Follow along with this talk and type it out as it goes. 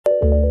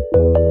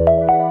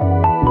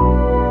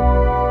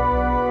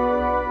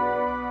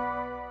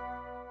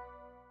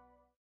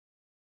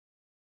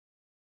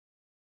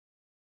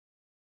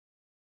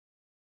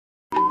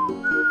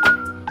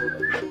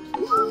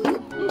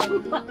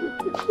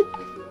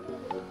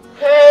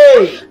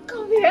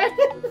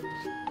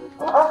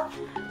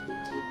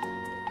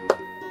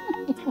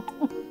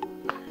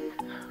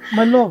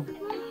My love,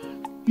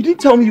 you didn't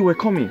tell me you were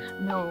coming.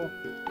 No,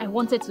 I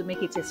wanted to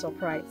make it a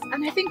surprise.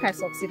 And I think I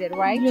succeeded,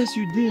 right? Yes,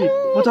 you did.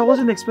 But I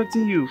wasn't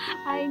expecting you.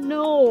 I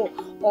know.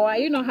 Or are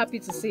you not happy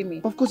to see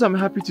me? Of course I'm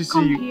happy to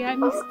see you. Come here,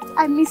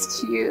 I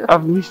missed you.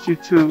 I've missed you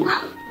too.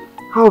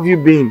 How have you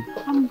been?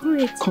 I'm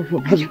great. Come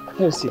on, have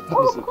a seat.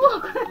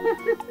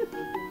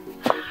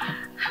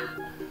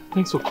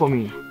 Thanks for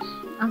coming.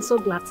 I'm so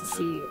glad to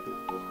see you.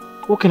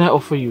 What can I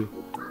offer you?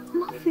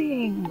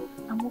 Nothing.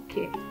 I'm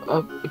okay.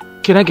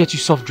 Can I get you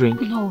soft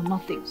drink? No,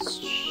 nothing.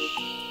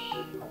 Shh.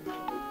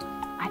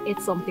 I ate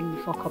something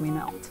before coming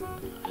out.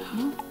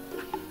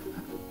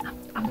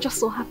 I'm just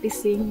so happy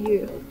seeing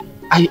you.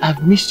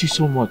 I've missed you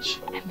so much.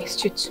 I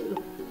missed you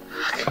too.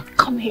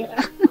 Come here.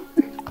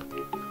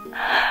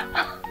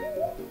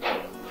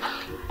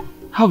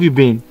 How have you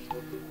been?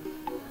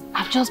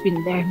 I've just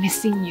been there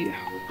missing you.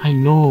 I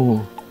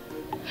know.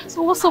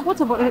 So what's up?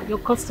 What about your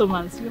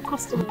customers?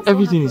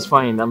 Everything is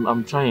fine.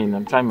 I'm trying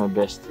my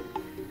best.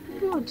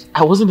 Good.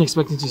 I wasn't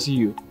expecting to see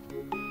you.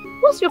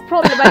 What's your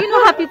problem? Are you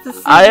not happy to see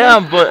me? I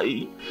am, but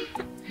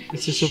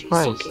it's a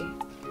surprise. It's okay.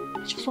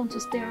 I just want to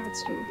stare at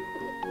you.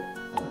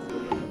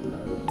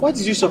 Why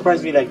did you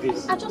surprise me like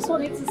this? I just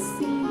wanted to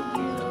see you.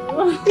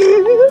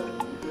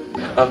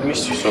 I've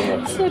missed you so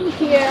much. Same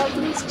here. I've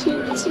missed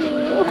you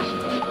too.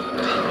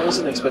 I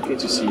wasn't expecting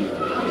to see you.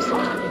 I just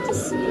wanted to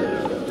see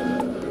you.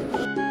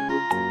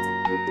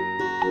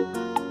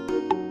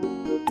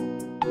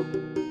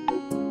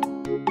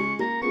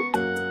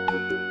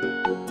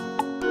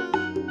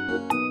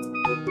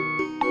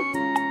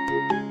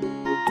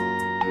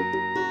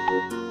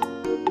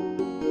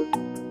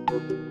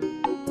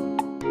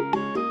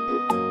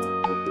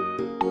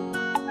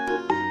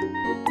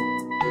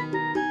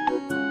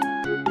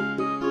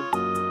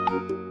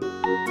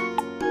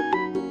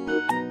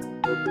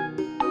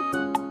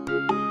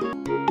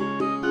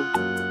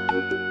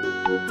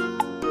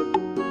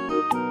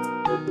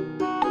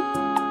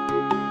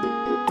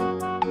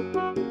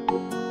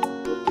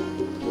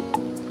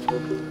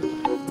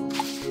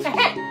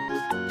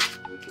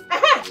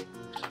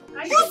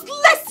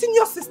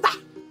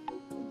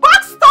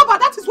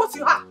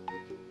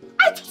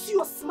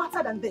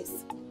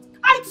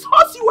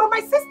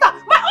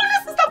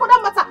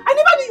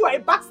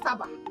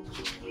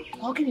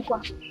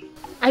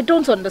 I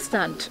don't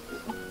understand.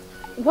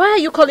 Why are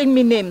you calling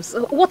me names?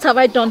 What have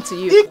I done to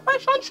you? The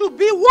question should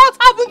be, what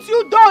haven't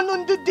you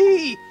done,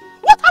 Ndidi?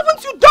 What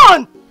haven't you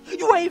done?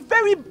 You are a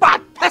very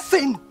bad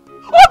person.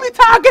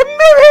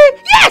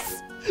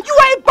 Yes! You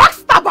are a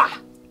backstabber.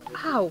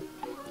 How?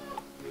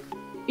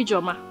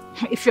 Ijoma,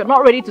 if you're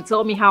not ready to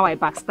tell me how I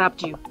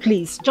backstabbed you,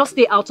 please, just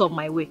stay out of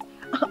my way.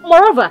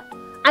 Moreover,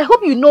 I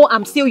hope you know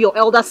I'm still your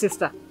elder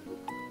sister.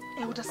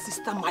 Elder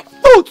sister, my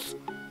foot!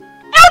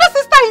 Elder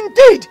sister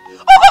indeed!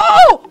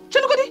 Oh!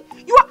 Chelugodi,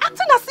 you are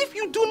acting as if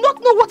you do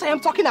not know what I am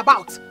talking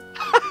about.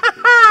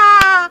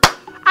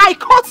 I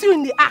caught you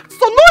in the act,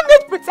 so no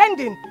need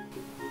pretending.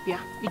 Yeah,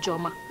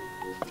 Ijoma,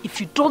 if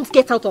you don't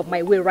get out of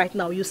my way right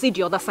now, you see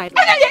the other side.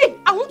 Hey,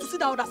 I want to see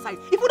the other side.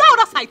 If you the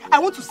other side, I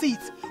want to see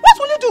it. What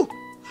will you do?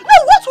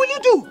 No, what will you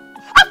do?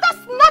 After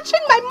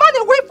snatching my man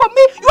away from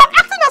me, you are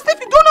acting as if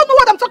you do not know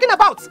what I'm talking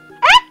about.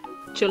 Eh?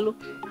 Chelo,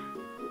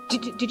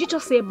 did you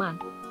just say man?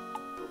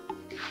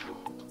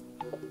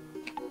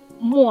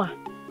 More,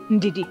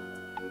 Ndidi.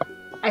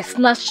 I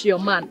snatched your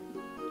man.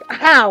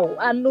 How?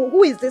 And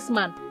who is this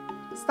man?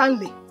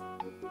 Stanley.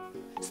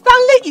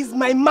 Stanley is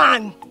my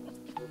man.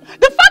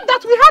 The fact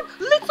that we had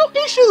little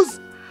issues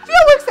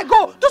few weeks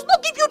ago does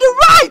not give you the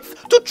right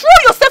to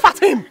throw yourself at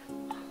him.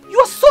 You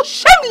are so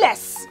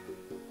shameless.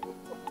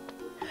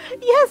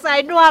 Yes,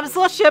 I know I'm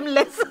so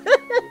shameless.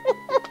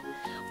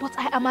 But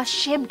I am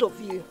ashamed of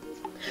you.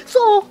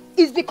 So,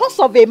 it's because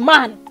of a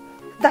man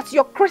that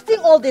you're creating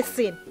all this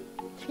sin.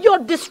 You're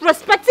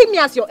disrespecting me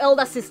as your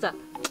elder sister.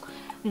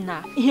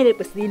 Nah,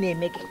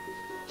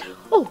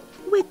 oh,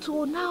 wait,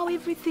 oh, now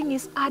everything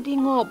is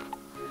adding up.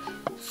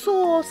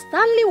 So,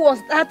 Stanley was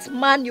that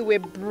man you were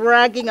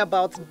bragging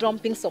about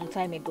dumping some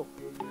time ago.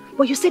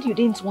 But you said you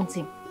didn't want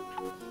him.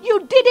 You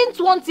didn't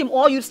want him,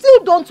 or you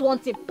still don't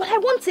want him. But I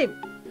want him.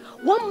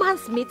 One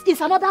man's meat is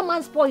another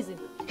man's poison.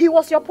 He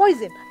was your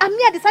poison, and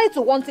me, I decided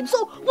to want him.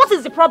 So, what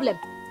is the problem?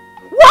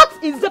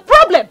 What is the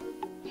problem?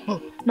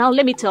 Now,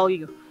 let me tell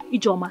you,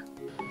 Ijoma,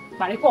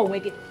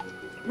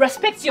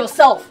 respect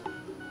yourself.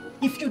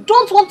 If you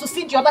don't want to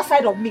see the other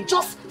side of me,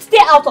 just stay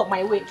out of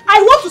my way.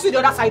 I want to see the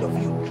other side of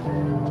you.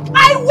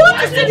 I want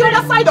to see the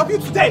other side of you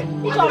today. I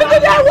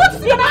want to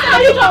see the other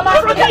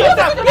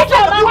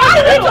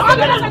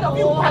side of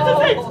you.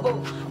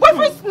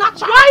 Boyfriend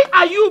snatcher. Why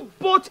are you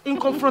both in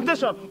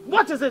confrontation?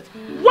 What is it?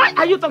 Why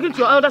are you talking to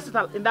your elder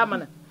sister in that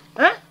manner?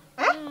 Eh?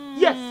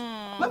 Yes.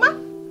 Mama,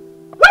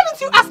 why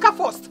didn't you ask her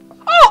first?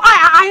 Oh,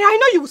 I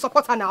know you will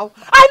support her now.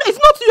 I know it's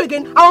not you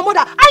again, our mother.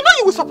 I know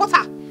you will support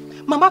her.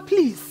 Mama,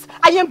 please,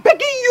 I am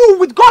begging you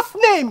with God's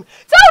name.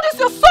 Tell this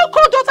your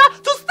so-called daughter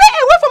to stay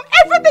away from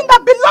everything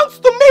that belongs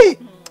to me.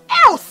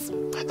 Else,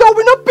 there will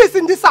be no peace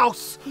in this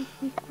house.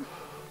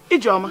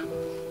 Ijoma,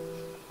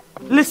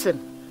 listen.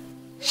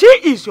 She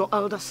is your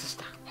elder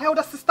sister.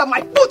 Elder sister,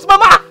 my foot,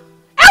 Mama!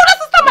 Elder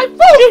sister, my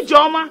foot!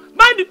 Ijeoma,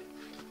 mind you,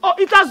 oh,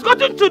 it has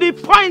gotten to the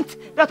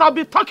point that I'll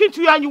be talking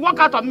to you and you walk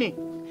out on me.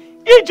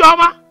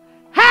 Ijeoma,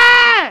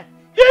 hey!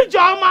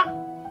 Ijeoma,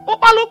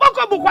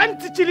 opalubako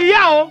bukwanti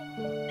chiliya o.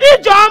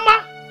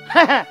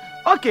 Ijeoma,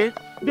 okay,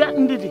 Bia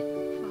Ndidi,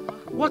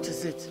 what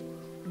is it?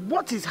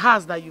 What is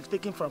hers that you've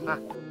taken from her?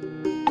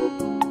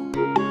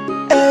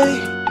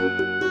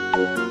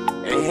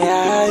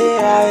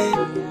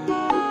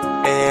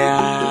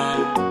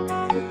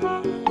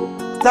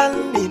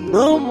 Stanley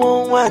no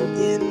more one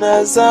in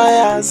a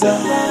Zayaza.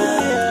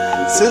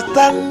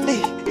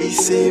 Stanley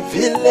is a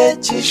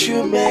village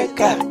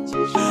shoemaker.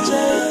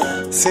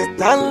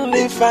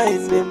 Stanley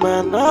find him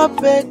an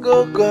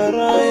opego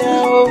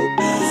goroya.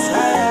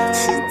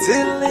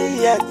 Still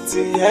yet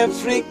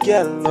every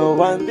girl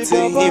wants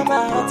him.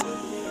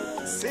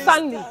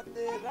 Stanley.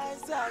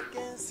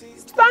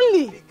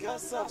 Stanley.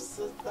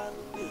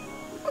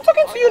 I'm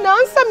talking to you now.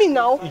 Answer me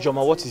now.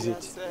 Ijeoma, what is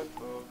it?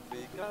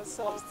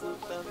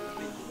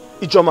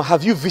 Ijeoma,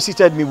 have you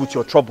visited me with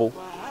your trouble?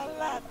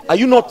 Are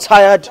you not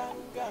tired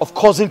of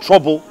causing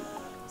trouble?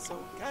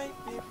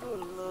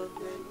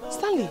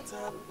 Stanley,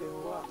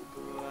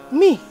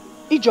 me,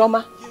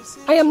 Ijeoma,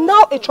 I am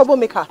now a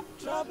troublemaker.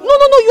 No,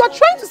 you are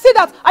trying to say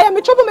that I am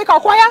a troublemaker,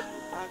 Okwaya?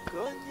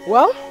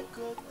 Well,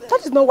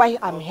 that is not why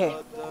I'm here.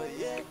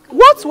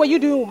 What were you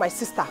doing with my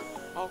sister?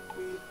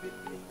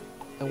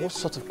 And what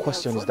sort of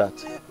question is that?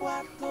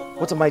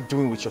 What am I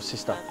doing with your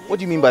sister? What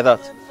do you mean by that?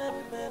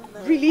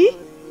 Really?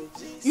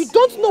 You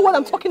don't know what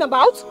I'm talking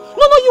about?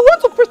 No, you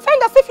want to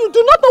pretend as if you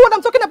do not know what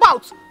I'm talking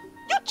about.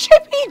 You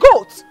cheap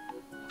egot.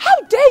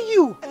 How dare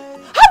you?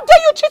 How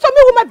dare you cheat on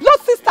me with my blood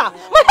sister?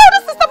 My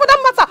elder sister for that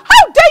matter.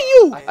 How dare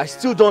you? I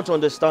still don't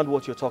understand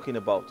what you're talking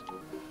about.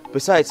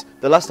 Besides,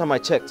 the last time I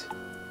checked,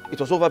 it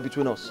was over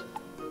between us.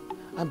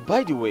 And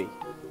by the way,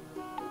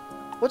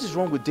 what is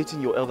wrong with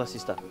dating your elder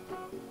sister?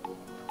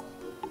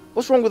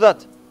 What's wrong with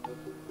that?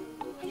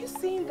 Are you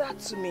saying that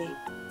to me?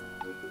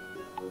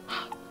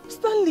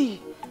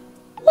 Stanley,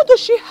 what does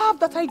she have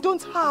that I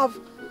don't have?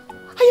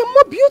 I am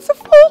more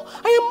beautiful.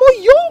 I am more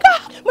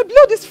younger. My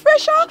blood is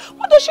fresher.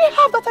 What does she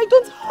have that I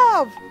don't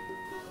have?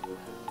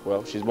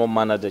 Well, she's more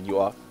mannered than you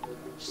are.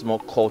 She's more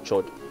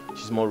cultured.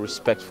 She's more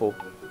respectful.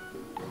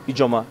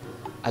 Ijeoma,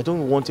 I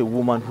don't want a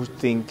woman who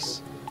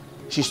thinks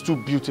she's too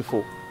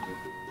beautiful,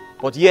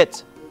 but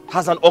yet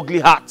has an ugly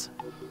heart.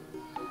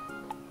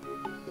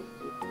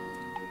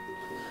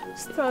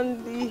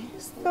 Stanley,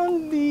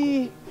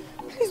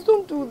 please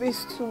don't do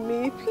this to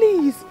me,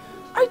 please.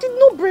 I did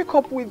not break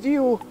up with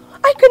you.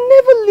 I can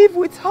never live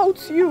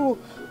without you.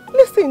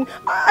 Listen,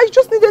 I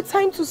just needed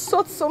time to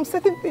sort some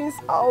certain things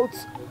out.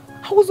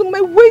 I was on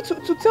my way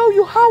to tell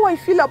you how I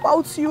feel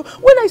about you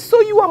when I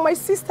saw you and my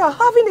sister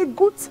having a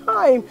good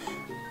time.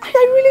 I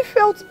really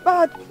felt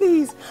bad,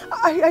 please.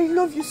 I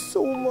love you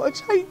so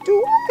much. I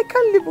do. I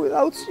can't live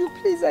without you.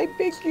 Please, I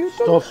beg you.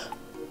 Stop.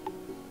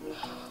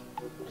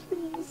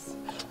 Please.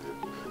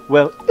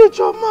 Well,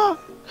 Ijeoma,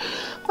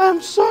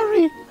 I'm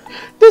sorry.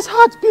 This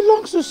heart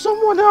belongs to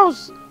someone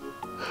else.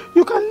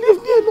 You can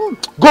leave me alone.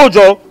 go,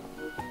 Joe.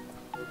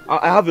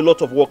 I have a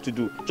lot of work to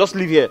do. Just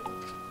leave here.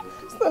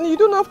 Stanley, you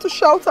don't have to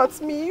shout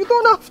at me. You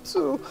don't have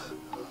to.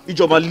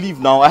 Ijeoma, leave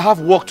now. I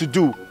have work to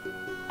do.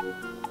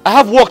 I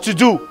have work to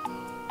do.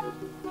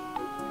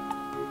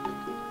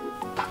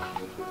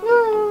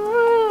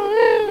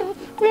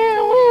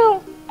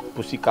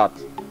 Pussycat.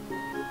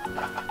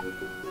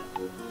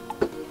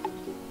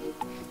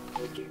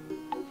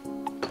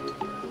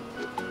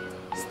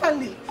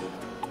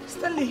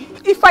 Stanley,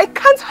 if I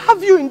can't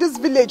have you in this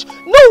village,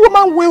 no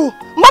woman will.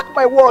 Mark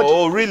my word.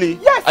 Oh, really?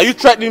 Yes. Are you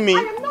threatening me? I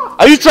am not.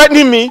 Are you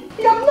threatening me?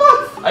 I am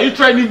not. Are you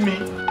threatening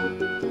me?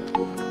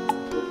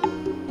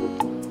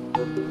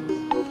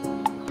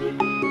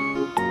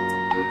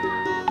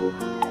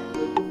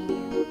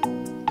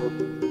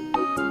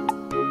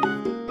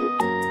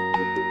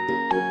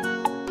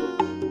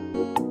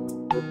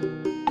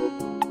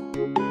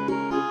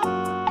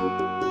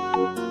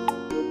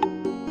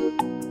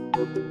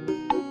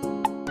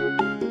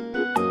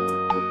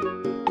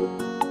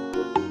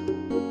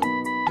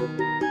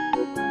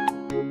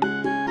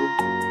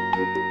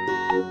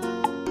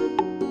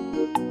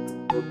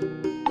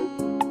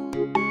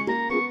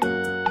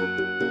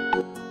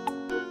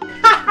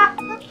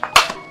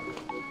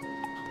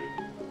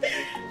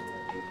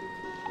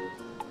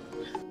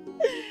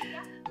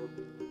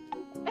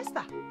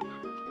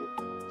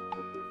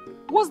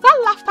 Was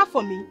that laughter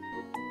for me?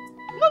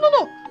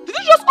 No. Did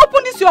you just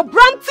open this your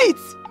brand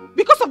teeth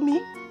because of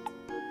me?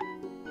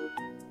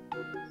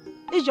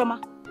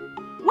 Ijeoma,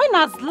 when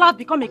has laugh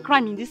become a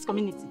crime in this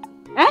community?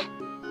 Eh?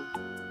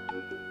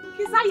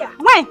 Keziah.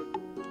 When?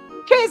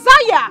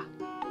 Keziah!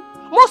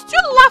 Must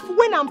you laugh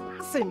when I'm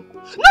passing?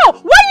 No!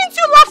 Why didn't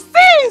you laugh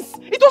since?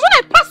 It was when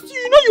I passed you,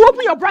 you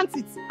open your brand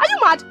teeth. Are you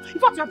mad? In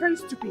fact, you are very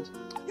stupid.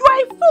 You are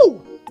a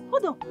fool.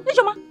 Hold on.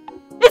 Ijeoma,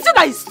 it's you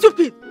that is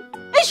stupid.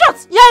 In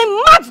short, you are a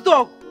mad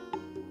dog.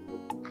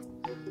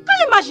 Can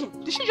you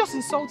imagine? Did she just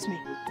insult me?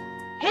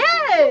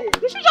 Hey!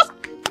 Did she just...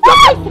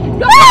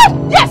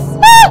 Yes!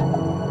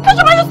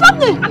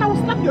 me! And I will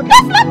slap you.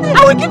 Yes, slap me!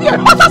 I will give you a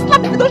hotter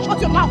slap if you don't shut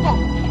your mouth up.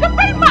 You're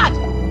very mad.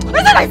 Isn't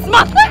that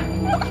smart?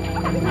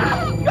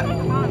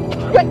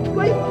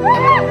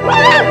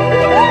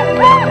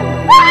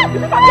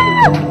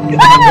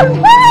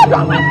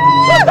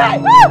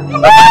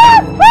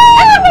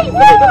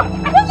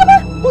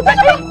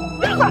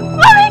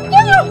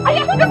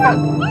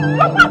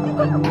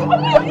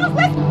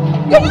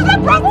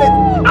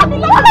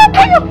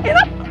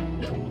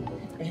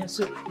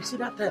 So you see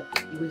that time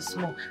you were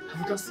small.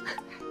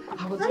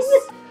 I was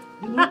just,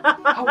 you know,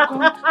 I would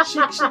come,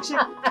 shake.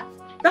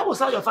 That was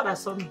how your father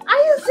saw me. Are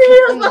you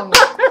serious?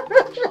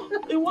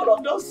 In one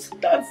of those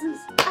dances,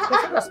 your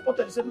father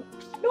spotted and said,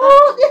 no,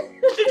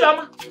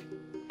 Ijama,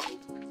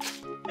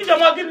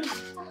 give me.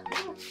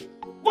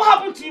 What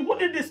happened to you? Who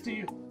did this to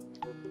you?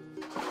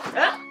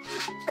 Eh?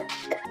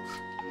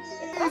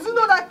 Is it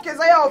not that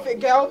Keziah of a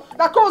girl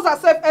that calls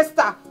herself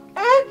Esther?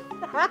 Eh?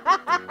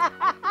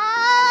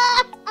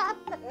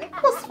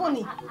 What's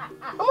funny?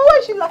 Mama, why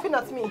is she laughing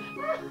at me?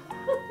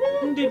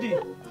 Ndidi,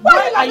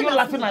 why are you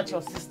laughing at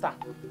your sister?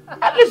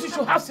 At least you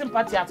should have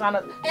sympathy at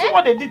her. See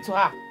what they did to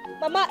her.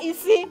 Mama, you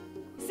see?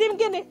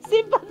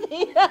 Sympathy.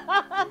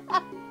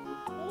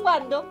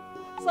 Wando.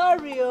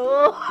 Sorry,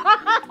 oh.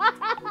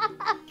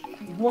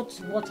 What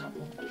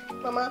happened?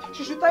 Mama,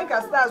 she should thank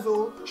her stars,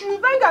 oh. She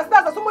should thank her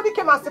stars that somebody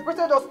came and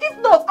separated us. If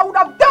not, I would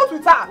have dealt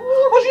with her.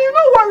 But she should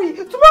not worry.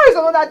 Tomorrow is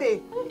another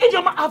day.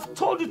 Ijoma, I've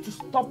told you to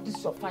stop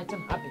this your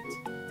fighting habit.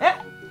 Eh?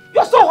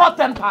 You're so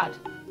hot-tempered.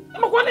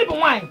 You're a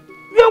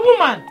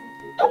woman.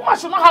 A woman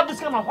should not have this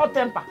kind of hot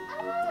temper.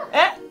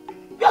 Eh?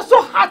 You're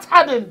so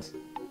hard-hardened.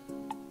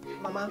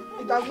 Mama,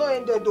 it has not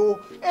ended though.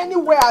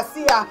 Anywhere I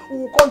see her, we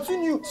will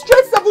continue.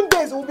 Straight 7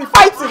 days, we will be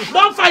fighting.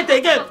 Don't fight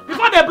again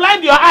before they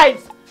blind your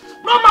eyes.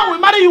 No man will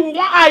marry you with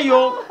one eye,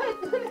 yo.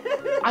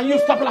 And you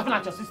stop laughing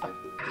at your sister.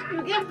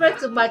 You gave birth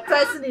to Mike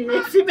Tyson in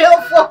a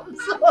female form,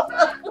 so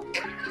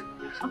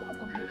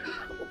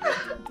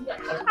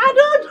I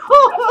don't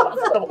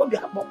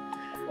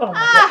know.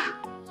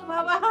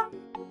 Mama.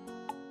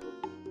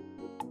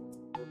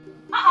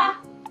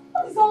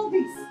 What is all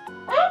this?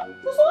 Eh?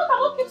 So someone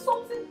cannot keep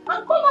something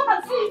and come back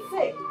and say it's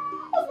safe.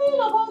 What's the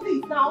meaning of all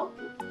this now?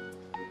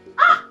 I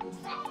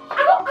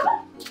don't.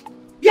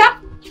 Yeah.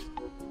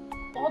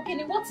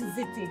 Okay, what is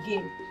it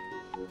again?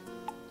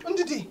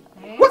 Ndidi,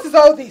 what is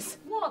all this?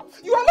 What?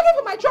 You are looking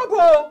for my trouble.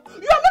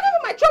 You are looking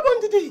for my trouble,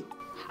 Ndidi.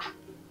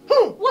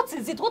 What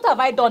is it? What have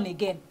I done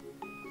again?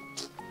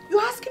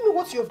 You're asking me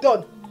what you have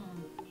done.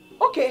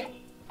 Okay.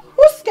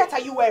 Whose skirt are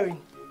you wearing?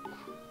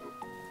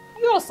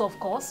 Yours, of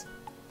course.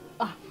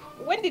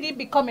 When did it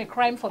become a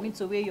crime for me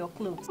to wear your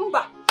clothes?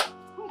 Mba.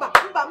 I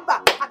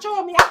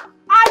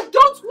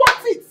don't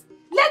want it.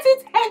 Let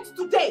it end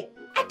today.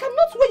 I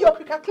cannot wear your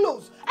cricket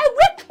clothes. I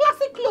wear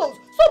classic clothes.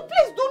 So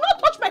please do not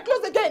touch my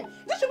clothes again.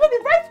 This should be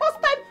the very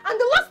first time and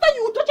the last time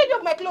you will touch any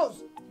of my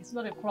clothes. It's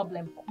not a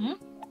problem.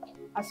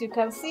 As you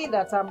can see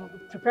that I'm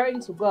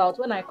preparing to go out.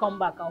 When I come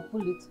back, I'll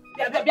pull it.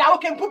 Yeah,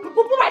 okay. Put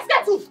my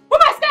skirt. Put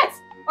my skirt.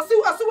 I'll see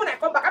when I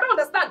come back. I don't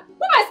understand. Put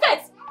my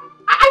skirt.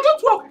 I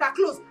don't wear cricket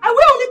clothes. I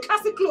wear only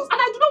classic clothes.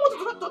 And I do not want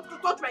to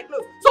touch my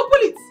clothes. So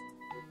pull it.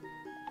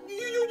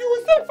 You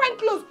will still find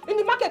clothes in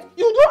the market.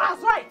 You do as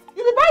right.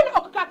 You'll be buying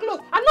Okaka clothes.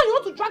 And now you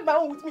want to drag my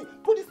own with me.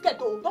 Pull this skirt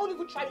though. Don't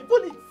even try me.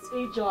 Pull it.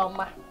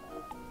 Ijoma,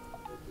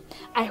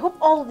 I hope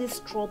all these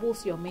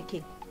troubles you're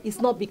making is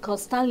not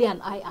because Stanley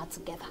and I are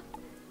together.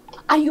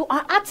 And you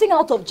are acting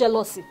out of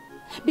jealousy.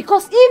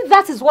 Because if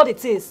that is what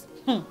it is,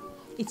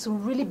 it will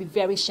really be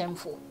very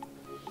shameful.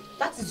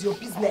 That is your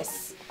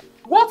business.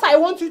 What I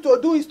want you to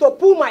do is to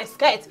pull my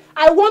skirt.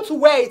 I want to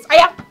wear it.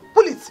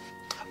 Pull it.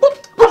 Pull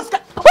the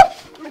skirt. Pull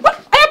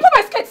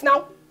my skirt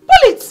now.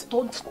 Pull it.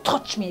 Don't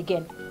touch me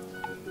again.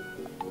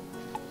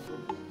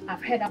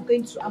 I've heard I'm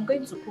going to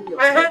pull your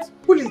skirt.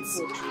 Pull it.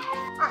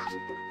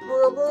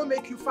 Borrow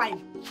make you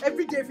fine.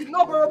 Every day if you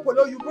not borrow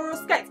polo, you borrow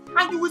skirt.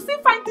 And you will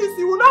still find things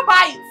you will not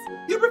buy it.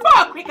 You prefer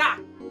a quicker.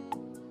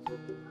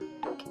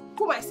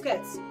 Pull my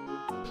skirt.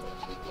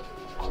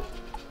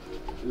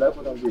 You like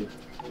what I'm doing?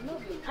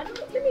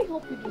 Let me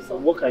help you do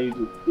something. What can you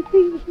do?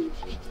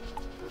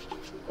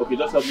 Okay,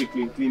 just help me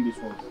clean this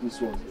one. This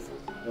one.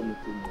 Let me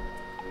clean it.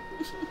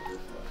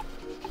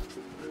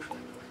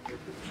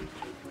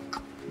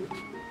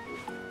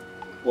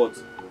 What?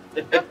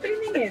 I'm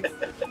cleaning it.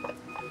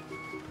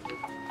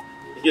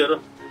 You're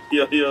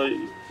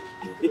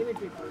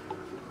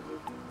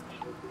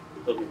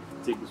okay,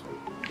 take this one.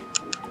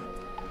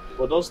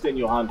 But don't stain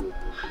your hand.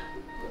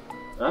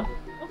 Huh?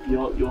 Okay.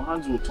 Your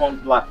hands will turn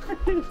black.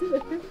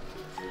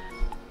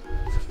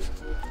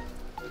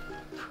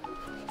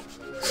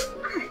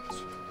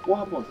 What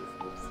happened?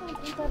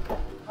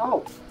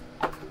 How?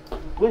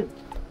 When?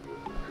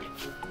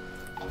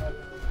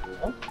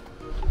 Huh?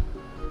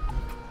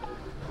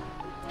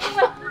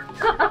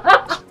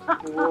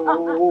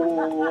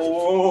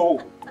 Oh.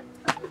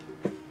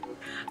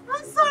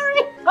 I'm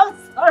sorry.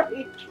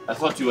 I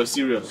thought you were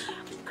serious.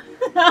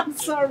 I'm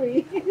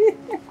sorry.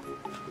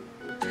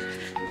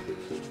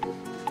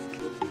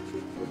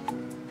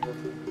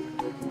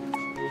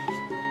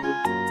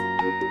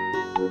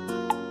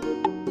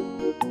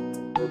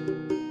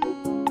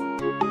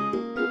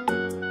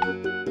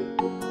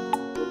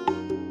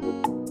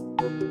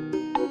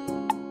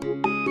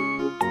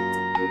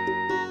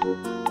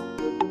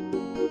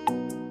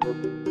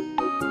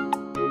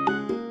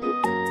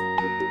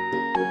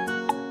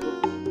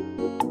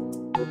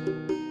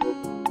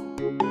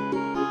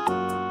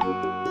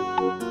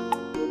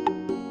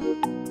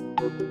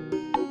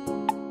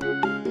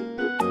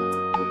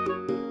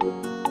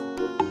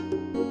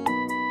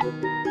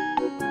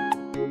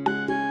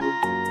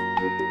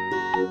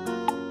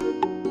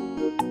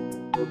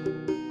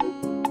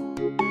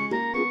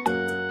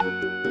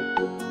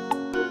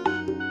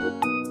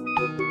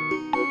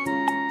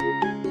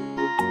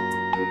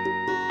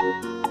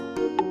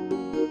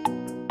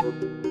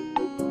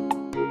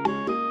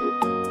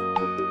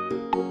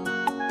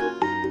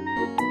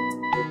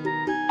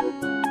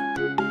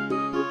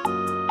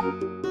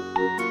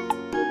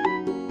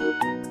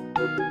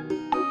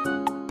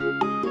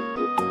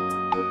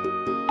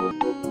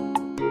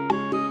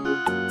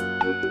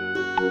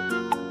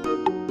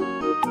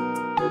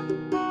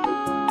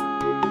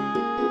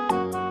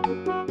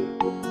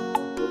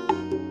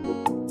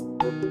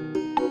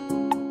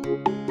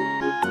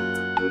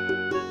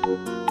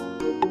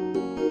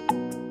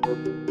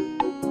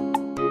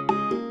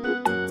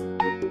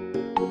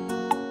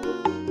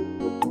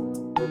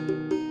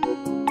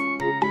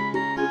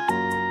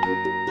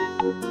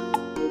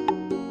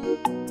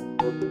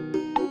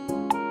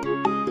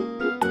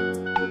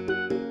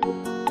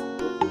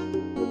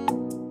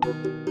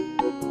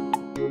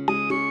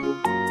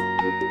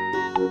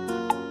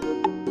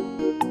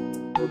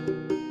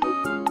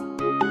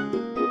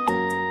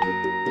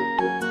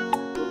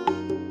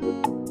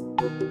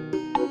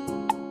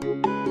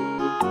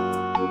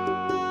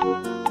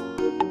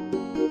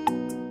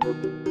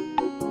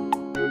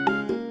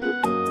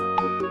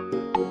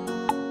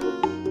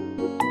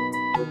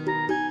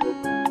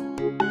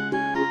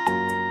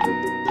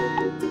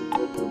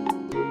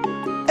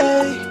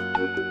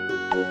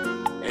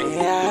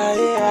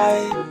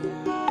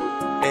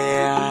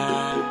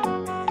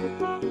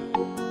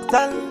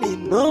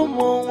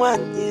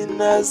 in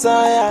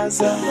Azaya.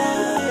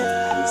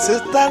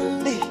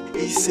 Stanley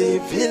is a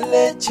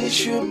village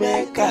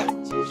shoemaker.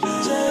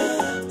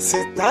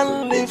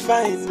 Stanley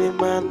find a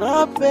man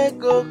up a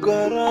go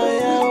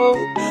goroya.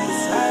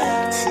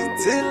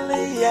 Still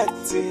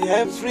yet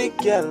every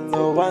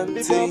girl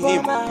wants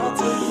him.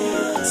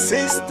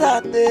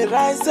 Sister, they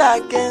rise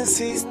against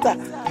sister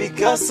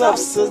because of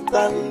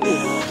Stanley.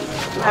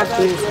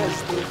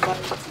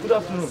 Good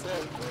afternoon.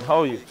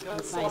 How are you?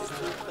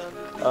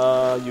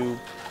 You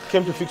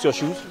came to fix your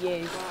shoes?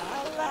 Yes.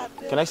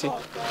 Can I see?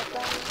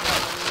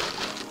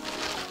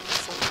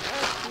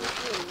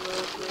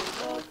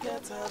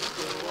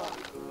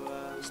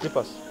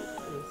 Slippers.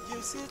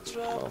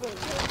 Oh.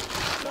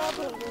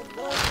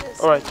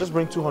 All right, just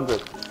bring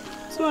 200.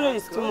 200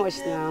 is too much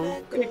now.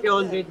 Can it be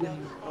 100 now?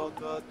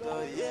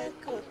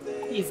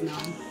 Please now.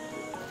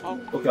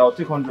 Okay, I'll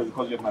take 100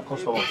 because you're my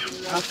customer.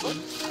 Okay.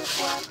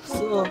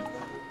 So,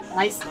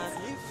 nice.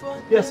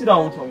 Yeah, sit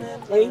down for me.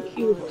 Thank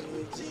you.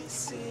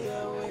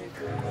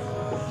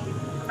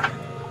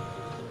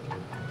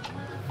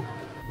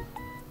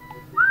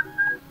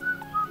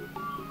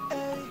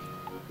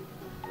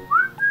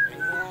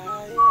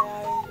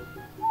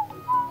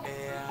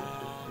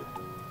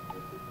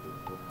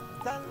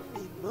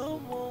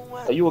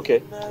 Are you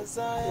okay?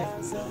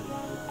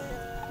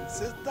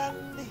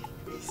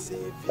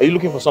 Are you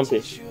looking for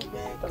something?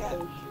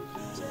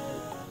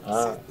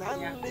 Ah.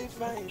 Yeah.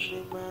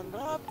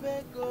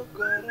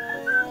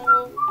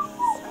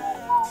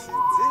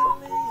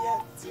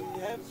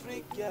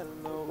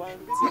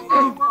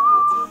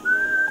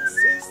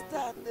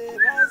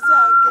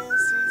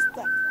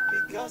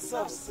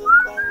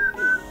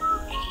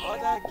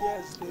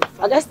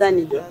 I guess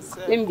Danny,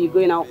 let me be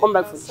going. I'll come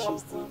back for the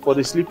shoes. For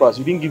the slippers,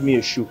 you didn't give me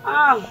a shoe.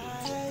 Ah,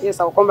 yes,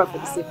 I'll come back for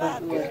the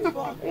slippers.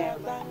 Yeah.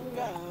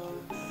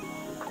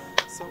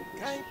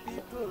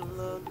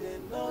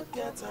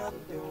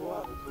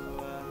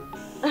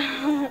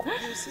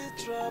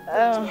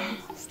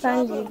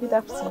 Stanley, good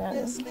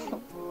afternoon.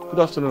 Good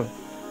afternoon.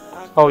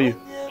 How are you?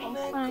 I'm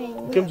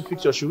fine. You came to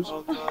fix your shoes?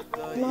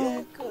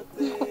 No.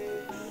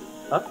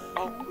 Huh?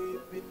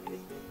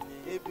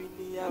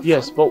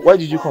 Yes, but why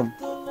did you come?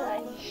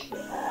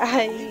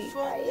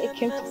 I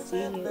came to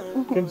see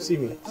you. Came to see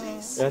me?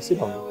 Yeah, sit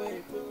down.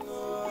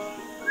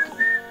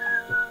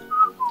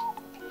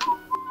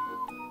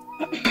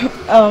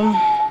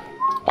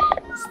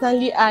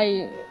 Stanley,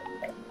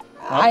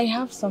 I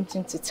have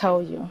something to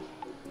tell you.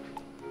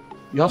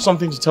 You have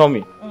something to tell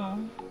me?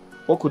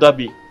 What could that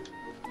be?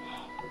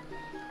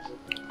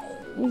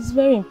 It's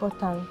very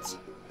important.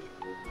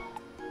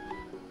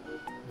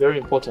 Very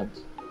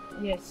important?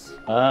 Yes.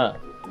 Ah.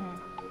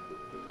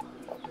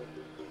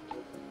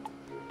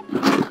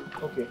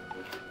 Okay,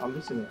 I'm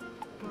listening.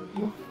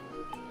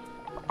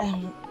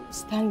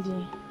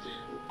 Stanley,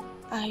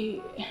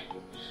 I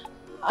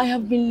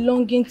have been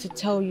longing to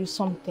tell you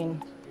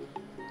something,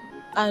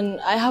 and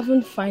I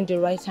haven't found the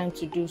right time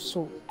to do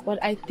so, but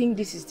I think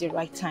this is the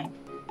right time.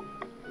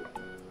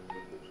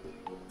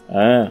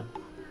 Ah.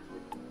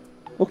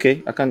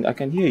 Okay, I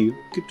can hear you.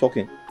 Keep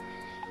talking.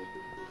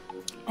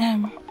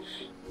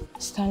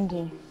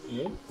 Stanley.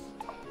 Yeah?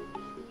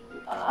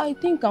 I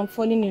think I'm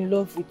falling in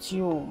love with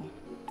you.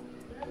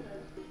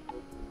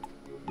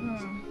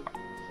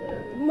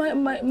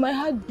 My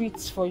heart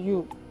beats for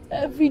you.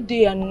 Every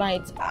day and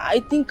night, I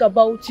think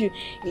about you.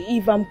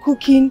 If I'm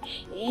cooking,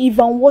 if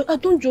I'm what, I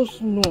don't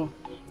just know.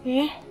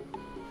 Yeah?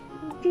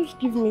 Just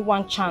give me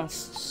one chance,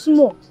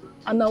 small,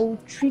 and I will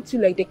treat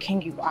you like the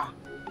king you are.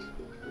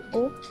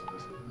 Oh?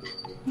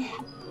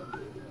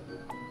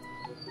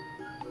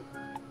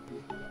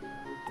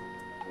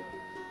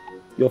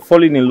 You're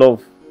falling in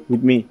love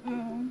with me.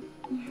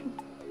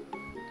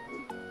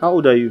 How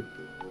old are you?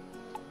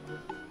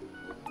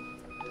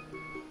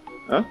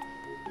 Huh?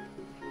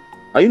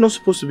 Are you not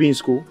supposed to be in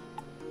school?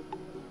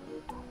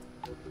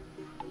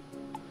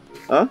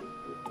 Huh?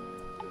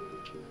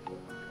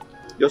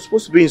 You're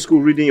supposed to be in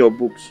school reading your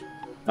books,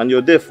 and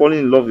you're there falling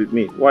in love with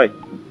me. Why?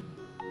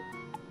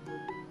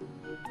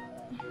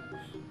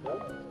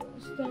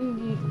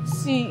 Stanley,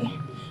 see,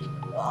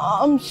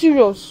 I'm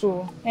serious,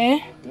 so,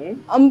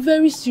 I'm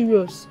very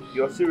serious.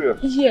 You're serious?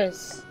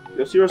 Yes.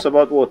 You're serious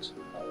about what?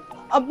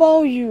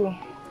 About you.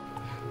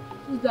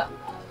 That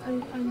I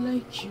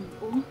like you.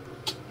 Oh?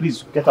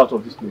 Please, get out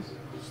of this place.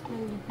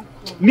 Stanley,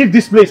 Leave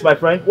this place, my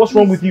friend. What's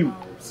wrong with you?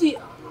 See,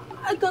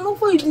 I can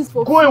offer you this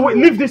for Go away.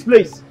 Leave this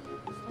place.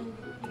 Stanley,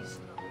 please.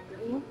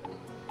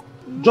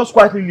 Just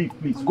quietly leave,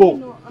 please.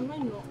 Go. Am I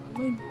not?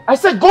 I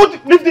said go.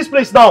 Leave this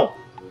place now.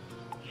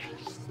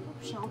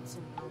 Stop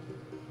shouting now.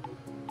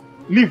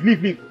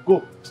 Leave.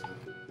 Go.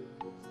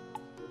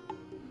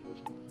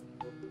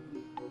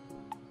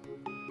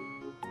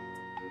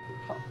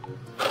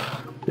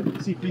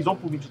 See, please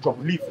don't put me into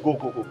trouble. Leave. Go.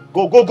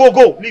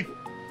 Go. Leave.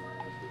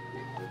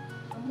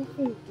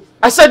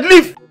 I said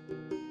leave.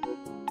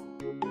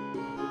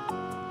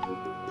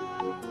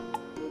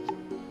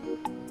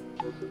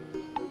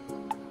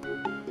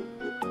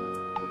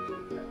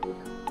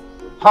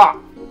 Ha!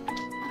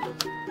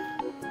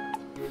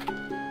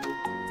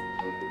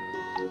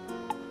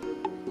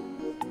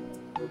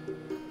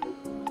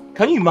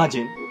 Can you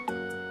imagine?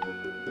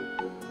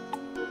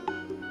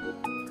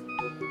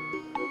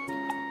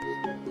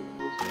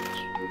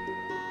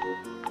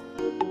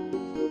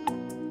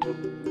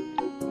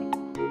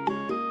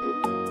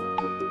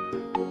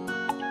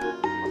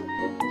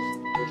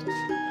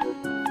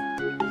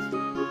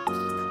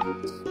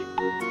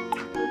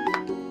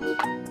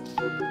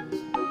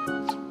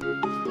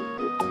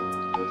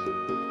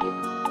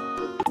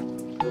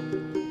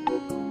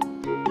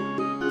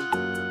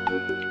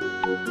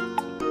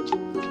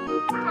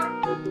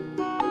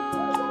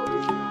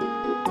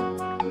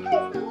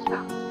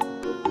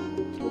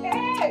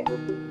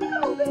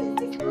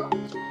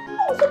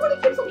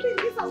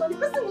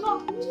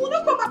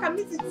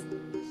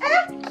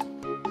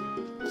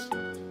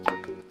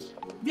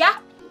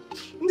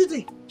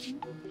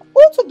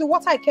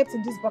 I kept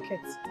in this bucket.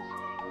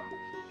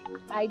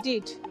 I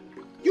did.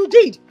 You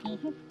did?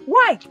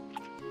 Why?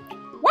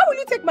 Why will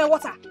you take my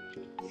water?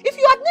 If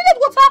you had needed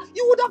water,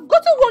 you would have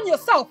gotten one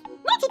yourself.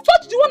 Not to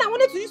touch the one I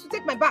wanted to use to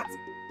take my bath.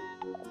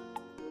 Why will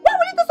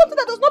you do something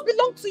that does not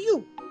belong to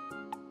you?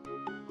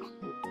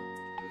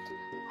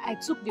 I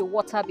took the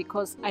water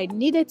because I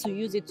needed to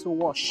use it to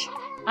wash.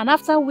 And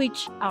after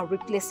which, I'll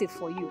replace it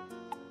for you.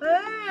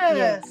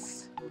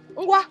 Yes.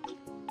 Ngwa,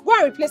 go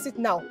and replace it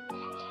now.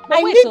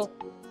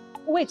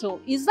 Wait,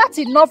 is that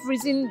enough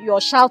reason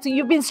you're shouting?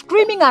 You've been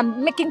screaming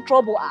and making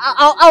trouble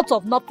out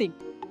of nothing.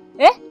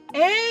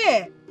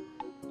 Eh?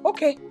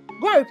 Okay,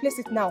 go and replace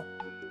it now.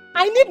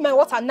 I need my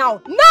water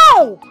now.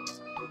 Now!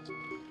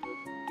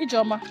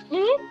 Ijeoma,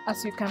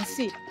 as you can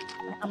see,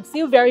 I'm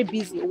still very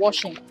busy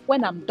washing.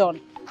 When I'm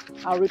done,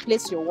 I'll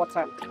replace your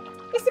water.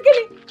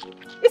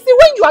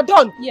 When you are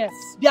done? Yes.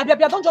 Bia,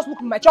 don't just look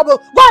at my trouble.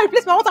 Go and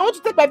replace my water. I want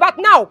to take my bath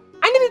now.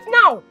 I need it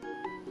now.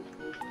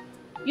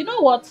 You know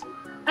what?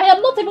 I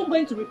am not even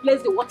going to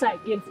replace the water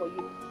again for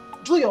you.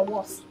 Do your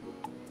worst.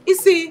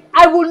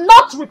 I will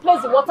not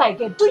replace the water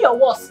again. Do your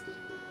worst.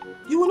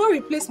 You will not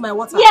replace my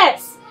water?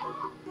 Yes.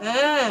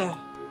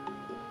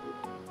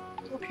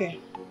 Okay.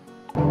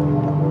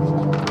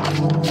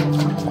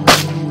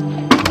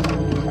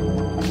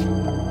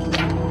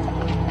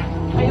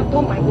 I have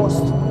done my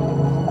worst.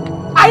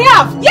 I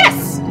have!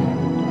 Yes!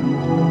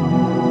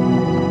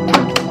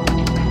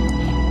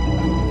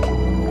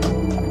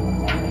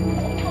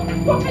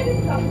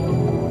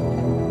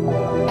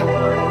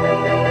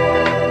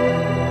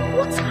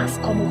 What has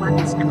come over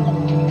this girl?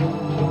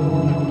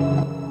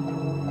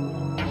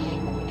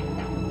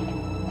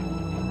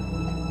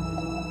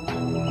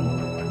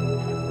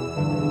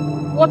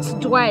 What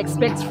do I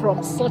expect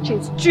from such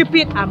a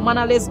stupid and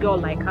mannerless girl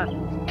like her?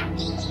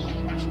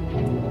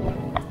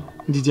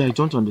 Didi, I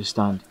don't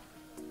understand.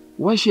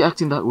 Why is she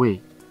acting that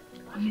way?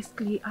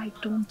 Honestly, I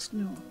don't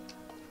know.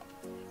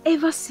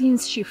 Ever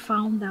since she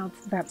found out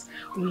that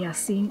we are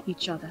seeing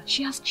each other,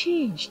 she has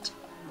changed.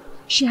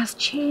 She has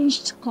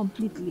changed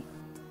completely.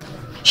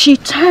 She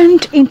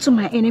turned into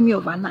my enemy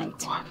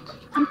overnight. What?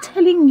 I'm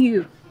telling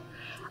you,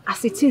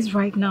 as it is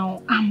right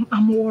now,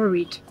 I'm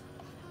worried.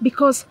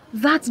 Because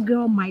that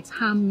girl might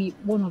harm me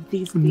one of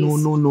these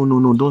days.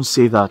 No, don't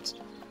say that.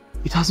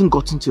 It hasn't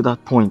gotten to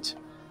that point.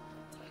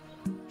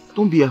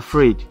 Don't be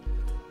afraid.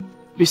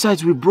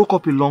 Besides, we broke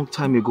up a long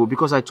time ago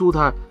because I told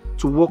her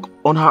to work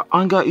on her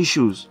anger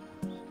issues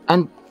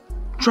and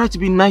try to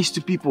be nice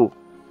to people.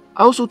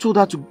 I also told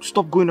her to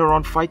stop going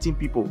around fighting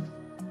people.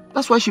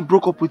 That's why she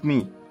broke up with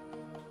me.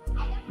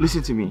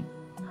 Listen to me.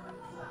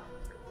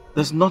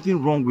 There's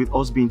nothing wrong with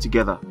us being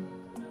together.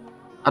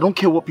 I don't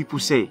care what people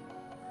say.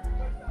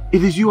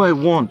 It is you I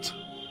want.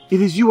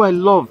 It is you I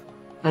love.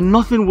 And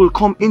nothing will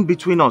come in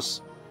between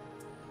us.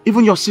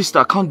 Even your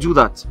sister can't do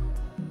that.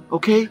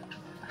 Okay?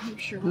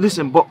 Sure.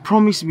 Listen, but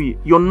promise me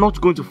you're not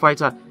going to fight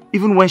her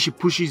even when she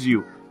pushes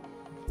you.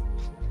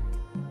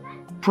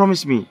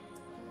 Promise me.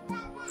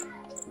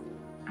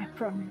 I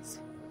promise.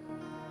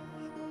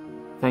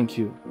 Thank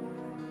you.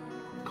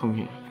 Come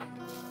here.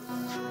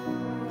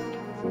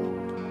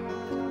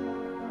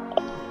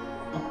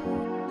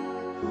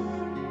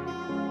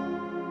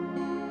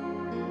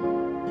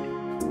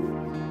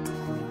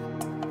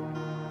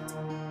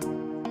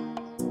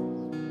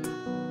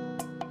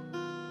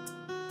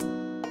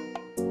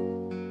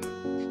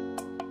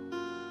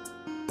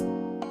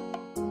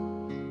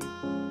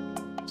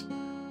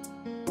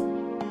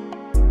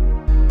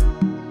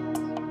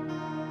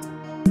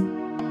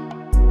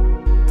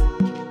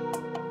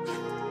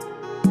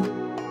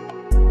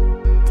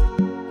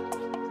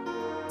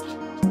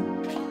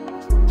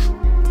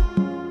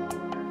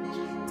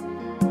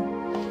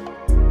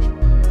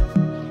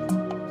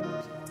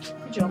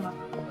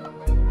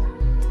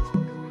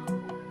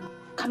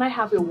 Can I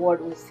have a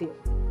word with you?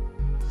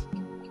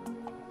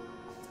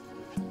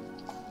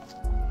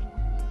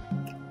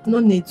 No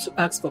need to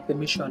ask for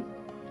permission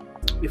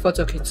before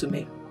talking to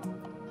me.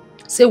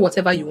 Say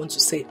whatever you want to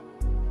say.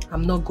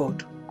 I'm not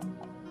God.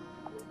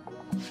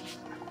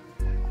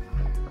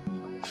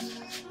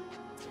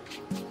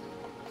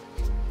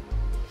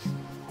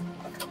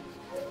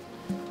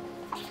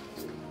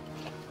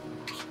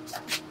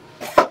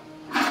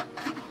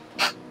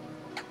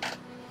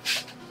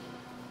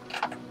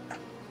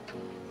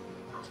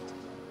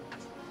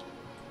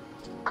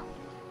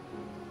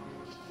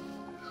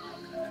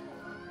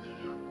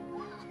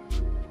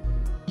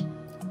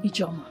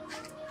 Ijeoma,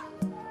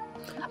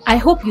 I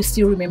hope you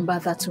still remember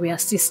that we are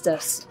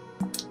sisters.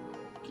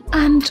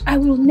 And I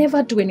will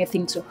never do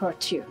anything to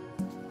hurt you.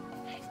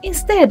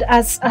 Instead,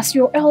 as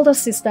your elder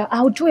sister,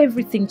 I'll do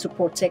everything to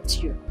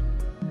protect you.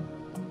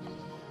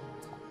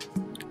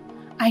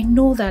 I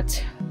know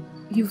that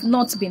you've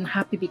not been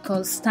happy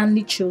because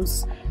Stanley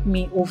chose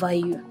me over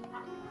you.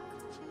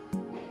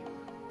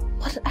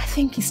 But I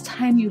think it's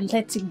time you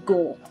let it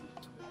go.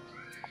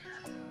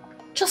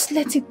 Just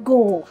let it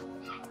go.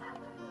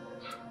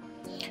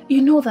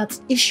 You know that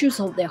issues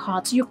of the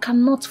heart, you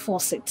cannot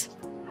force it.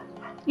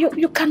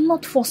 You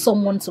cannot force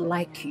someone to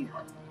like you.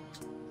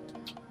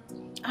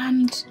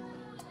 And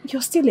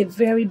you're still a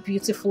very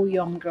beautiful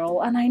young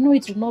girl, and I know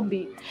it will not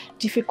be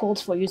difficult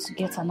for you to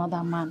get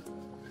another man.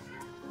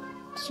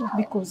 So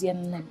because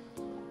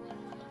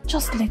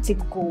just let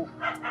it go.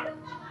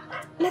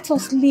 Let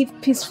us live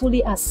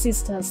peacefully as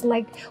sisters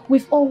like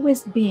we've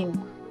always been.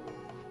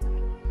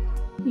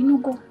 You know,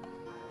 go.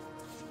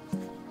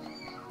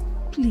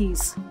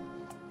 Please.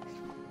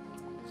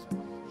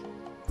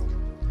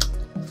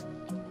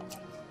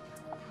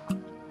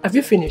 Have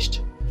you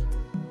finished?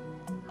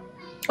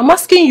 I'm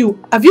asking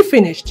you, have you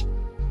finished?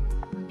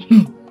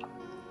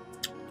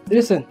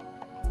 Listen,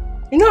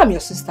 you know I'm your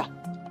sister.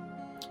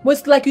 But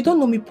it's like you don't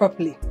know me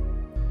properly.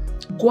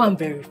 Go and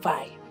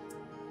verify.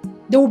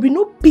 There will be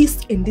no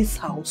peace in this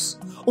house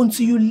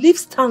until you leave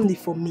Stanley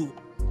for me.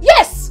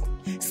 Yes!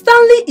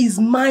 Stanley is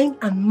mine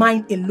and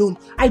mine alone.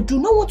 I do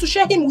not want to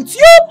share him with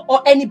you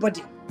or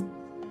anybody.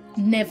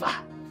 Never.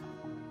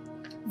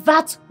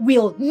 That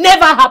will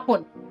never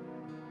happen.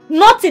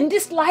 Not in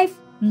this life,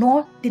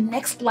 nor the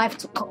next life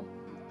to come.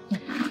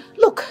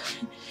 Look,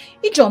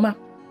 Ijeoma,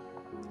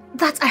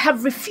 that I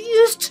have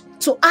refused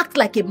to act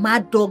like a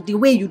mad dog the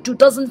way you do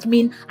doesn't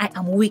mean I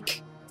am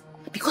weak.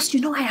 Because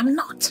you know I am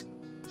not.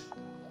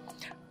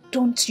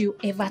 Don't you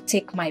ever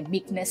take my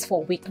meekness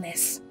for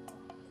weakness.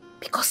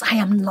 Because I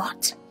am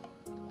not.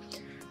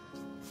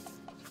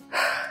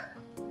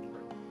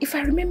 If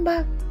I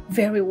remember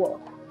very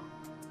well,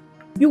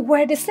 you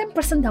were the same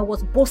person that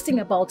was boasting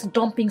about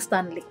dumping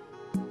Stanley.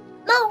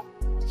 Now,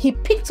 he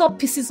picked up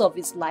pieces of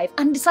his life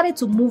and decided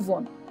to move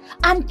on.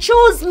 And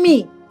chose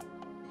me.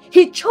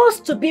 He chose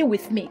to be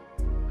with me.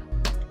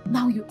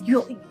 Now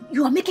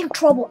you are making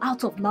trouble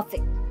out of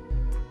nothing.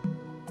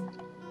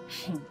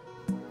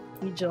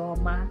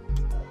 Ijeoma,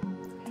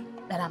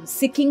 that I'm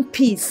seeking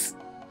peace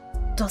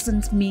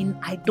doesn't mean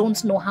I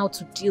don't know how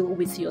to deal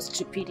with your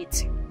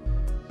stupidity.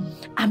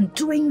 I'm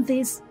doing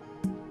this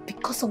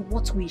because of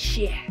what we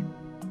share.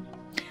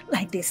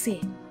 Like they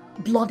say,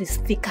 blood is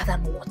thicker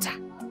than water.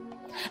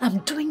 I'm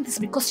doing this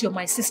because you're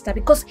my sister.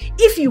 Because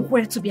if you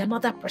were to be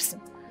another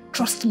person,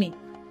 trust me.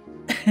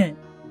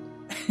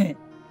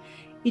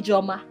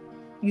 Ijeoma,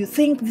 you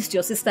think this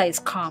your sister is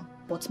calm,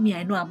 but me,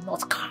 I know I'm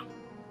not calm.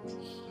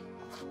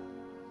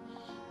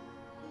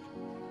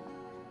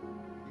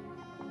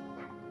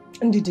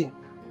 Ndidi,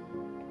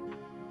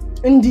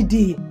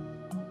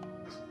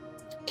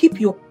 keep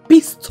your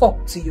peace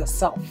talk to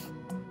yourself.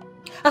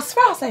 As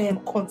far as I am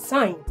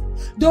concerned,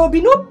 there will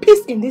be no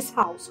peace in this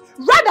house.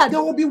 Rather,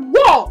 there will be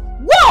war,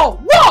 war,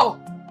 war.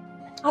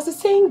 As the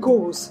saying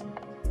goes,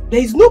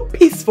 there is no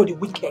peace for the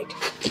wicked.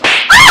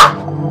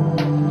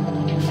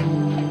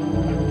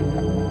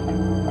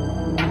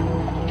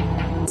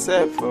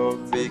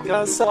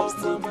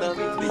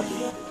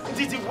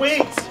 Ndidi,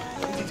 wait!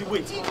 Ndidi,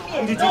 wait!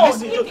 Ndidi,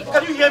 listen,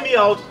 can you hear me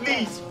out,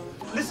 please?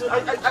 Listen, I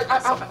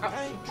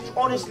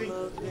honestly,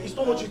 it's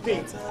not what you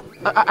think.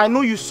 I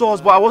know you saw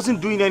us, but I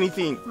wasn't doing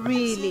anything.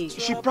 Really?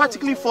 She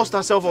practically forced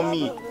herself on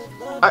me.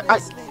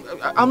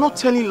 I'm not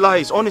telling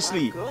lies,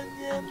 honestly.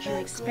 And you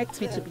expect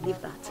me to believe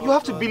that? You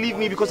have to believe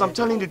me because I'm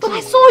telling the But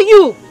truth. I saw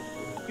you!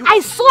 I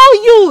saw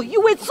you!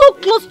 You were so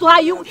close to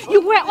her, you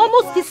were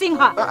almost kissing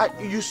her.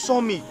 You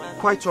saw me,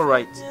 quite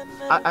alright.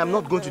 I'm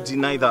not going to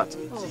deny that.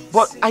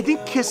 But I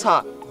didn't kiss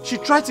her. She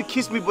tried to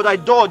kiss me, but I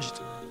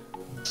dodged.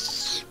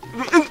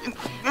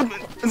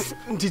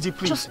 Ndidi,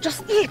 please.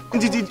 Just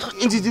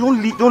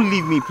Ndidi, don't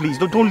leave me, please.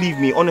 Don't leave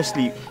me,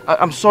 honestly.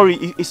 I'm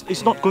sorry.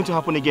 It's not going to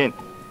happen again.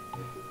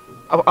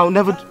 I'll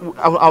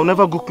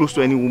never go close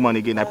to any woman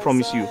again, I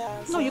promise you.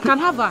 No, you can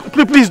have her.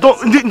 Please don't.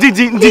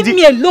 Ndidi, leave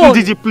me alone.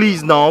 Ndidi,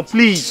 please now,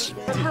 please.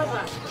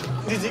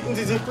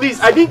 Ndidi,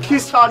 please. I didn't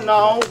kiss her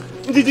now.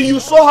 Ndidi, you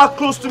saw her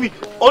close to me.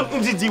 Oh,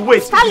 Ndidi,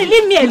 wait. Stanley,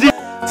 leave me alone.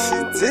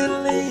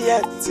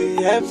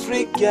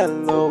 Every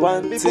girl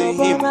wants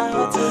him.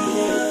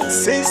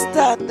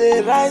 Sister,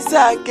 they rise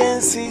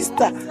against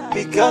sister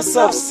because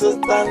of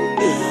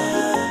Stanley.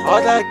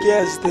 Other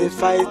girls, they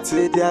fight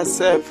with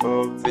themselves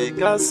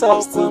because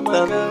of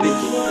Stanley.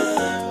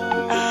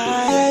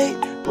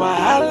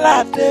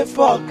 Wahala, they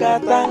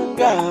forget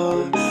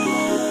anger.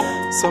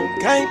 Some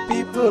kind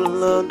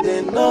people,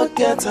 they not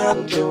get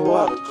hand to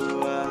work.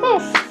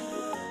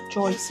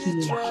 Joyce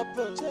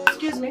Hila.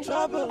 Excuse me.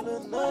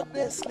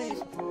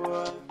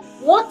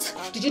 What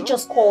did you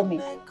just call me?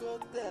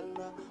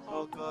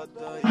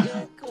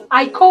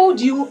 I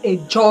called you a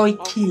joy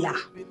killer.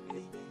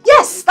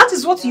 Yes, that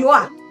is what you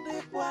are.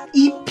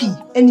 EP,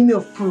 enemy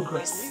of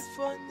progress.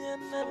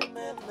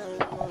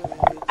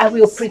 I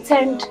will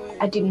pretend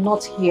I did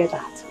not hear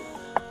that.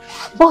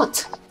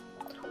 But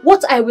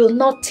what I will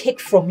not take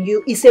from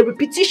you is a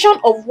repetition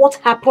of what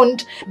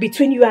happened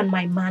between you and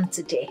my man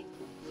today.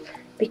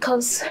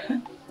 Because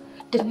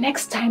the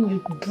next time you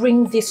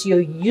bring this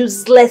your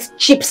useless,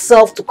 cheap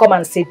self to come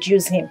and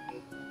seduce him,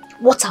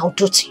 what I'll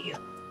do to you,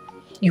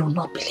 you will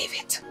not believe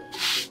it.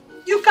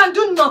 You can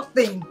do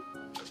nothing.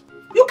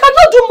 You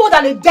cannot do more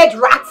than a dead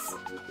rat.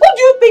 Who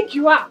do you think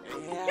you are?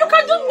 You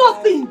can do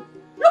nothing.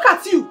 Look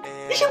at you.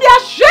 You should be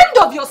ashamed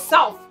of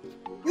yourself.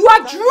 You are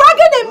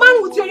dragging a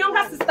man with your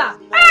younger sister.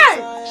 Hey!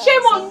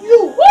 Shame on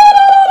you.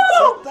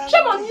 Woo!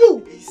 Shame on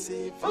you.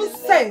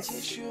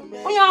 Nonsense.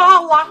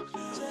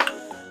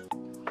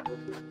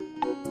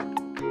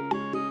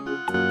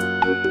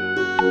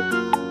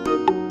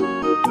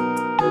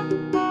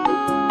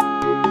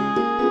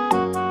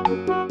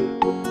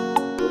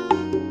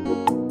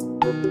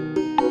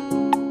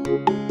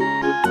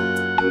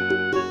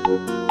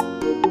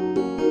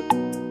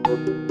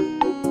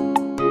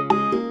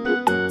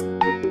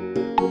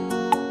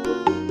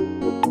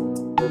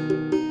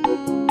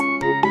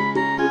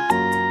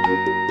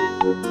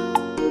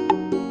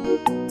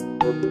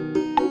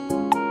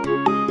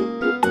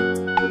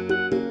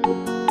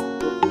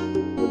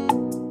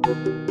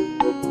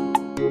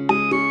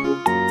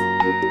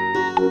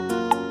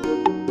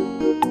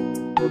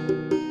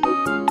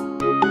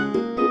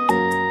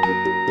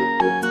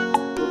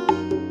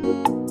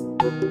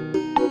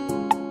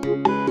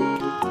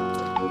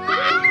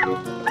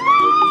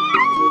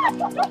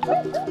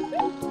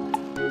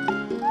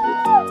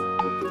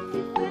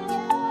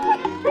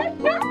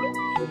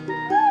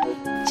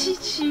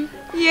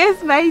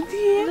 Yes, my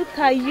dear. Look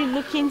at you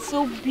looking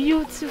so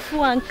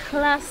beautiful and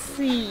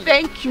classy.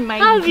 Thank you, my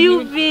dear. How have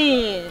you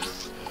been?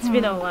 It's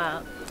been a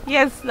while.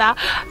 Yes, now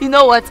you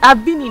know what?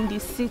 I've been in the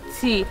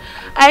city,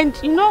 and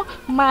you know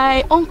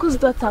my uncle's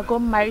daughter got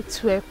married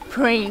to a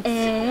prince.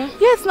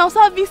 Yes, now so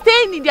I've been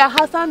staying in their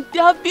house, and they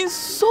have been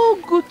so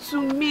good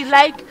to me.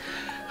 Like,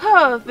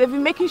 they've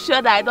been making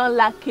sure that I don't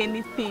lack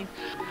anything.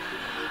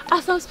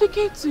 As I'm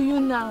speaking to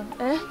you now,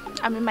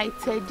 I'm in my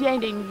third year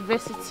in the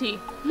university.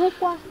 No,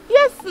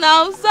 yes,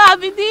 now so I've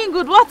been doing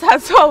good. What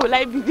at all will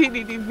I be doing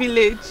in the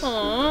village?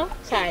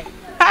 Chai.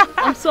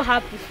 I'm so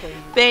happy for you.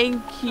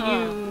 Thank you.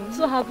 I'm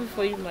so happy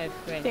for you, my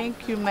friend.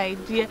 Thank you, my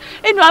dear.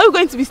 Anyway, are we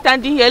going to be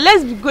standing here?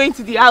 Let's be going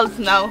to the house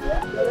now.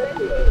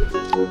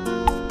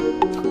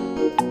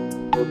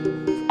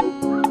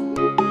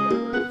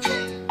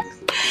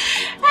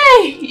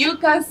 Hey, you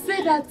can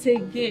say that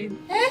again.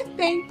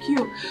 Thank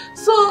you.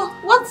 So,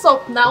 what's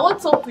up now?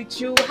 What's up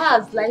with you?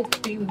 How's life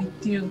been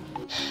with you?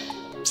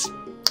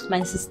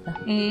 My sister.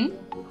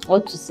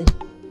 What to say?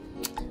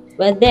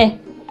 We're there.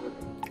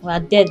 We are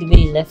dead the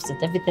way you left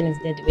it. Everything is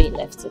dead the way you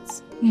left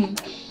it.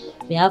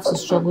 We have to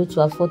struggle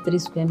to afford 3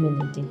 square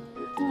meals a day.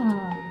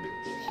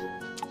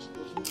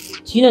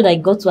 Do you know that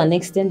it got to an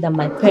extent that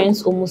my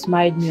parents almost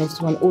married me off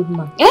to an old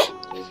man?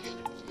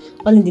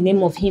 All in the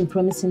name of him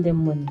promising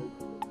them money.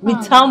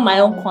 Without my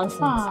own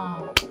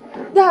consent.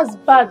 That's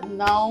bad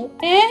now.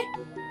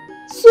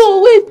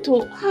 So wait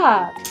to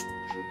her.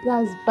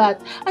 That's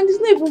bad. And it's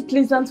not even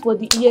pleasant for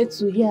the ear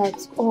to hear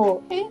at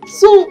all.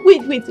 So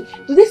wait.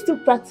 Do they still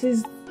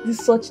practice this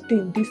such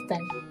thing this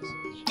time?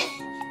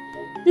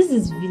 This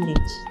is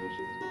village.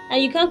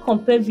 And you can't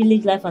compare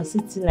village life and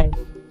city life.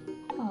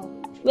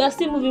 We are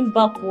still moving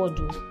backward.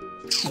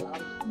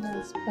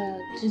 That's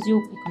bad.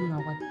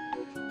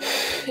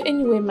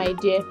 Anyway, my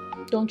dear,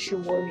 don't you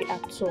worry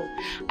at all.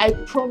 I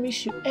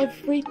promise you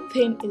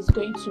everything is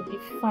going to be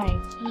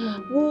fine.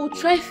 We'll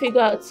try to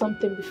figure out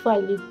something before I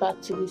leave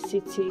back to the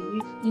city,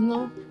 you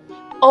know.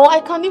 Or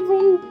I can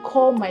even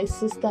call my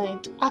sister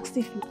and ask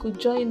if you could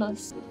join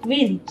us.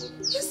 Really?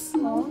 Yes.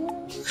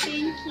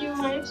 Thank you,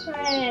 my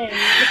friend.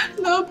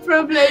 No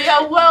problem.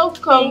 You're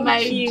welcome,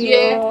 my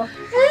dear.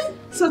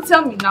 So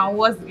tell me now,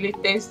 what's the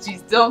latest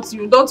gist? Don't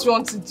you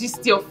want to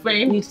gist your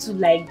friend? You too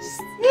like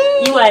gist.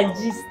 You are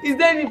gist. Is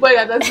there anybody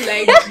that doesn't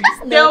like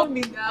gist? Tell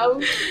me now.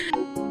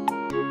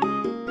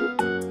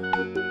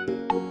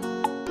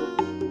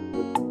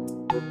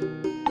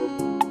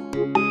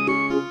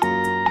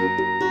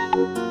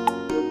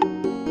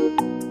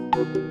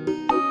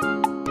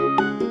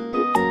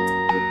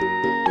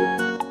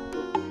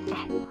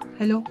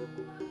 Hello,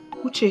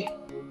 Uche.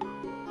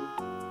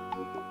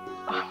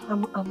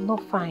 I'm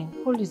not fine.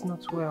 Holly is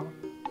not well.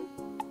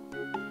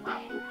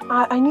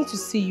 I need to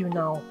see you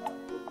now.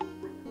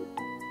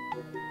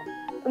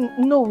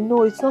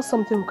 No, it's not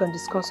something we can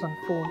discuss on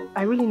phone.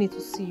 I really need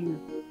to see you.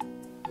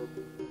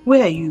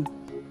 Where are you?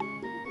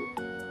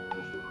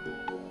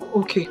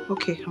 Okay,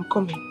 I'm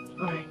coming.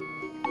 Alright.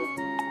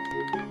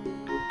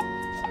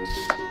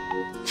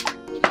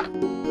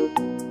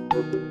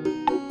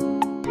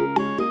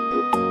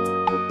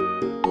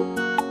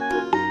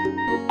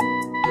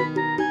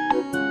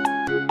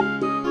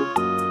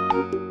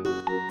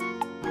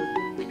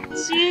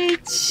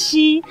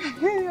 Chichi,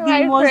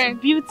 the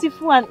most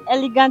beautiful and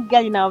elegant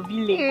girl in our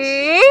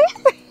village.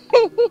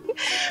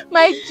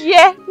 My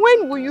dear,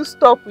 when will you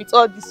stop with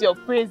all these your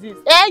praises?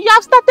 You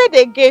have started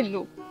again,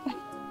 no?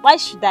 Why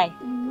should I?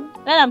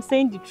 When I'm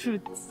saying the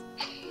truth.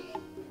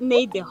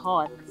 Made the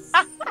heart.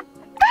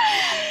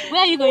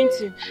 Where are you going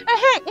to?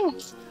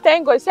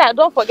 Thank God, say I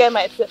don't forget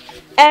myself.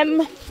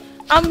 I'm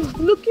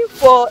looking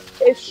for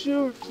a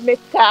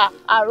shoemaker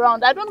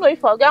around. I don't know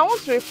if I'll get. I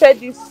want to repair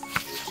this.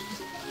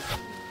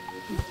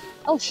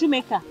 Oh,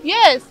 shoemaker?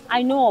 Yes.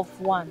 I know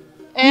of one.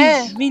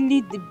 He's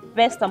really the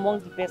best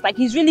among the best. Like,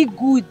 he's really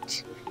good.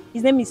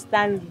 His name is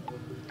Stanley.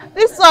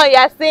 This one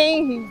you're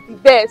saying he's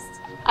the best.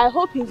 I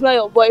hope he's not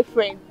your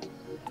boyfriend.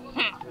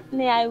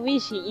 Nee, I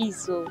wish he is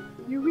so.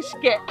 You wish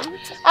get.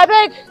 I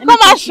beg, come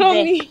and show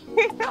me.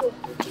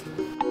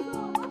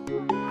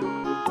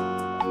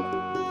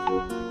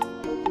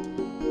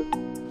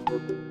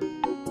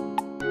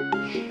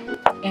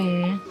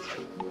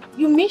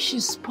 You mean she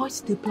spoiled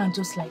the plan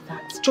just like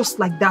that? Just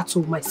like that,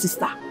 oh my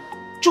sister.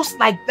 Just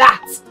like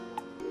that.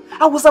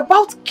 I was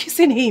about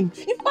kissing him.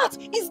 In fact,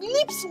 his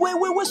lips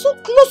were so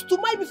close to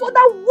mine before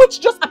that witch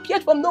just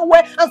appeared from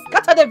nowhere and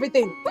scattered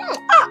everything.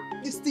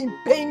 This thing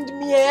pained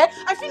me, eh?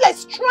 I feel like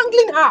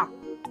strangling her.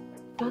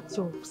 That's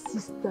your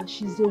sister.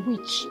 She's a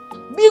witch.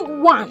 Big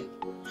one.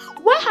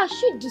 Why has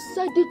she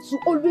decided to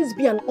always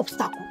be an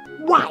obstacle?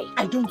 Why?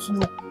 I don't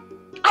know.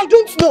 I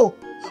don't know.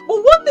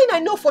 But one thing I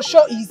know for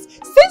sure is,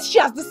 since she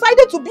has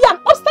decided to be an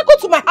obstacle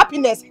to my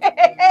happiness,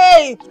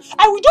 I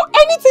will do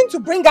anything to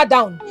bring her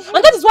down.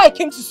 And that is why I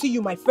came to see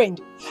you, my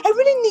friend. I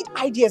really need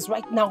ideas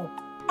right now.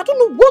 I don't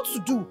know what to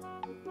do.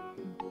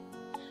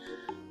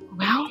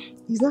 Well,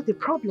 it's not a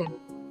problem.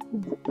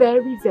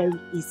 Very, very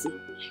easy.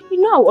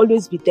 You know I'll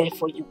always be there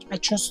for you. I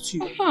trust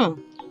you.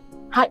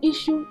 Her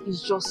issue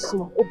is just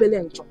small. Obele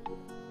and John.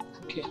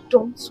 Okay.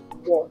 Don't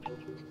worry.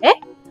 Eh?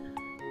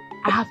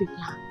 I have a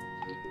plan.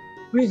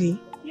 Really?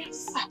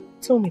 Yes.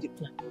 Tell me the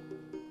plan.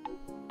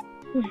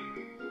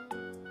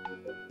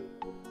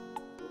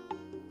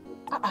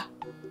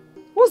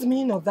 What's the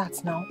meaning of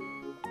that now?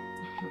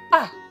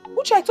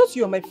 Uche, I thought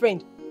you were my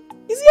friend.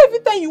 Is it every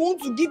time you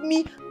want to give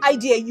me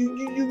idea,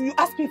 you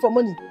ask me for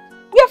money?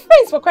 We are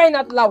friends, for crying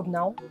out loud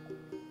now.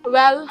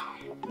 Well,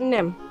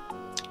 Nem,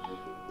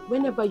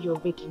 whenever you're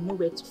ready, you know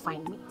where to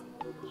find me.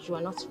 You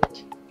are not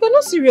ready. You're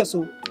not serious,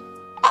 oh.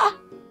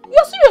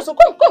 You're serious, oh.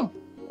 Come.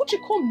 Uche,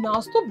 come now.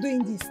 Stop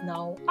doing this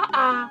now.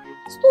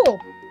 Stop.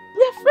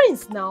 We are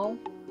friends now.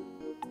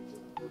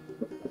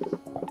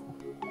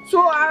 So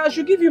I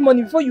should give you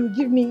money before you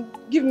give me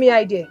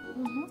idea.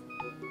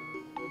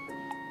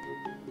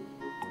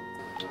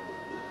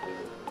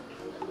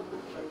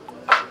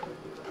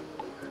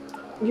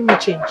 Give me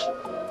change.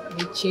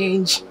 We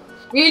change.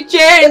 You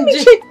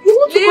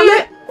want to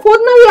collect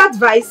ordinary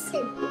advice?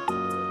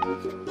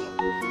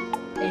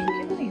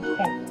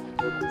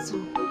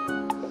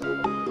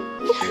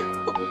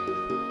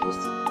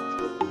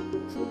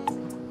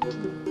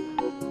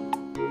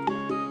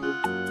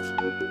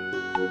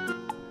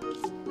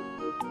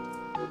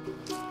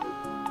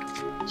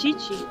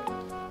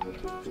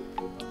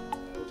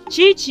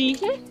 Chichi.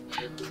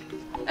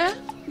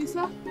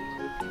 Lisa?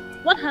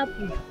 What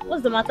happened?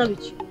 What's the matter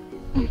with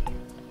you?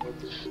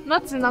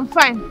 Nothing, I'm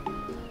fine.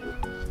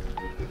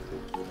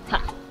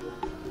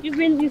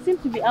 You seem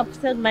to be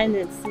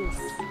absent-minded since.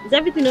 Is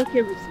everything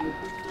okay with you?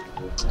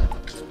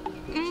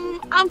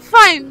 I'm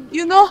fine,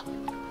 you know.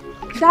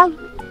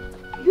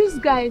 This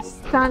guy is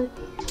Stanley.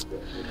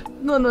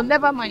 No,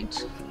 never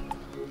mind.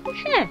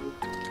 Hey,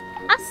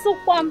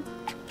 Asukwam.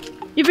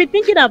 You've been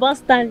thinking about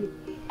Stanley.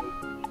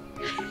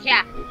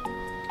 Yeah.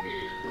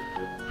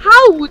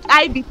 How would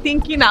I be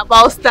thinking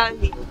about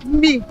Stanley?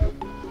 Me,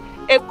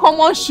 a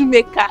common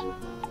shoemaker.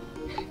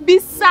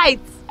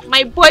 Besides,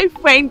 my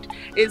boyfriend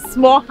is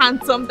more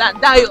handsome than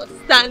that your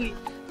Stanley.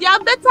 There are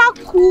better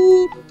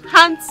cool,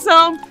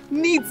 handsome,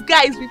 neat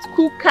guys with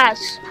cool cash.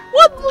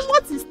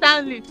 What is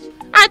Stanley?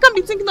 I can't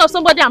be thinking of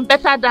somebody I'm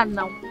better than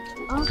now.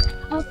 Oh,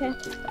 okay.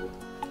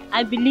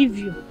 I believe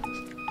you.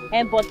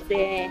 But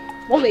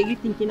what were you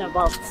thinking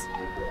about?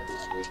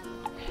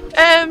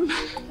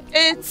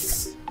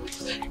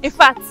 In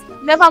fact,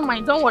 never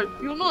mind, don't worry,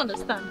 you'll not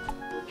understand.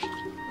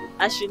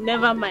 I should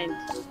never mind.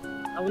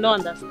 I will not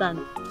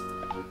understand.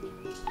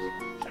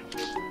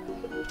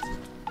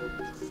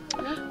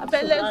 I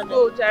bet let's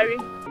go, Jerry.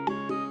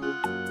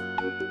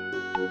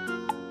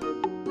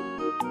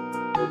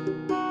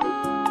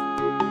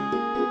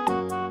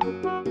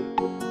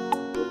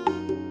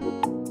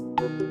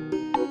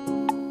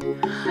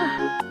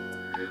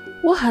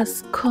 What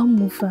has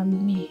come over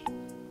me?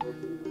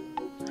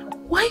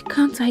 Why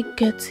can't I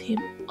get him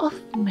off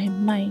my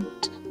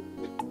mind?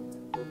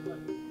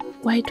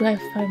 Why do I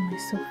find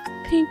myself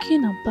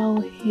thinking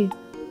about him?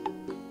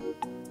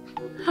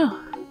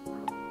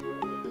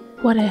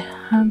 What a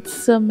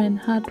handsome and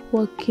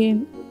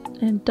hardworking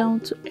and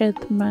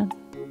down-to-earth man.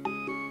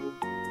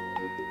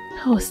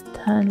 Oh,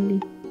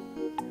 Stanley,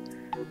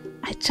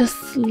 I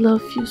just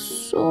love you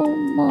so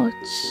much.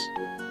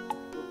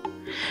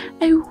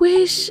 I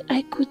wish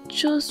I could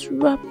just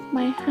wrap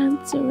my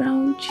hands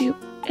around you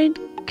and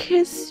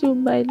kiss you,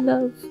 my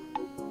love.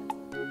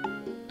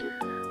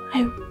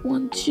 I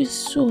want you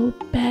so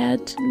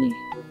badly.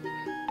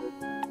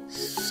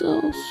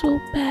 So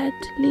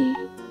badly.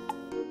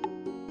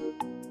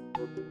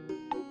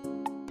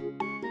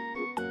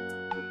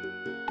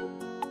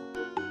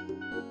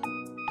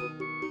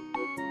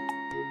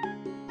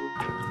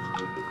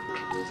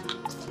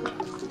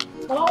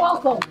 Hello,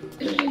 welcome.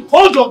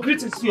 Hold your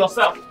greetings to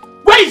yourself.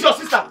 Where is your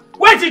sister?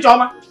 Where is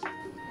Ijeoma?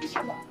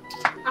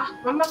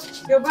 Mama,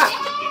 you're back.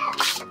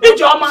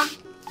 Ijeoma,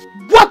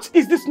 what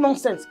is this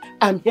nonsense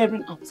I'm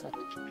hearing outside?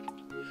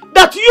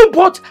 That you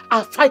both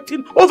are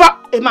fighting over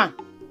a man?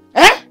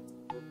 Eh?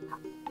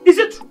 Is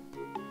it true?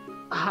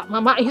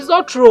 Mama, it's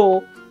not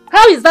true.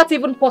 How is that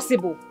even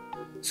possible?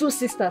 Two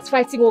sisters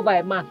fighting over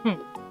a man.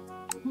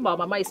 But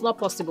Mama, it's not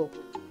possible.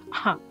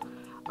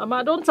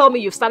 Mama, don't tell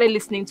me you've started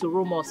listening to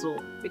rumors,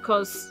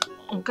 because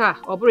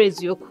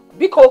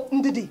Biko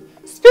Ndidi,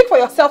 speak for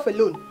yourself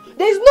alone.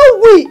 There is no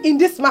we in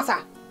this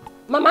matter.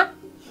 Mama,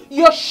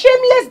 your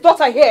shameless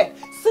daughter here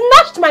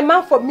snatched my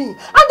man from me, and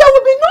there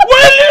will be no—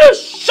 Will you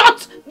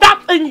shut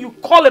that thing you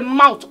call a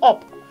mouth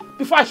up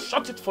before I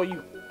shut it for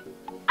you?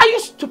 Are you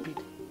stupid?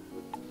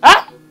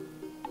 Huh?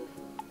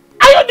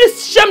 Are you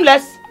this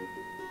shameless?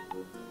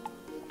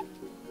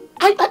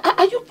 Are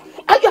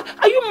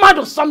you mad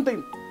or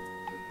something?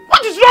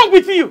 What is wrong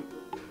with you?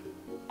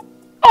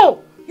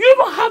 Oh, you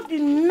even have the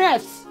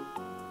nerves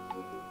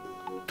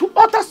to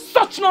utter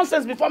such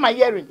nonsense before my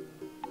hearing.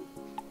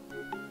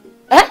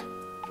 Eh?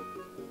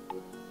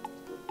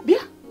 Bia?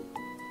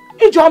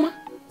 Ijeoma?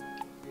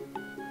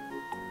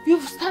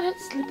 You've started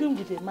sleeping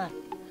with a man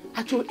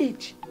at your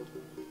age.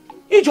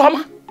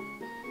 Ijeoma?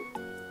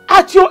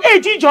 At your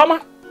age,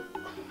 Ijeoma?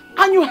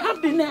 And you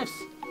have the nerves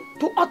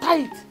to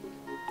utter it.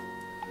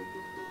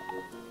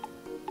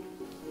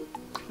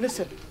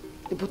 Listen,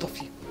 the both of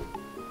you.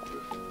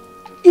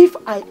 If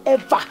I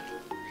ever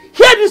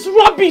hear this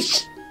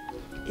rubbish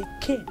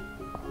again,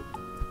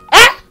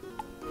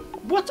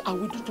 what I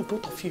will do to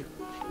both of you,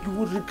 you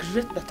will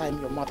regret that I am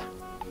your mother.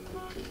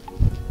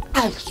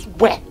 I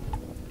swear.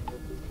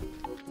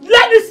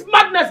 Let this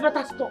madness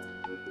better stop.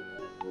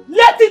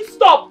 Let it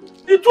stop.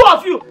 The two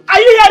of you, are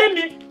you hearing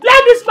me?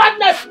 Let this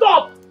madness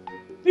stop.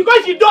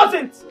 Because it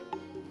doesn't,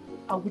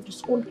 I will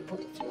disown the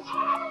both of you.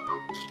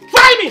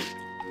 Try me.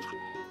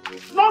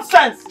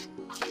 Nonsense.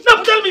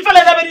 No, tell me,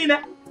 fella,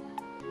 never.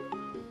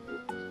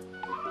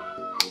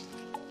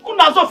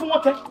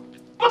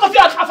 Both of you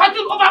are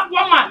fighting over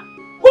one man.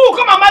 Who will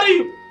come and marry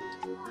you?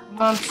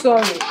 I'm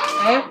sorry.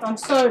 I'm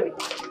sorry.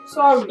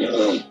 Sorry.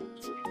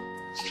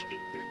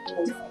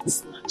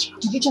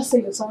 Did you just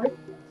say you're sorry?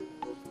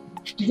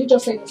 Did you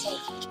just say you're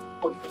sorry?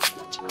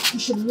 You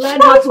should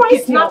learn how to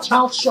keep your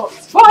mouth shut.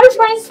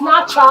 Boyfriend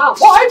snatcher!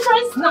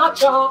 Boyfriend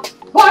snatcher!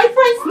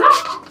 Boyfriend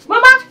snatcher!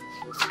 Mama!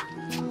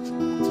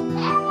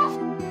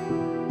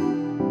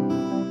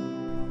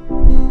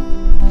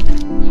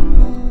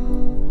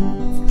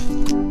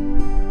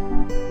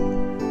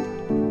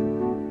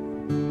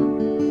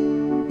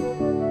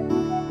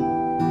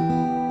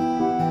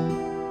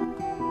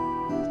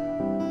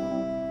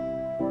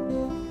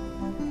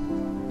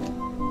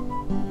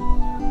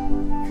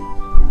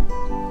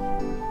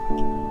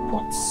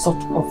 What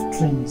sort of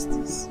dream is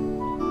this?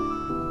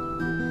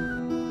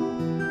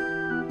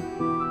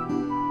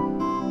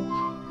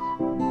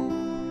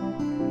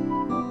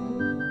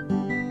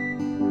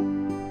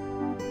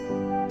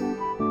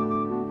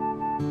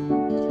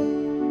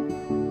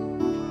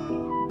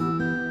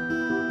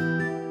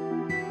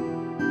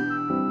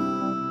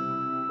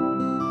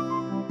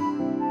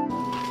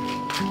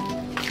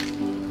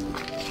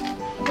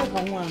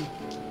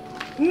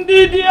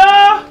 Ndidi!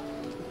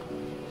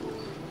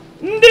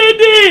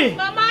 Ndidi!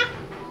 Mama!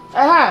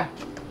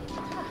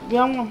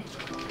 Young,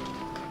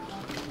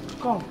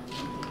 come.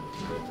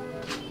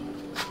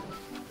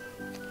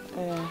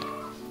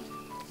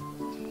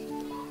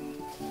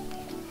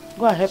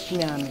 Go and help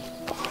me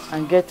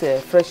and get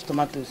fresh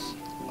tomatoes.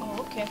 Oh,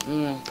 okay.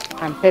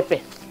 And pepper.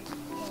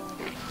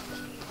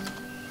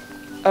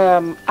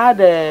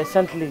 Add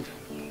scent leaf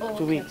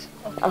to it.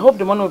 Okay. I hope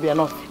the money will be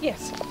enough.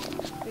 Yes,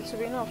 it will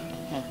be enough.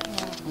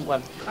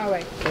 All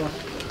right.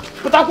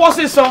 Put up what's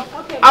this, sir?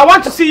 Okay. I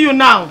want to see you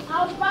now.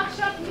 I'll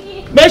backshot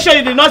me. Make sure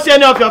you did not see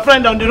any of your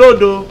friends on the road,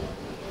 though.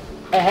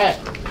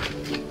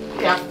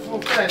 Yeah,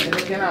 full friends.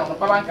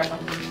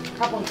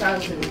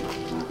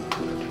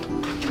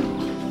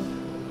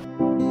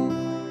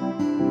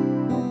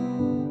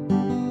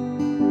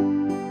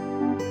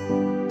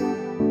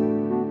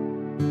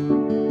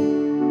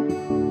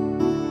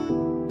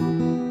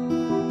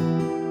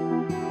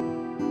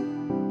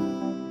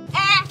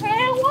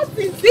 What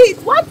is it?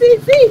 What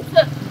is it?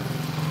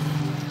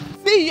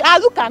 See,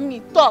 look at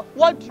me. Talk.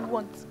 What do you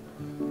want?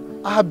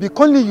 I have been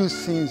calling you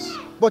since,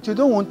 but you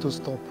don't want to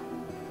stop.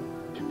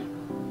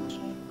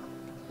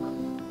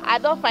 I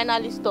don't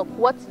finally stop.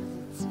 What is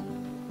it?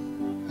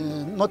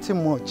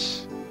 Nothing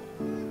much.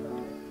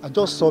 I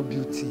just saw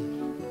Beauty.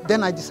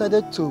 Then I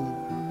decided to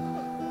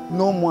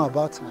know more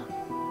about her.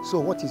 So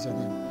what is your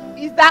name?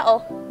 Is that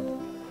all?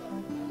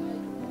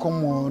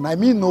 Come on, I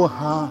mean no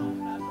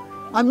harm.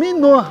 I mean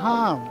no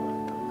harm.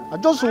 I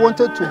just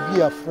wanted to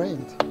be a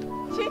friend.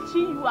 Chichi,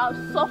 you have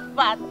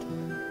suffered.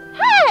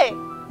 Hey!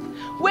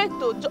 Wait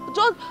though,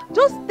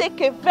 just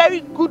take a very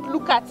good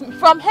look at me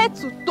from head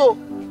to toe.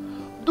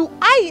 Do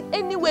I in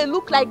any way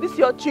look like this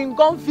your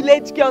Chingon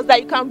village girls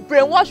that you can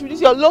brainwash with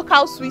this your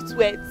local sweet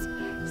words?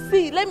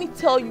 See, let me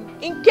tell you,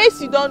 in case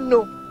you don't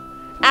know,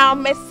 I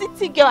am a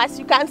city girl as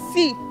you can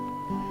see.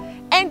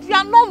 And you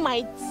are not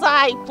my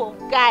type of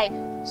guy.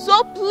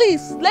 So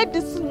please, let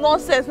this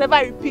nonsense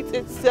never repeat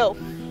itself.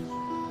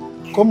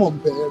 Come on,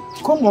 babe.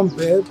 Come on,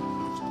 babe.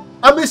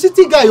 I'm a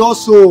city guy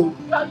also.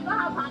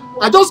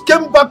 I just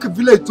came back to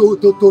village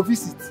to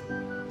visit.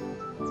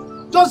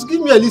 Just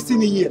give me a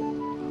listening here.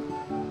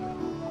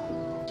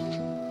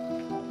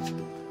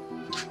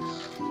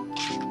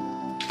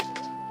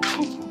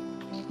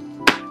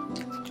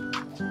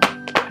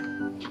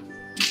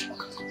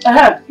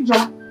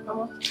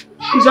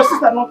 Is your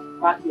sister not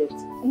back yet?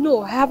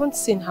 No, I haven't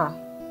seen her.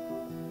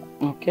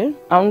 Okay.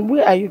 And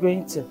where are you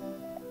going to?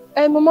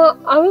 Mama,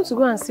 I want to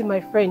go and see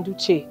my friend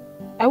Uche.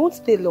 I won't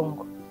stay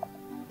long.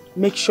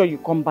 Make sure you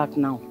come back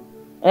now.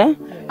 Eh?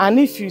 Yeah. And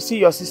if you see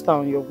your sister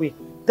on your way,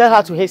 tell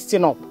her to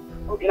hasten up.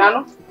 Okay,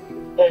 Nano?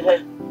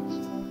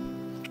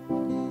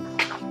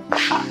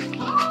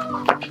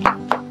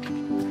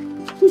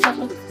 Who's that?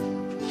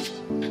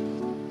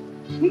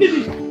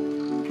 Ndidi!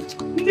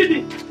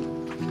 Ndidi!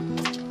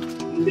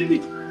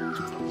 Ndidi!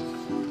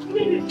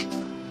 Ndidi!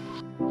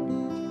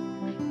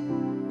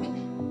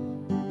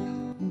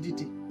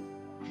 Ndidi!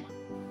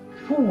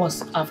 Who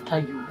was after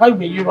you? Why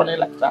were you running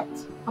like that?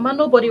 Mama,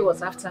 nobody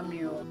was after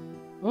me.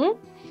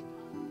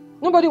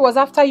 Nobody was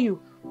after you,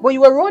 but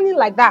you were running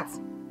like that.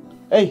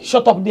 Hey,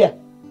 shut up there.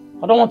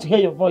 I don't want to hear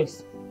your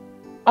voice.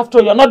 After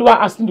all, you're not the one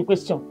asking the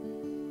question.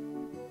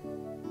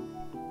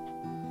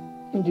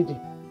 Ndidi,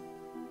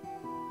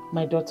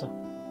 my daughter,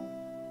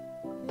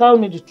 tell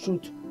me the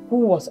truth. Who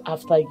was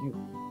after you?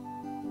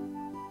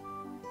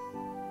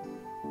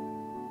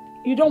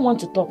 You don't want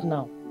to talk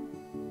now.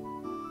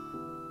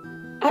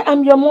 I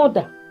am your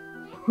mother.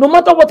 No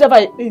matter whatever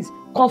it is,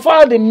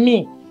 confide in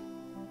me.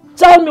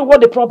 Tell me what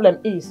the problem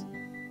is.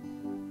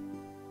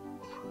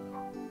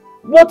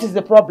 What is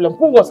the problem?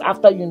 Who was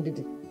after you,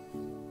 Ndidi?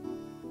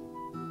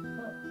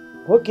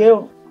 Okay,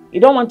 you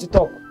don't want to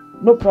talk.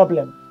 No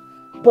problem.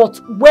 But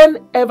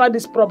whenever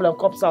this problem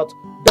comes out,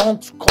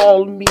 don't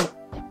call me.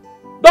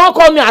 Don't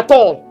call me at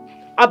all.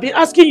 I've been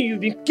asking you, you've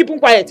been keeping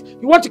quiet.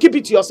 You want to keep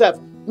it to yourself?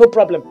 No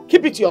problem.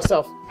 Keep it to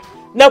yourself.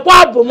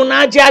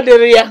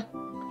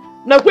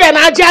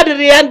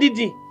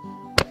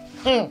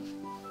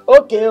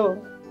 Okay.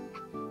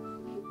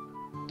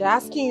 They're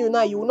asking you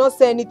now, you will not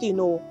say anything,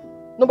 no.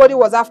 Nobody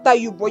was after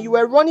you, but you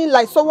were running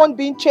like someone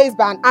being chased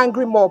by an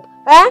angry mob.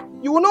 Eh?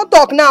 You will not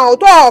talk now.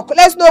 Talk.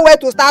 Let's know where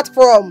to start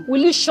from.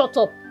 Will you shut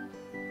up?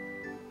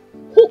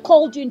 Who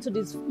called you into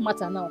this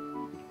matter now?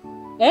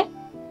 Eh?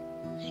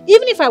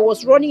 Even if I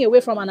was running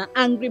away from an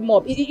angry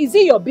mob, is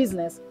it your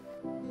business?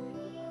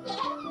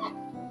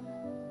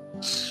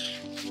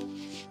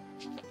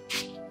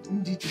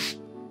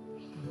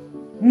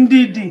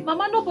 Ndidi.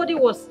 Mama, nobody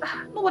was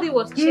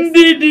chasing.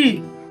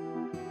 Ndidi.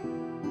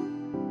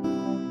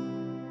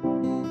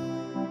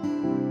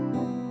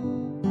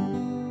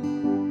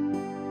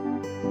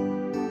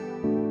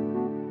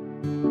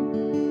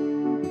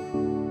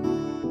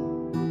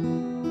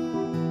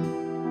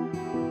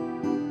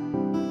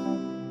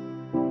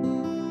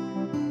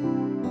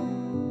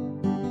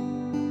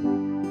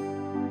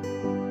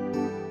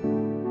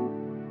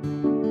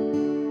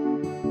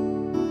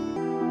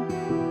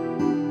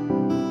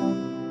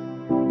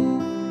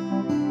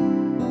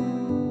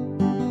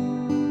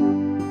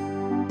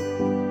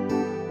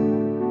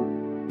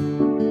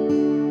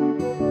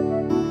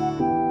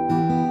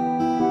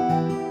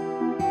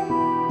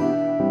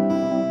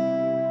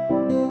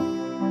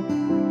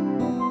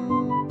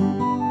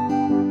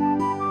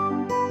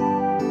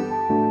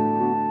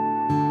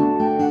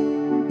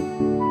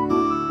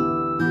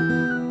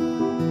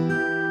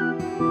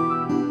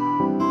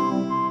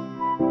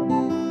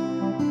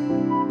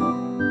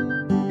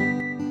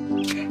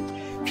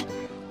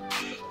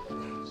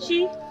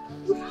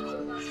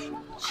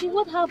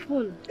 What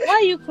happened? Why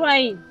are you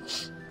crying?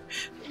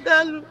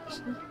 Dalu,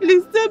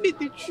 please tell me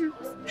the truth.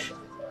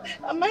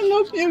 Am I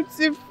not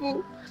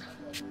beautiful?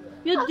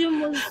 You're the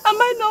most... Am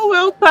I not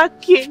well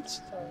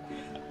packaged?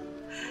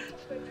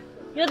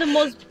 You're the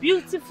most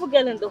beautiful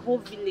girl in the whole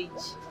village.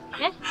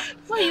 Eh?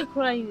 Why are you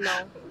crying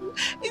now?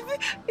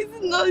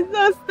 It's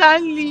not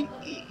Stanley.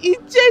 He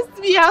chased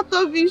me out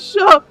of his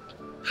shop.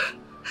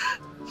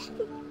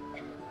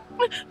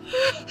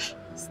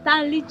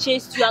 Stanley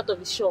chased you out of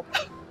his shop?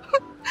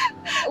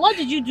 What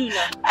did you do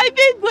now? I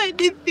didn't do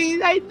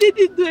anything. I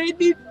didn't do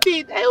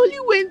anything. I only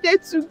went there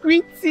to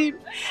greet him.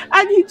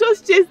 And he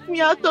just chased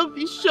me out of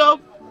his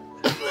shop.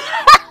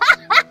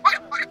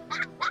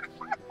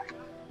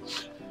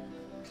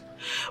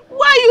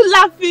 Why are you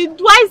laughing?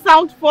 Do I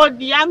sound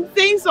funny? I'm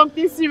saying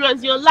something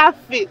serious. You're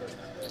laughing.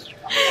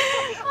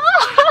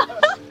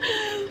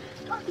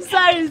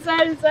 Sorry.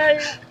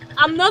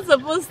 I'm not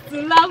supposed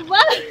to laugh.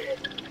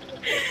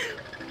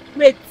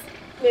 Wait.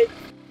 Wait.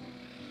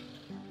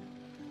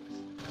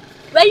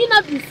 Were you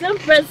not the same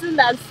person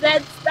that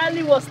said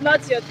Stanley was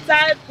not your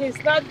type,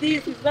 he's not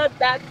this, he's not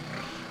that?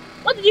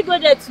 What did you go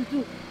there to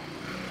do?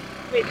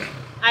 Wait,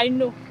 I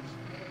know.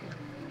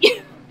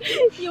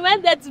 You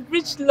went there to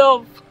preach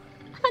love.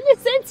 And they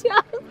sent you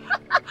out.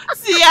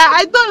 See,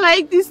 I don't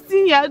like this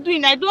thing you're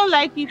doing. I don't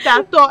like it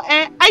at all.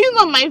 Are you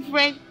not my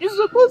friend? You're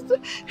supposed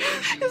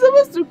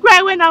to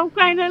cry when I'm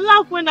crying and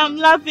laugh when I'm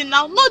laughing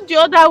now, not the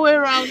other way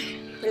around.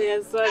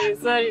 Yeah,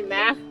 sorry,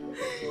 nah.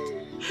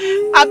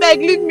 I beg,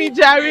 leave me,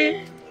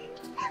 Jerry.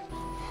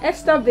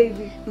 Esther,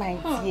 baby. My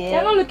dear.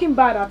 You're not looking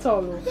bad at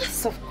all. Oh.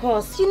 Yes, of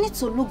course. You need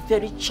to look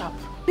very sharp.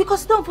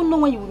 Because you don't even know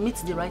when you will meet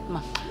the right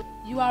man.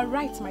 You are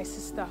right, my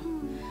sister.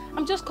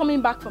 I'm just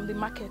coming back from the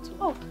market.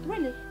 Oh,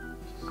 really?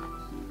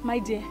 My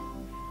dear,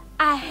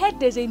 I heard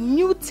there's a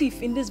new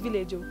thief in this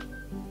village.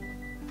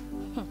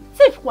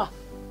 Thief what?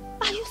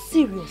 Are you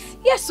serious?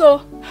 Yes,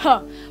 so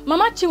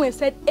Mama Chinwe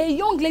said a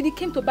young lady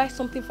came to buy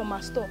something from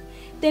her store.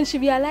 Then she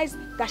realized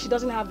that she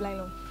doesn't have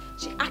nylon.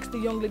 She asked the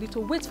young lady to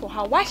wait for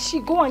her while she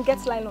go and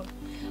gets nylon.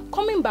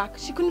 Coming back,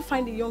 she couldn't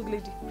find the young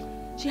lady.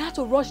 She had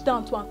to rush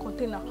down to her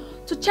container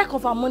to check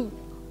of her money.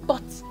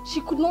 But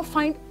she could not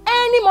find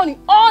any money.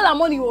 All her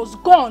money was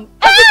gone.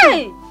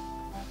 Everything. Hey!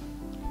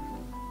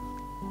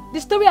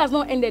 The story has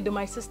not ended though,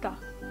 my sister.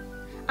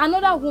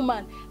 Another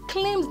woman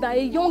claims that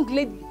a young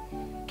lady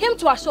came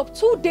to her shop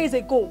 2 days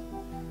ago.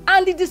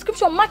 And the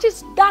description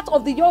matches that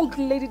of the young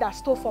lady that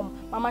stole from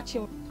Mama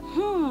Chinwe.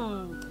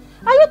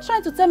 Are you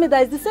trying to tell me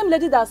that it's the same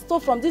lady that stole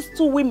from these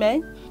two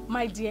women?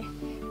 My dear,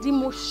 the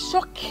most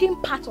shocking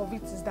part of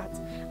it is that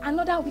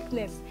another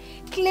witness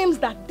claims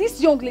that this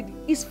young lady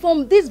is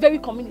from this very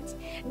community,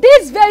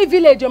 this very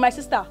village, my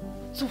sister.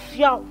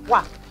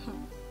 Tufiawa.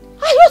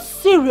 Are you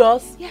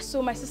serious? Yes,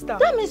 so my sister.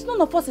 That means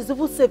none of us is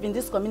even safe in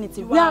this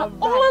community. We are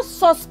right. all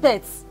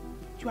suspects.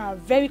 You are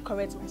very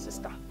correct, my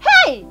sister.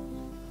 Hey!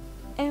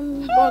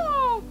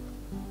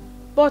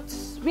 But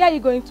where are you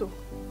going to?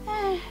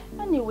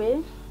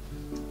 Anyway,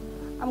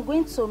 I'm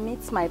going to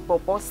meet my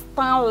Bobo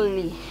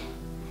Stanley.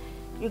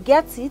 You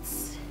get it?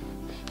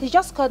 He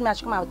just called me I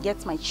should come and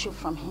get my shoe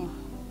from him.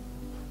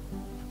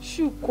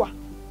 Chukwa.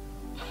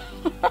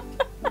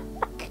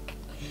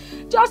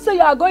 Just say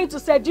you are going to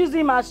seduce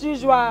him as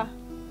usual.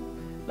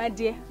 My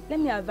dear, let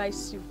me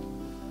advise you.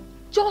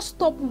 Just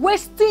stop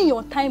wasting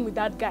your time with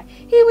that guy.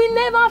 He will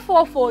never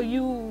fall for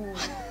you.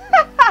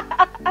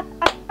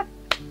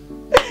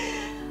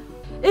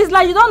 It's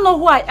like you don't know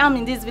who I am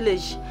in this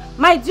village.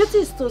 My duty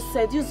is to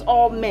seduce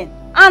all men.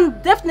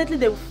 And definitely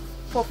they will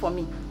fall for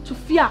me. To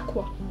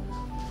Fiakwa.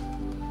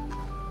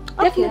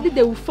 Okay. Definitely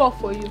they will fall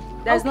for you.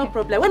 There's no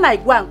problem. When I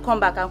go and come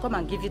back, I'll come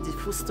and give you the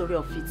full story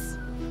of it.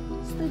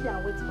 Stay there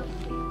and wait for me.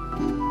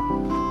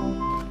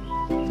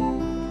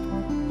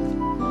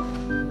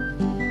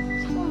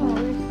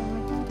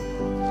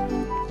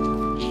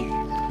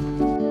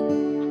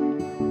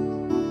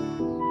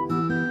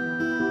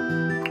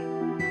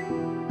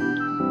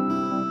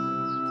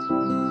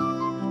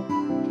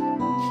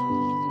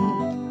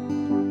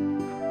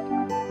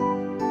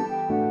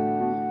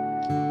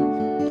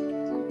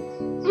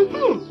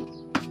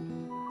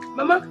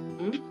 Mama?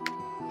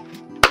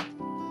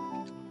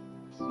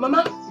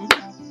 Mama?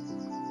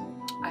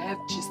 I have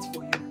gist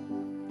for you.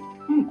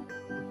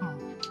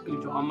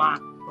 Mama,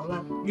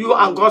 you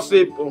and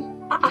gossip.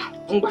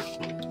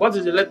 What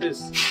is the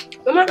latest?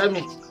 Mama, tell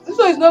me. This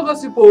one is not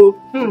gossip.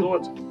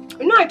 What?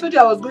 You know I told you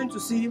I was going to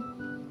see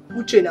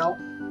Uche now.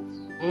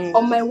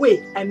 On my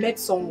way, I met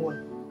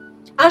someone.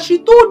 And she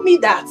told me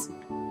that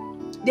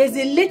there's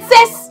a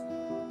latest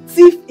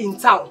thief in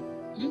town.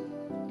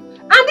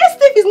 And this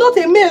thief is not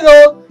a male,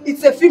 though.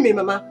 It's a female,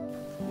 Mama.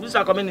 This is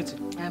our community.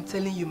 I am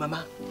telling you,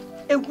 Mama.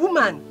 A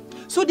woman.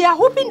 So they are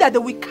hoping that they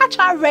will catch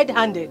her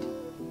red-handed.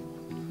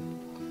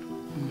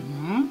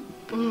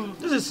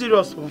 This is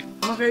serious.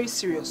 I'm very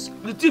serious.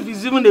 The thief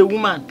is even a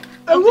woman.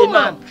 A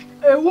woman.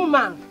 A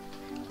woman.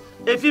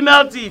 A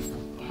female thief.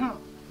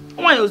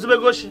 Why you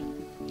Zubegoshi?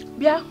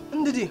 Bia,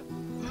 Ndidi.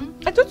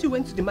 I thought you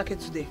went to the market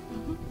today.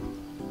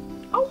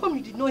 How come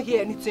you did not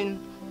hear anything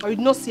or you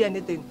did not see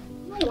anything?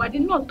 No, I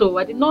did not though.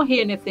 I did not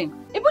hear anything.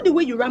 Even the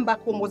way you ran back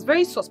home was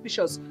very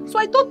suspicious. So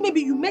I thought maybe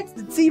you met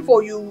the thief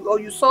or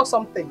you saw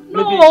something.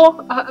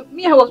 No,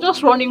 me, I was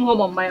just running home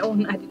on my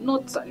own. I did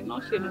not hear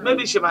anything.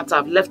 Maybe she might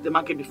have left the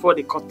market before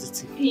they caught the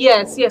thief.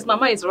 Yes,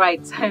 Mama is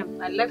right.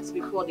 I left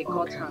before they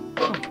caught her.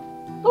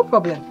 No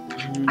problem.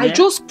 I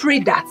just pray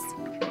that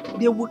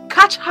they will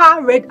catch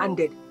her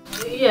red-handed.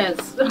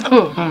 Yes.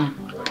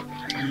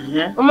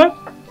 Yeah. Mama,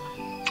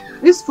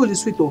 this food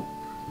is sweet though.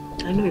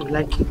 I know you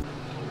like it.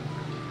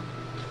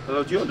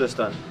 Hello, do you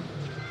understand?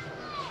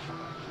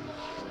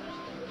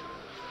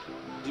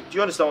 Do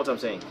you understand what I'm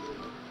saying?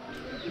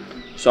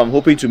 So I'm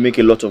hoping to make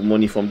a lot of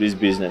money from this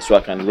business so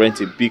I can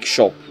rent a big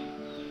shop.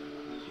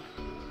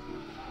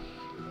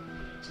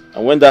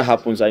 And when that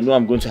happens, I know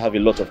I'm going to have a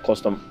lot of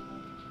customers.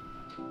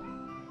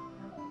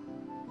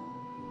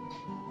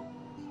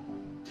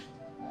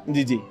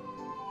 Ndidi.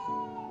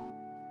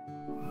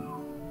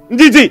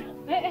 Ndidi!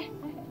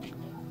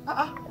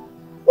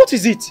 What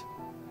is it?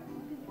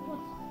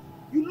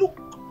 You look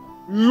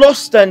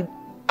lost and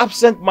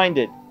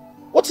absent-minded.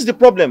 What is the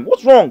problem?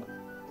 What's wrong?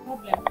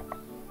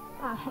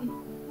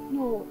 Problem?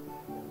 No,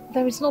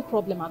 there is no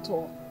problem at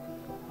all.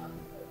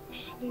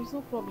 There is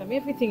no problem.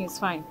 Everything is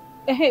fine.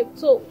 Hey,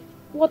 so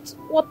what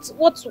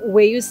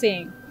were you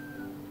saying?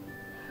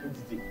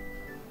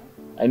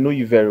 I know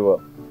you very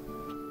well.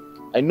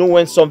 I know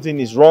when something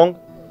is wrong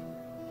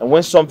and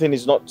when something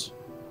is not.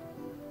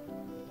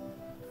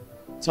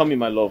 Tell me,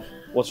 my love,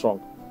 what's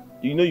wrong?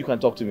 You know you can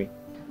talk to me.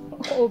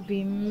 Oh,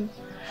 Bim,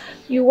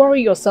 you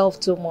worry yourself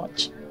too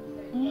much.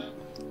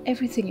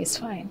 Everything is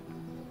fine.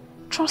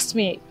 Trust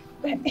me.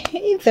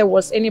 If there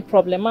was any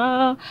problem,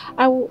 I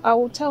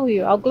will tell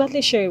you. I'll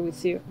gladly share it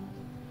with you.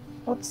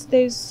 But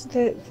there is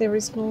no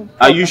problem.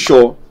 Are you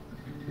sure?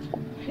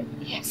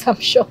 Yes, I'm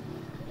sure.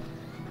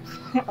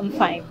 I'm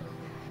fine.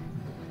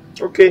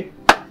 Okay.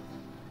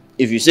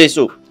 If you say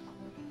so.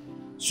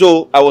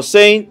 So, I was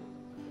saying,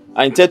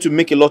 I intend to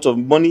make a lot of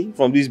money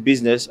from this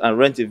business and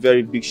rent a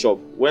very big shop.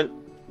 When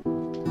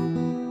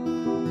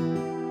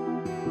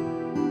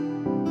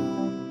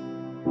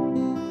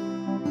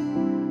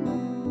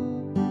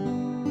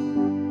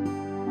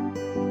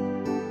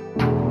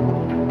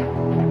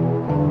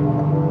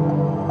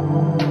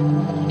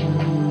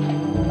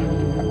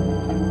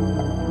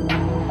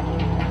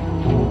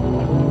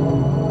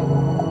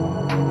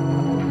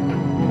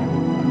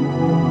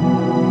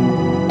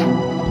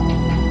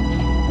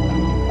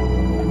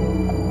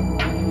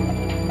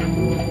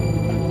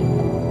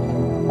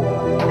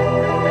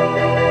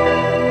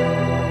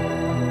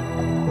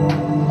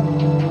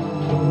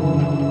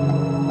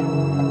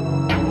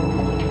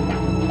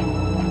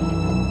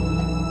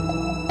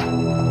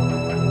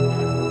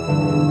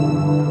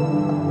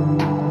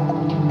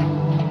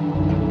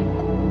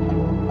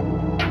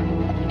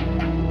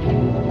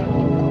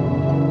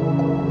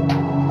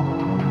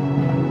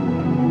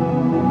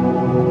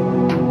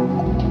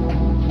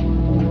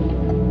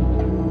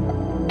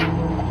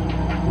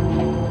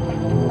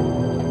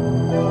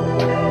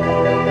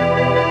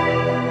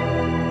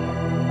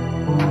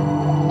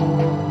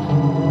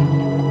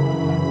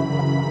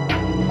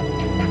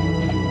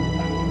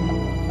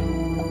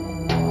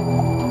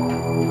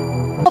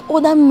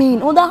Other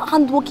men, other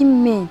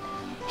hardworking men.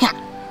 Yeah.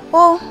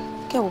 Oh,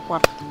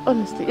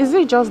 honestly, is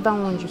it just that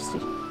one you see?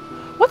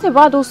 What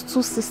about those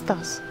two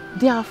sisters?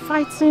 They are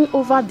fighting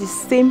over the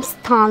same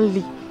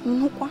Stanley.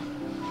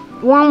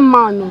 One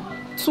man,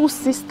 two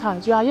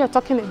sisters. You are here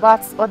talking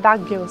about other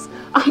girls.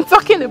 I'm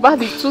talking about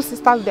the two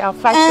sisters. They are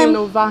fighting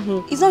over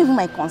him. It's not even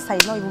my concern.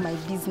 It's not even my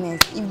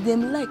business. If they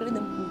like, let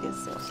them prove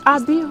themselves.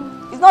 Abi.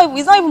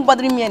 It's not even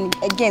bothering me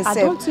again. I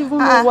don't even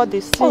know what they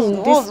say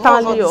in this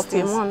Stanley of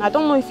a man. I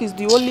don't know if he's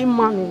the only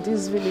man in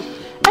this village.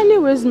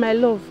 Anyways, my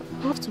love,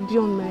 I have to be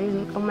on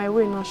my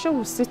way now. Sure,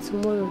 we'll see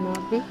tomorrow now,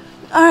 Abi.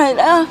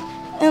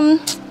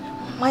 Alright,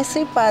 my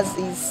slippers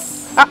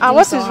is...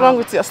 what is wrong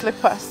with your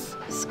slippers?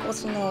 It's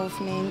cutting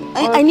off, man.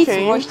 I need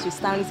to rush to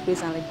Stanley's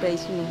place and repair it,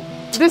 you know.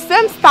 The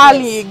same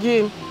Stanley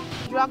again.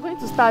 You are going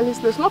to Stanley's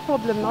place, no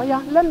problem now.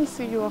 Yeah, let me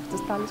see you off to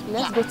Stanley's place.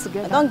 Let's go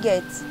together. I don't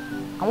get.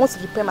 I want to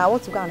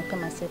go and repair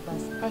my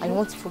slippers. And you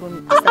want to follow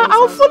me.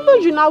 I'll follow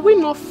you now. We're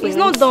not friends. It's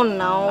not done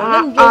now.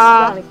 Let me just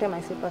go and repair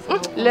my slippers.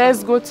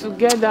 Let's go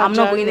together. I'm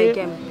not going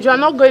again. You are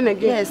not going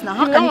again? Yes, now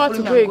how can you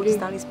follow me and go to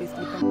Stanley's place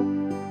to repair?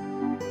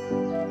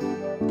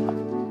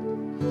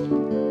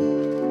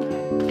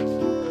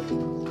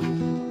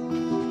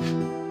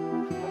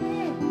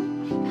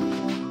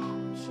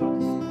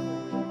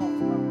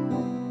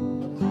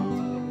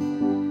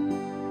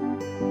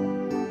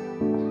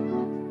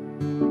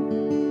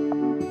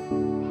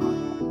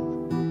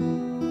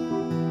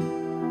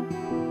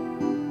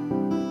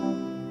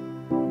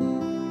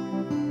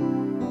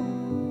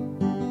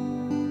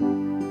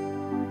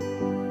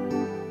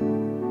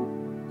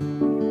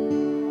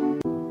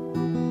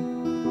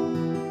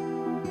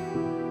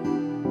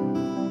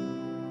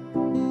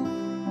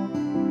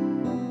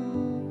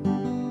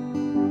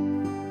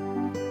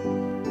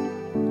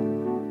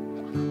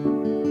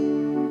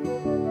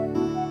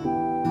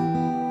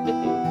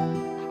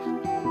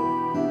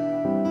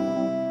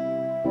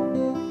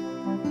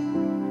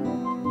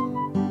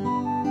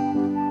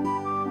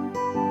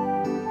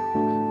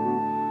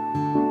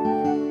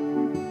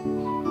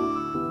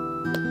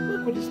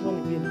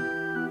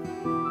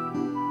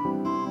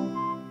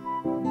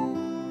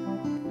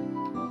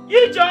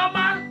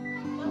 CHIOMA!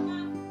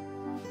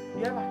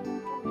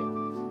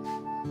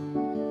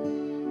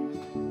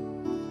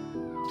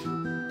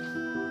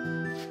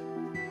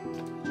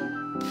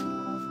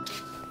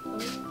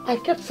 I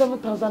kept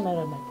 7,000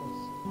 naira in my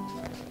purse.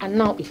 And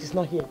now it is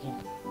not here again.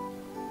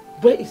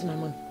 Where is my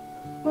money?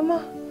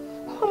 Mama,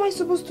 how am I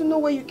supposed to know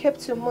where you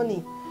kept your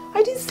money?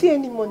 I didn't see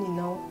any money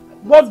now.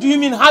 What do you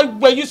mean? How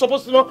were you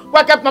supposed to know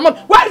where I kept my money?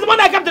 Where is the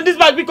money I kept in this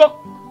bag, Biko?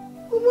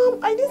 Oh, Mom,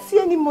 I didn't see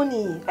any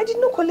money. I did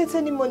not collect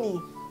any money.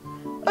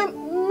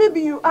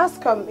 Maybe you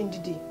ask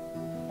Ndidi.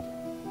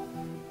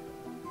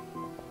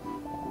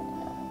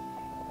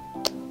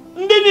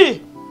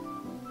 Ndidi!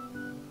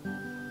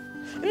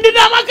 Ndidi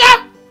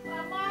Amaka!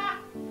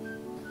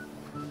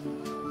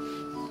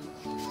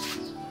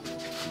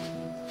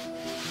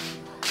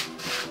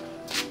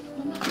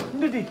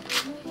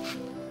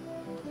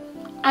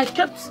 I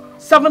kept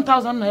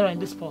 7,000 naira in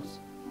this purse.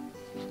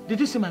 Did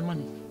you see my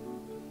money?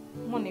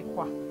 Money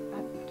kwa?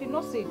 I did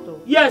not see it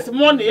though. Yes,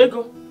 money,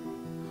 ego.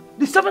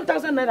 The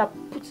 7,000 naira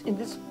put in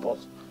this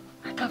purse,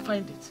 I can't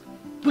find it.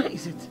 Where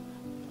is it?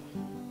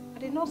 I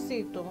did not see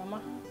it though,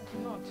 Mama. I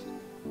did not.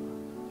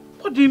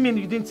 What do you mean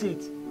you didn't see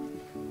it?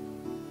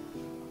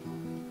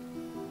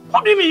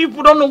 What do you mean you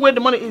don't know where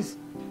the money is?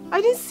 I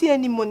didn't see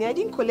any money. I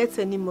didn't collect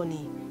any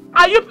money.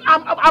 Are you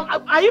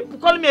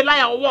calling me a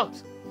liar or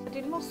what? I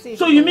did not see it.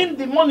 So you mean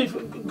the money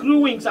grew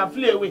wings and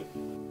flew away?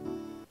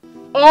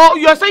 Or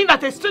you are saying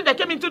that a stranger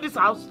came into this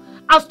house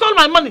and stole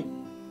my money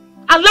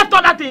and left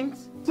other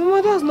things?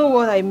 Mama, that's not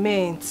what I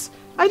meant.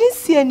 I didn't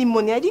see any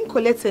money. I didn't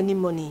collect any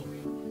money.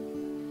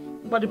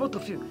 But the both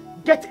of you,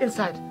 get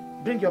inside.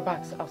 Bring your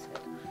bags outside.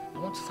 I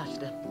want to search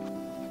them.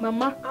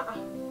 Mama.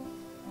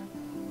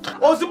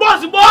 Ozibo,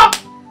 Ozibo!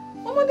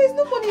 Mama, there's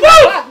no money in the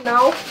bag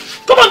now.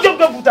 Come on, jump,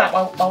 put that.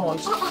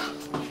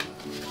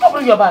 Come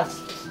bring your bags.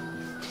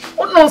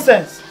 What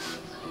nonsense?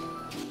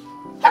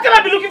 How can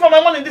I be looking for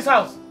my money in this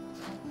house?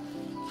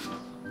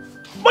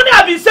 Money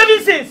I've been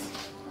saving since.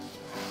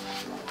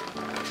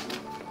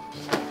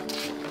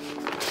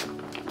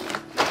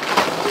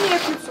 Let me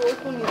help you to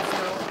open it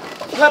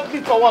now. Help me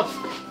for what?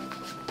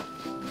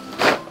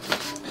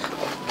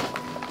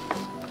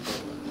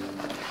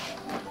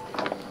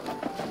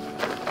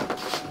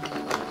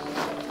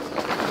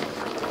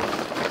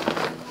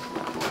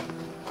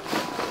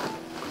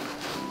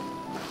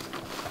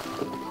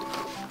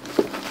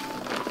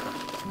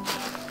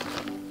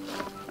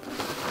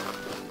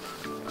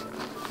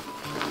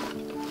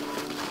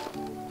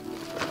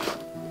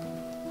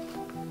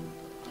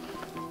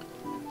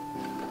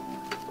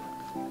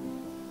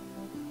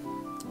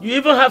 You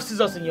even have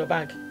scissors in your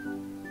bag.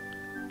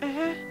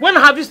 When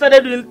have you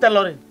started doing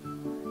tailoring?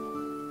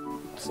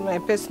 It's my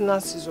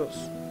personal scissors.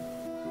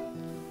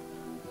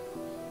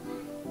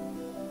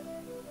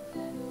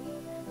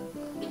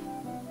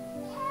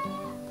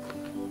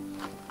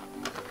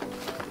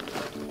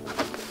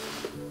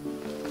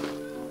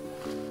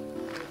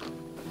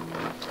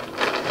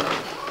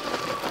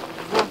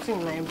 Nothing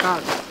in my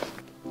bag.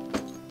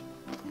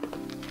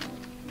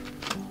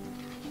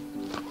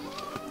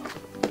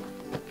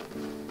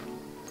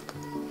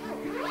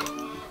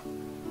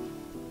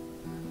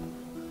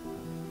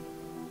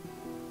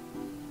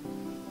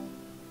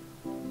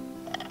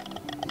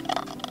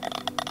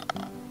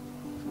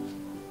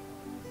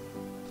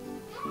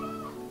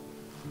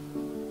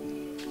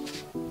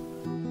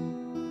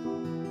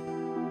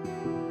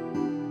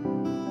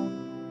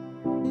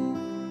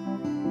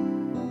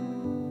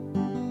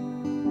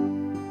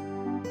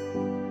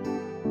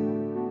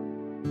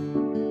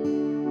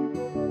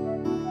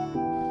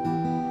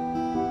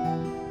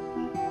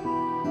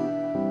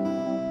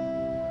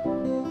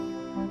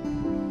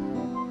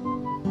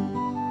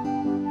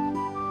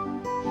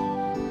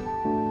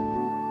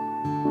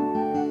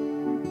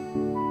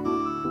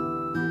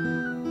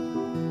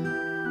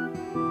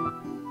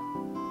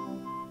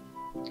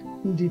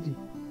 Didi.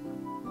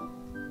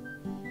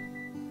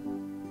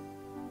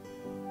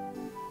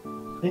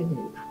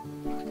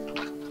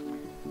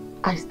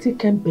 I still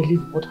can't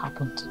believe what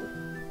happened today.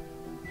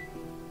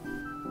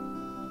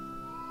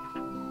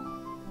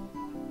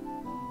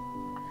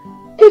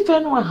 If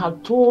anyone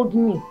had told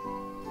me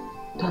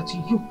that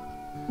you,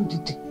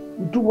 Didi,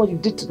 would do what you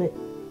did today,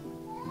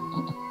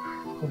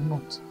 I would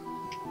not.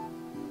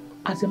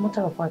 As a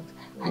matter of fact,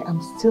 I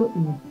am still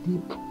in a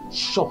deep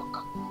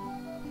shock.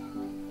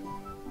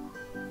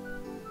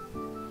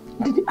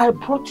 Didi, I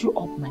brought you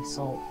up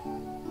myself.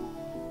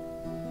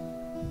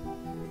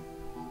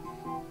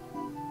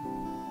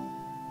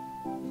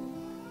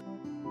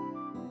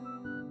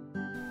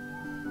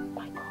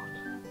 My God.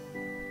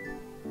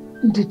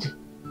 Didi.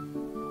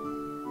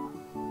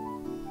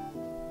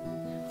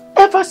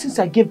 Ever since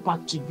I gave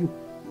back to you,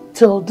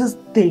 till this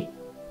day,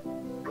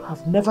 you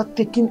have never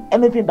taken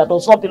anything that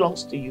does not belong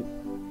to you.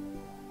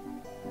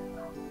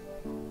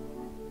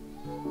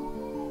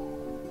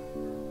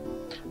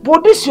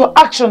 But this your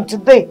action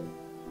today.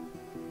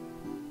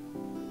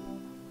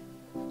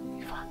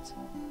 In fact,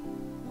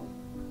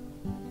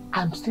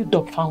 I'm still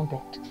dumbfounded.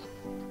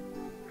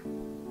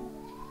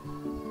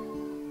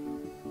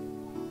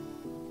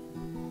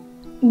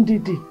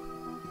 Didi.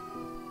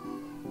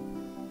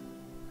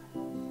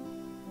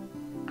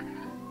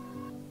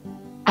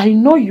 I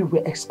know you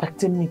were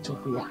expecting me to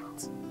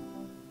react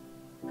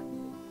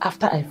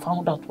after I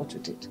found out what you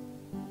did.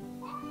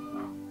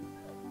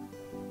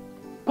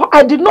 But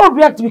I did not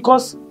react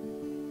because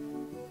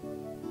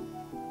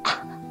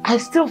I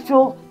still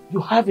feel you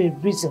have a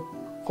reason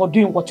for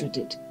doing what you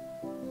did.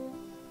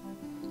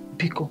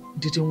 Biko,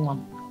 didn't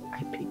want,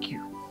 I beg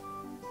you.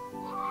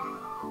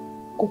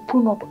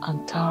 Open up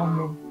and tell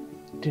me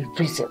the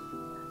reason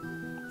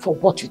for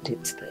what you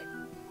did today.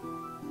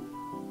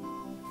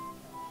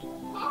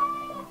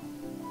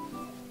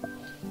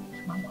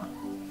 Mama,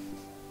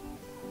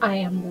 I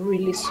am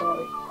really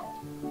sorry.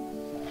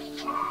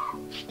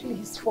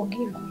 Please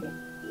forgive me.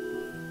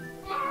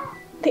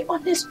 The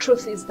honest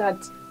truth is that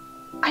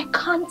I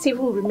can't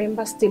even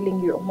remember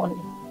stealing your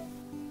money.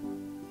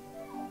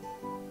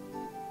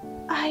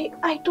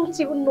 I don't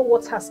even know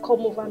what has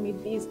come over me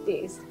these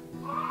days.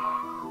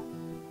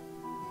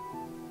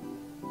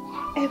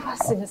 Ever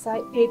since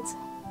I ate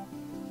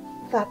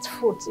that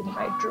food in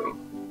my dream.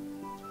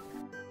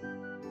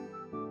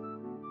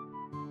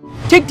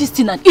 Take this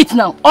thing and eat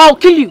now, or I'll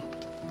kill you.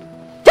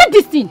 Take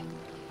this thing.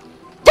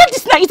 Take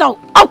this thing and eat,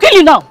 I'll kill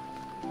you now.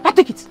 I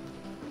take it.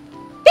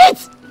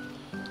 Eat!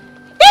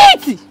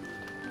 Eat!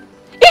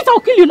 Eat, I'll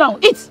kill you now.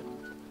 Eat!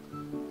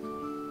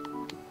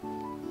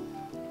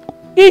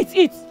 Eat,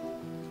 eat!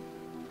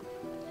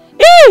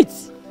 Eat!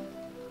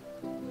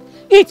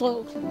 Eat, or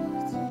I'll kill you.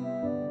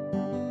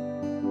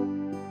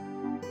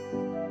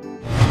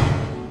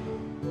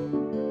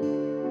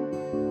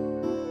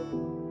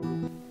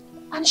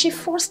 And she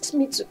forced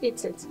me to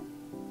eat it,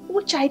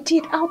 which I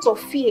did out of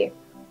fear.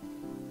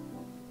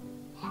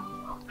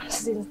 And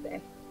since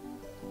then,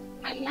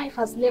 my life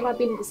has never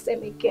been the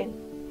same again.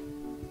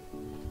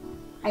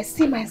 I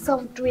see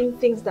myself doing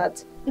things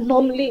that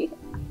normally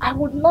I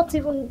would not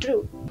even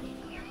do.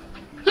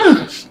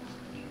 I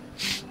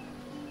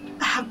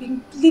have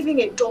been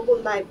living a double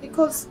life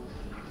because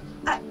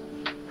I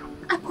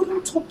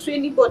couldn't talk to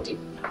anybody.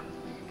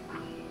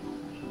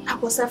 I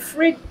was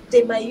afraid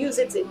they might use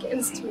it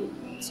against me.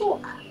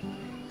 So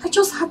I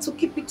just had to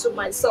keep it to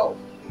myself.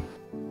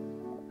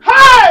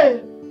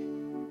 Hey!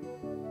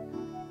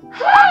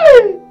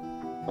 Hey!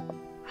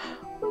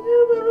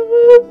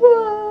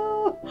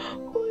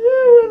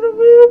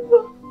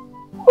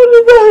 What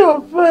is that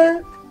your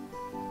friend?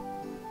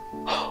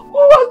 Who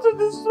wants to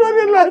destroy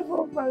the life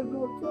of my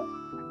daughter?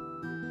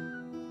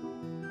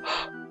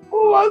 Who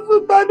wants to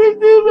tarnish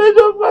the image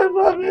of my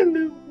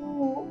family?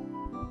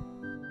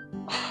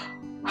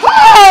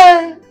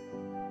 Hey!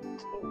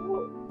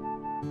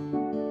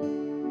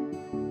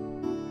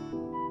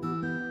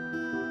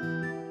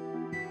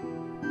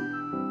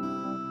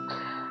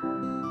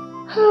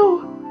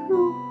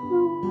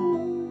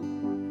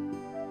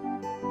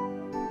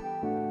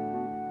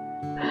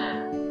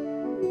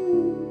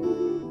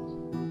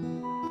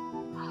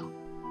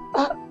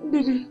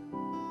 Didi,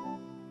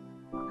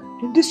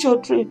 in this your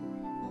dream,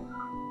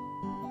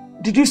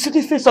 did you see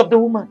the face of the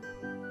woman?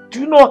 Do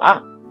you know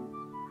her?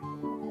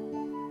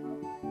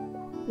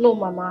 No,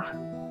 Mama.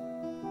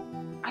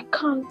 I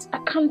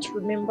can't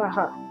remember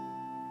her.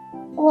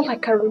 All I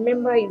can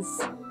remember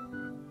is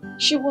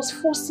she was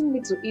forcing me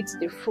to eat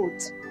the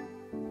fruit.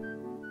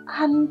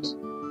 And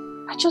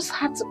I just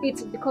had to eat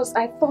it because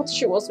I thought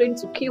she was going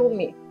to kill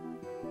me.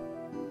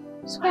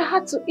 So I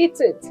had to eat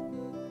it.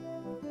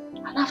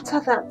 And after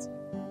that,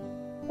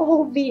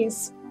 all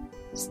these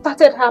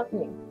started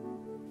happening.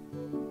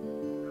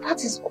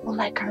 That is all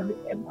I can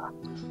remember.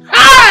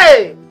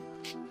 Hey!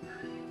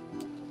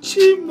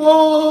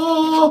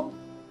 Chimo!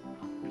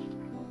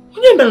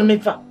 Who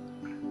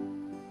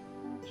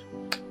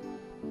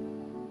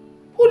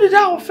did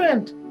I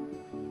offend?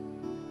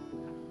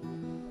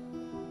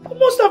 Who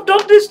must have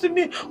done this to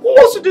me? Who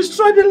wants to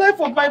destroy the life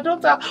of my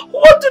daughter? Who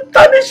wants to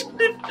tarnish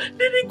the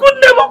good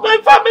name of my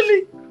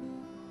family?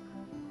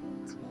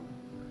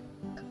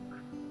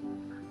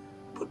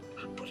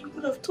 But you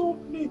would have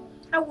told me.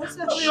 I was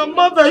ashamed. I'm your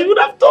mother, you would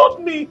have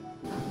told me.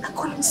 I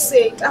couldn't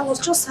say it. I was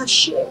just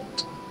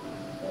ashamed.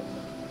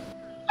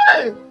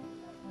 Hey!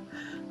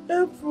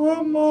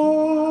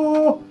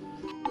 Efuomo!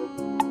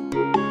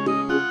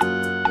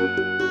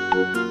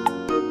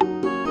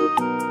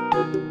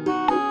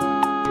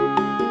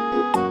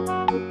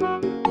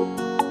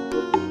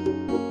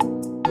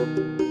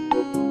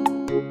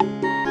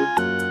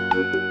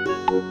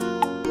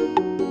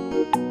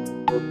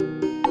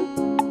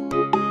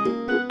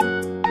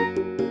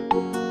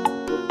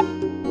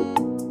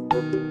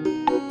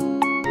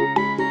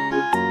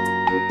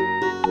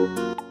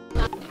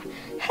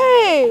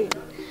 Hey,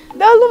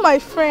 Dalu, my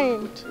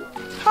friend.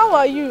 How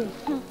are you?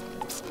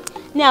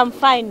 Yeah, I'm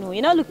fine. No,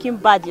 you're not looking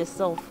bad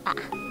yourself.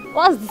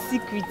 What's the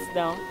secret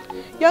now?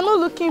 You're not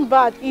looking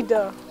bad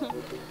either.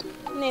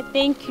 No,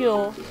 thank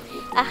you.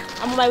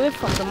 I'm on my way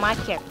from the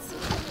market.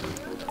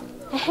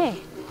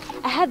 Hey,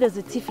 I heard there's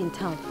a thief in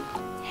town.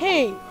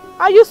 Hey,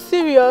 are you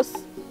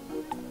serious?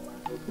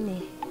 No,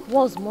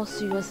 what's more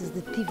serious is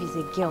the thief is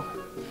a girl.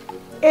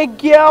 A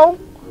girl?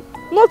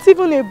 Not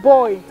even a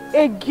boy.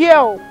 A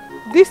girl.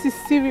 This is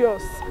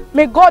serious.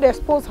 May God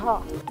expose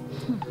her.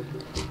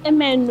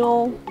 Amen,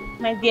 no.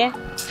 My dear,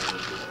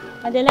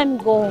 let me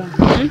go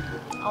home.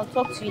 I'll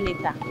talk to you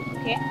later,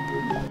 okay?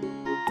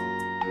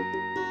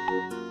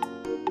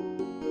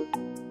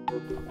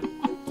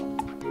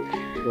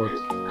 What?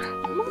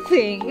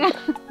 Nothing.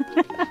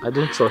 I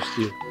don't trust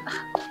you.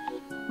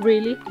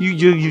 Really?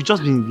 You've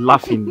just been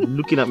laughing,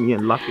 looking at me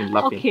and laughing.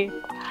 Okay.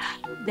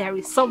 There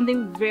is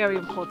something very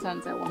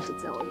important I want to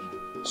tell you.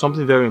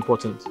 Something very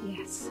important?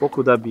 Yes. What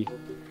could that be?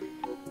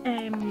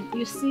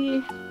 You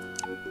see,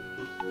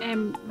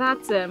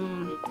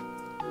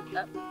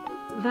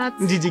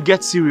 Did you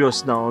get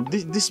serious now?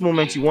 This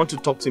moment you want to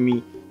talk to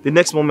me, the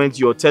next moment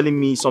you're telling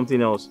me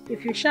something else.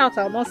 If you shout,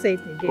 I'll not say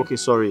it again. Okay,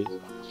 sorry.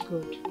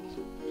 Good.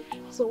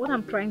 So what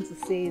I'm trying to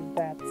say is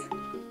that,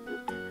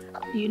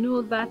 you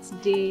know, that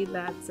day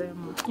that,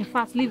 in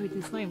fact, leave it,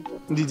 it's not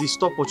important. Didi,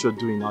 stop what you're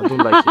doing. I don't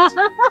like it.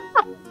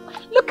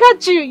 Look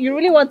at you. You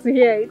really want to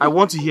hear it? I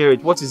want to hear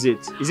it. What is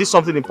it? Is it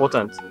something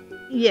important?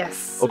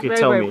 Yes. Okay, very,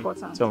 tell very me.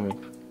 Important. Tell me.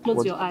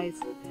 Close your eyes.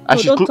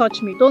 No, don't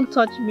touch me. Don't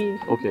touch me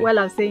while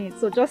I'm saying it.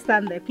 So just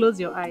stand there. Close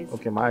your eyes.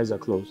 Okay, my eyes are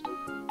closed.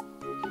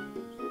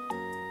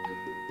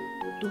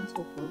 Don't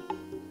open.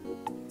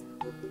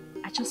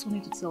 I just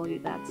wanted to tell you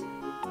that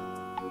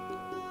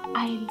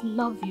I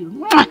love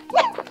you.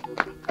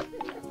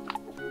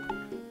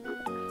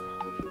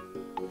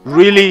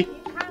 Really?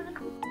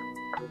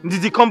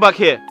 Did he come back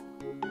here?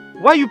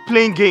 Why are you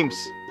playing games?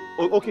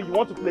 Oh, okay, you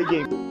want to play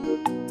games?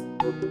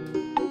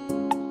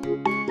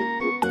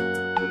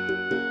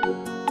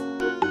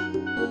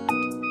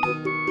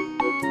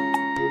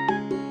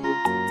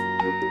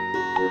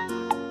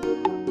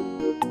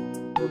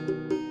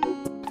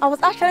 I was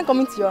actually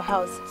coming to your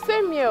house.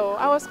 Same here.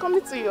 I was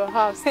coming to your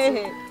house.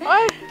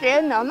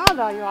 Okay, now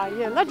that you are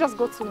here, let's just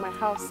go to my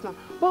house now.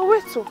 But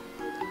wait,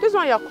 this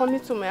one you are coming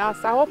to my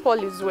house. I hope all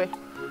is well.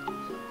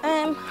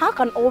 How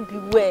can all be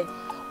well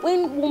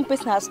when one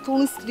person has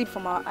stolen sleep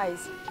from our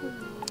eyes?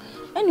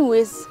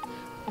 Anyways,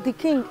 the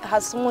king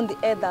has summoned the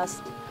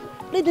elders.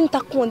 Let them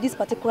tackle on this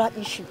particular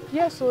issue.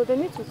 Yes, so they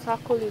need to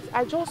tackle it.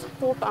 I just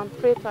hope and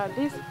pray that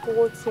this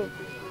whole thing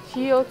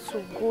feel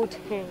to good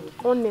end.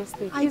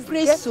 Honestly, I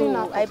pray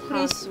so. I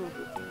pray so.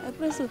 I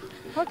pray so.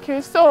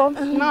 Okay, so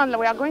now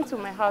we are going to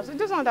my house.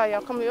 This one that you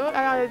are coming, where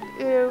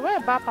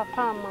about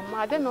Papa and Mama?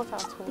 Are they not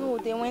at home? No,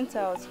 they went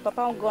out.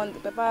 Papa gone.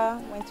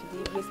 Papa went to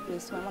the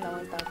place. So my mother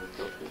went out.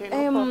 Okay,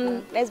 no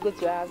problem. Let's go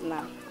to your house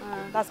now.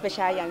 That's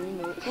special yam, you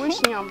know.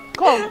 Which yam?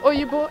 Come,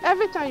 Oyibo.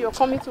 Every time you're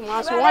coming to my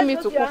house, you want me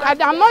to cook.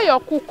 I'm not your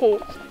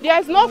cook. There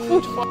is no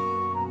food for.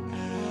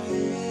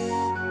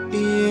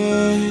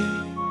 Yeah.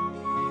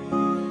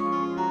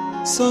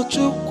 So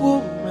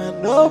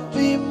CHUKWUKA no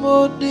be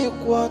modi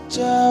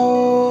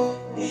kwachao.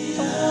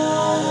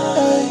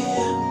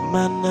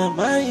 Mana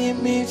mai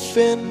mi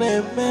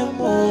fene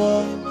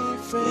memo.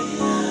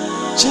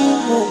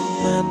 Chimu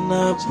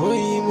mana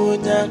boy mo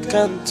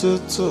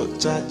nyakantoto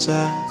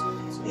chacha.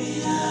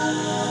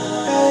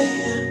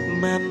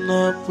 Mana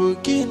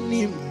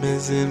pugini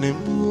mezene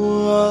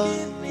mua.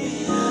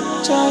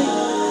 Chai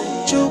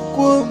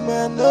CHUKWUKA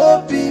no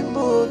be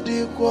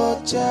modi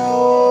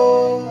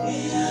kwachao.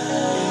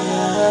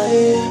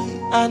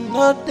 I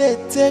know they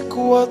take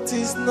what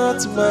is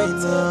not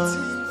mine.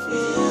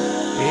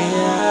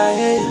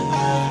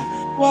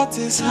 What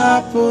is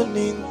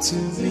happening to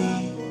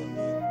me?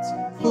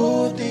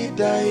 Who did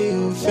I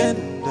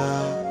offend?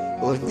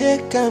 Onye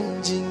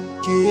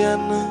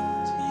kamjinkiana.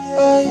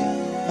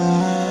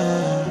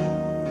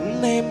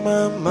 Ne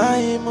mama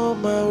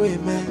mama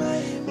weme.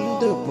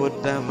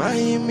 Ndoboda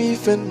mai mi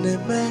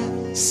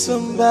feneme.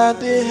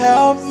 Somebody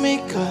help me,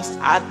 'cause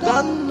I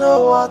don't know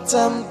what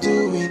I'm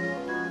doing.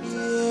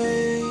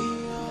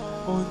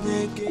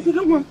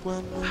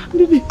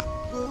 Didi,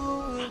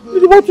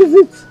 what is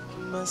it?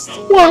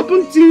 What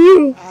happened to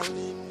you?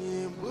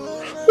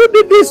 Who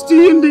did this to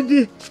you,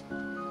 Didi?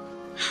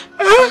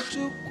 Oh,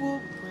 Chimo.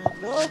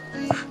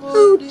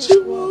 Oh,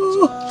 Chimo.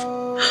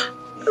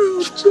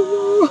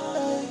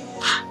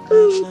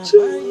 Oh,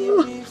 Chimo.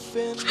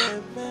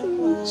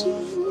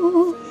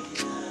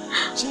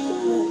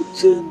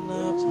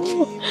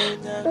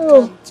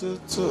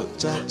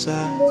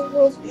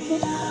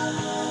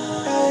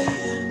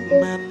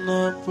 Mana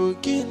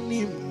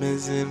pugini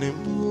mezene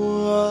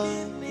mua.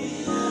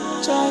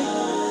 Chai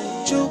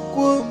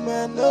CHUKWUKA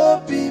no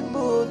be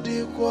modi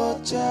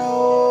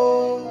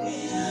kwachao.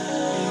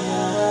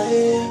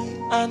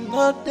 I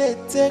know they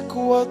take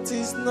what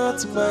is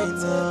not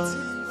mine.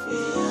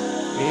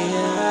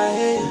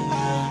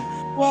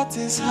 What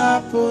is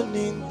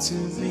happening to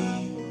me?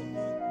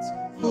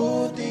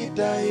 Who did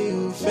I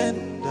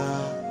offend?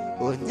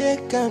 Onye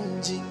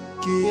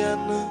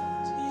kamjinkiana.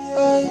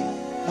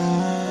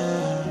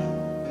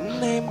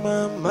 Ne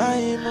mama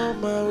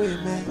mama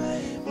weme.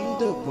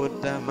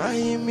 Ndoboda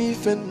mai mi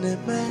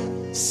feneme.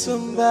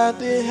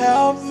 Somebody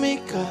help me,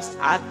 'cause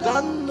I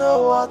don't know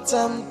what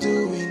I'm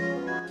doing.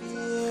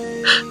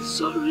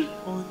 Sorry.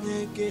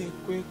 Onye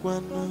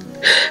gekwekwano.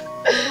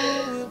 Who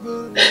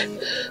will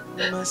believe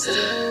my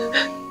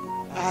story?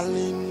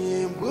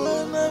 Alinye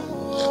bona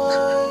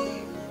moi.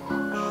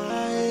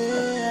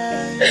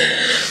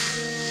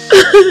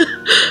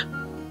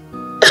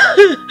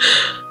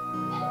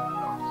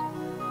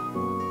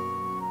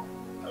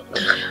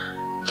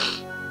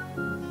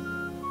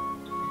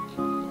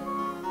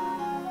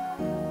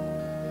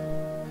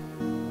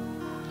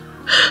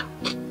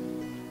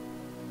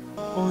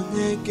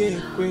 Onye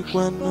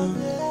gekwekwano.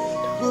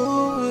 Who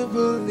will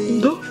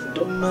believe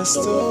my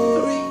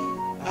story?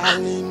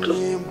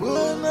 Alinye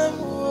bona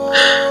moi.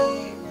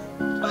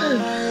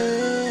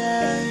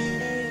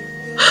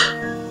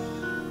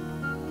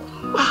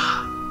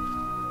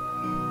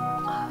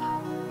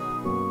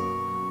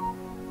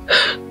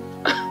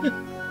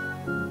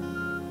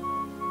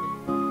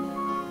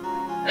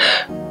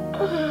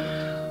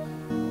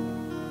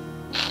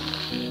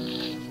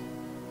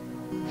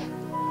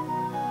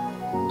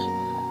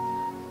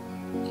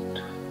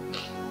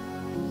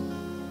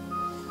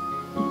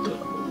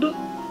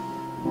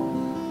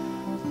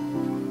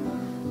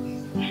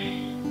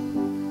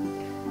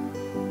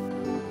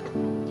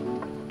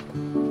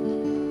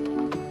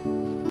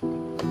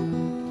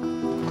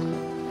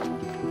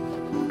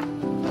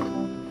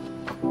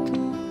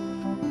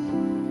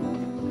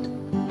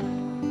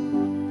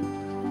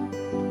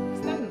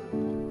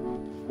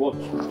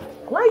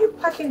 Why are you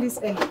packing this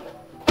early?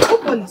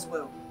 Hope all is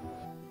well.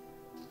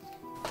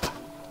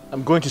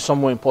 I'm going to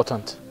somewhere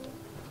important.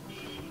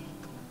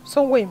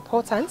 Somewhere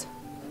important?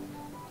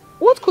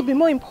 What could be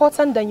more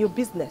important than your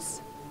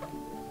business?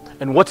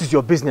 And what is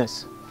your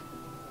business?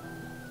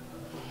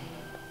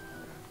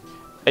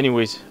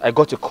 Anyways, I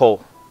got a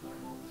call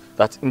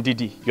that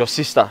Ndidi, your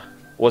sister,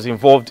 was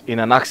involved in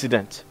an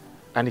accident.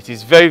 And it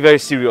is very, very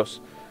serious.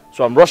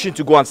 So I'm rushing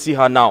to go and see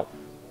her now.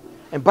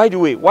 And by the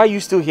way, why are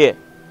you still here?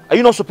 Are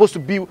you not supposed to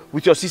be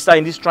with your sister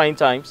in these trying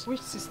times?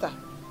 Which sister?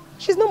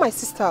 She's not my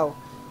sister.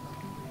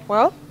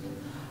 Well,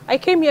 I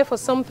came here for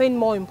something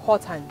more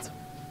important.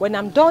 When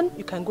I'm done,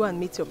 you can go and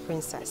meet your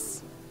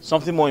princess.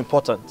 Something more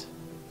important?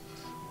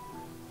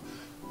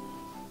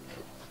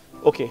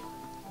 Okay,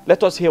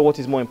 let us hear what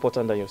is more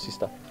important than your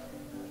sister.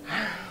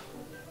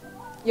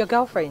 Your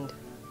girlfriend,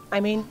 I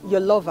mean your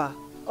lover,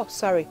 oh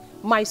sorry,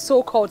 my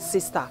so-called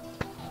sister,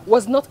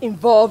 was not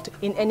involved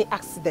in any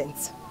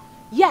accident.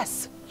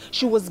 Yes,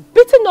 she was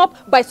beaten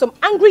up by some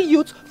angry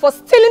youth for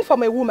stealing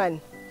from a woman.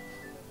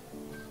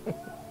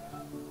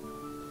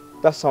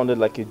 That sounded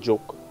like a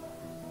joke.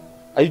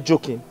 Are you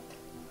joking?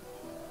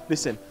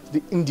 Listen, the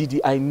Ndidi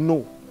I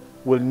know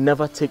will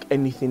never take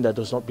anything that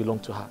does not belong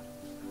to her.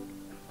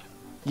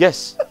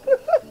 Yes.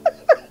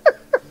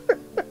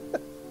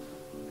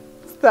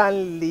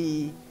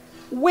 Stanley,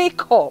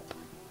 wake up.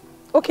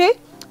 Okay?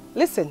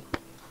 Listen,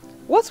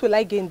 what will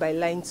I gain by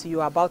lying to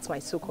you about my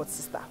so-called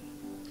sister?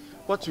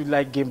 What will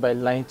I gain by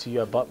lying to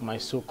you about my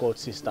so-called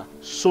sister?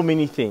 So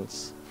many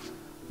things.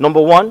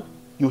 Number one,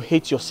 you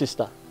hate your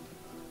sister.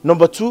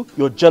 Number two,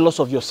 you're jealous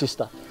of your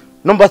sister.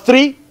 Number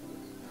three,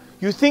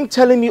 you think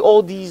telling me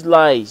all these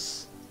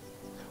lies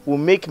will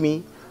make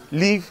me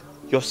leave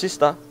your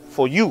sister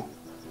for you.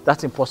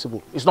 That's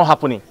impossible. It's not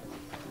happening.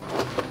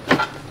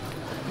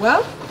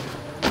 Well,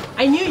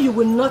 I knew you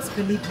would not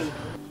believe me.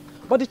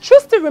 But the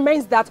truth still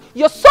remains that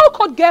your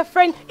so-called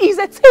girlfriend is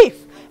a thief.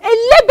 A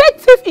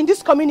labeled thief in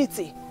this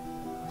community.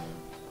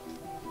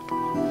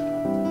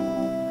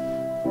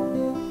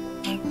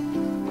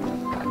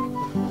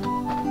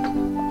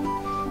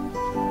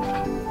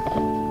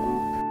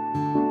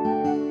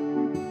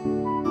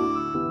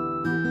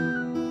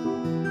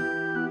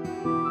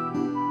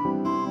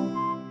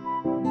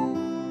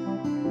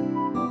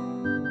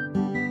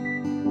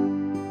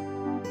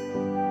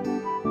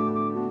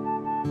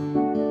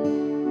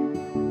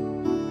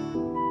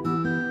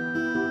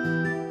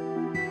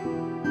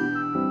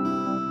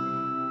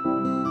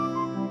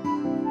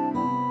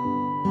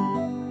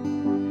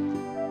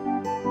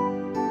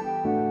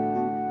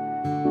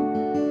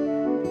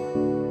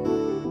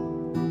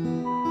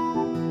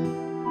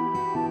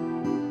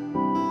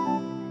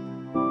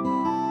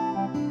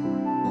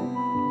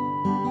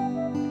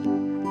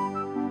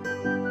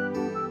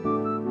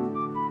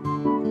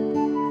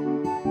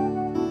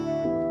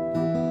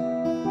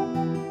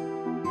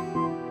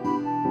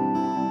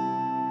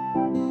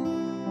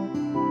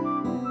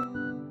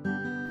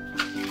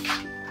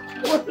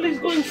 Please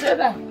go inside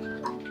there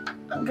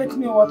and get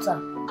me water.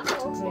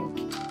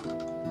 Drink.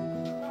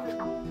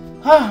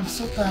 Ah, I'm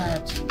so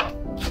tired.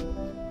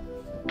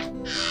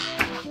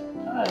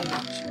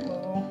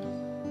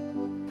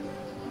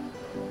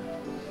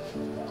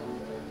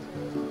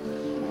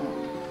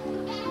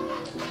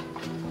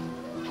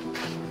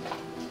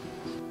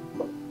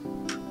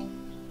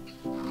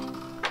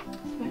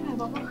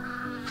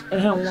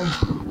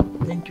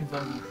 Thank you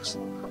very much.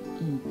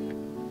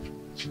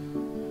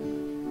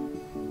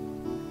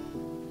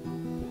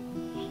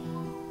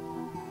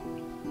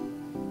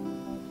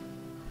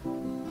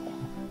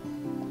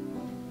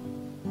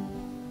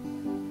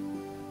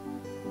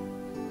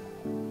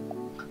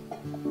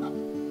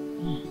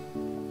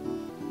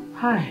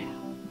 Hi.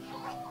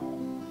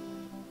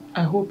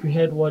 I hope you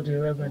heard what the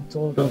Reverend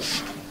told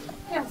us.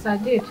 Yes, I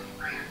did.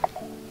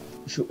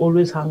 You should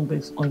always hang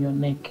this on your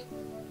neck.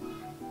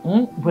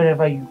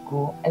 Wherever you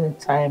go,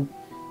 anytime,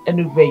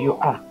 anywhere you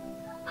are,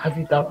 have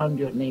it around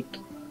your neck.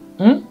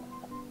 Don't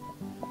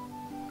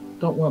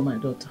worry, my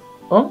daughter.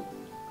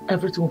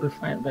 Everything will be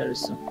fine very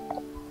soon.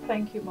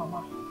 Thank you,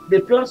 Mama. The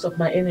plans of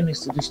my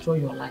enemies to destroy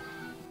your life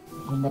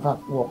will never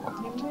work.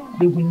 Amen.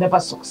 They will never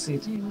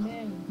succeed.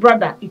 Amen.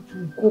 Brother, it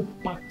will go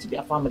back to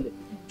their family.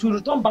 To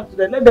return back to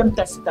them, let them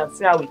test it and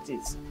see how it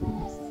is.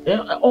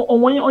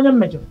 On your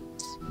major.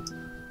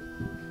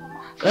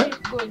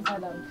 Go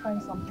inside and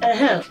find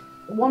something.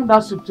 One that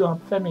soup too, I'm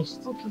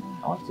finished. Okay.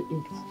 I want to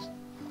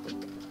eat.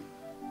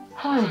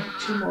 Hi,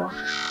 Chimo.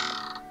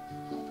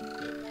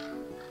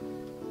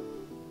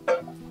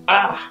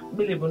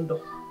 Billy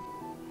Bundo.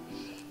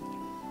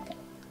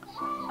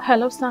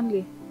 Hello,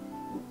 Stanley.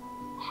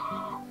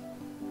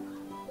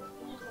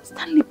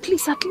 Stanley,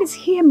 please at least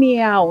hear me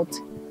out.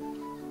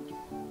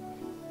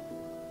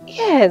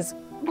 Yes,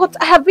 but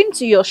I have been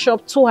to your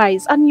shop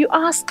twice and you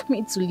asked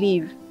me to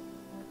leave.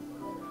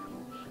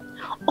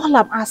 All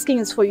I'm asking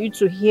is for you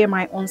to hear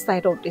my own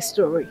side of the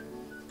story.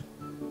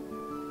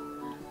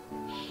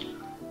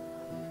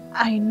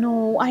 I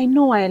know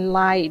I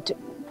lied,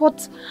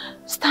 but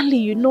Stanley,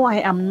 you know I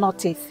am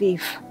not a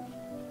thief.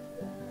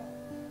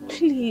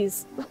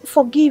 Please,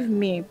 forgive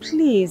me,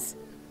 please.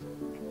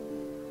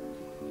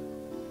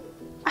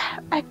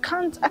 I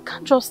can't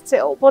just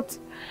tell, but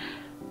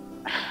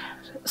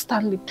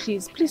Stanley,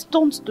 please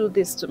don't do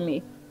this to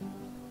me.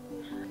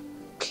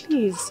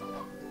 Please,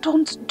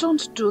 don't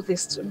do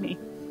this to me.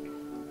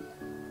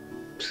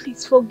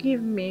 Please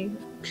forgive me,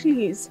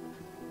 please.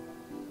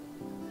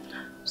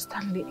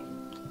 Stanley,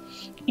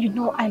 you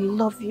know I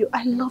love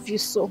you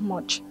so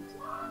much.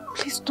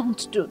 Please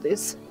don't do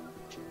this.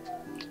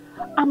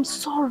 I'm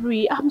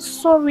sorry.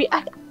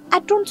 I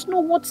don't know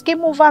what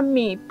came over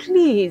me.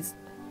 Please.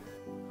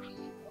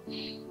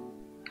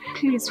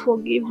 Please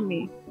forgive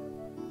me.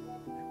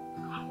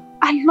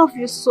 I love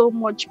you so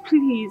much.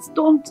 Please,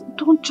 don't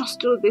just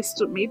do this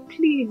to me.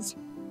 Please.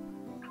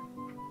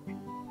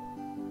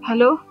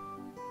 Hello?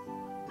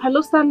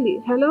 Hello,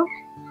 Stanley? Hello?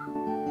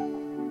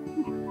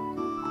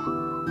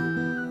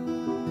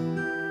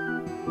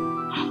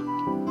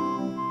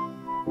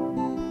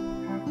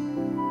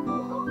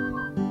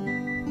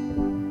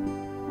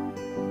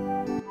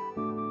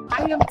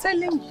 I am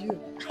telling you.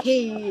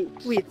 Hey,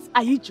 wait,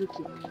 are you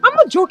joking? I'm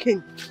not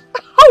joking.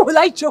 How will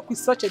I joke with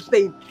such a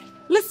thing?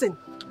 Listen,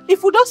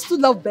 if we don't still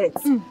love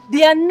birds,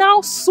 they are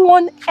now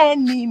sworn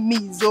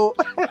enemies. Oh.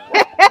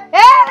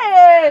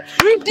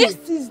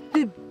 This is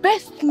the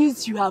best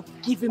news you have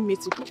given me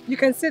today. You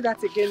can say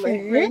that again,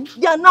 my friend.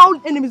 They are now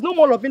enemies, no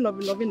more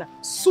loving.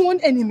 Sworn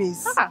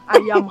enemies. I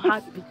am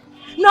happy.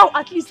 Now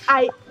at least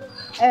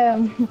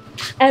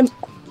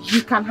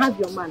you can have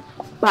your man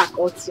back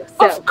all to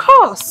yourself. Of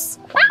course.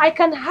 I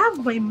can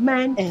have my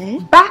man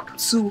back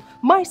to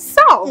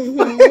myself.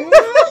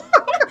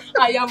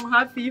 I am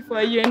happy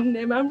for you, and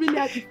I'm really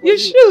happy for you. You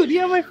should.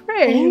 You're my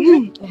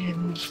friend.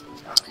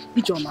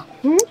 Ijoma,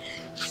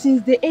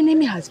 since the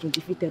enemy has been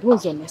defeated,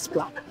 what's your next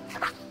plan?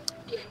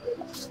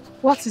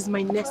 What is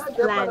my next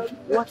plan?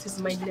 What is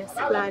my next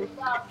plan?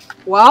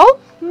 Well,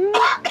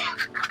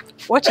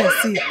 watch and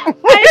see.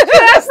 I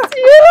trust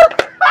you.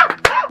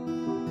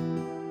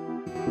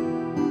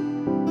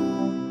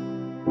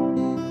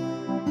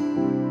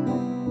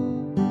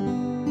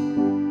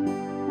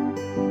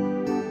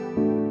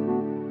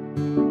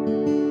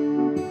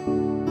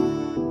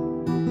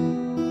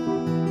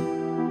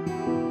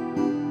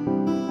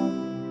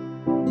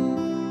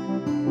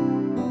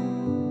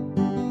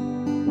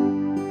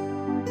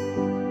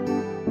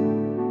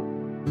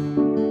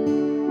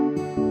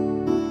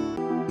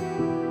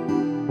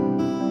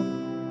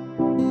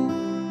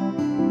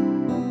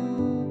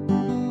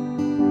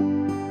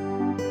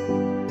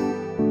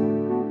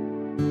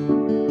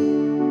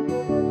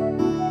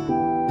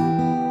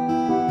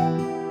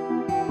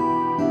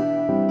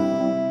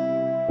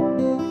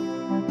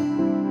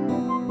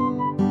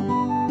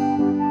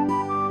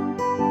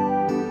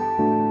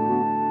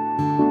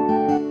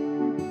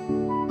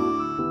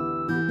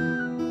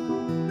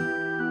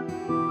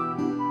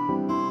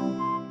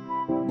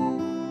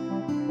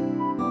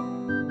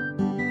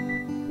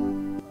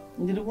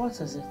 What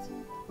is it?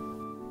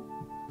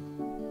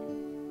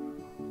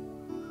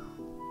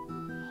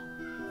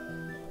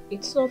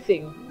 It's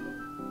nothing.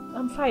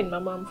 I'm fine,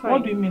 Mama, I'm fine.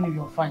 What do you mean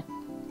you're fine?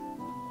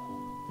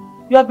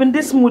 You have been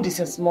this moody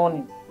since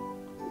morning.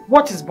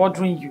 What is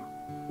bothering you?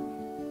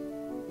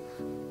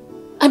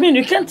 I mean,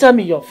 you can't tell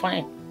me you're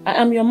fine. I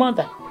am your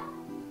mother.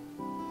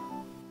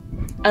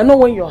 I know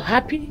when you're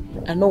happy,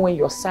 I know when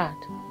you're sad.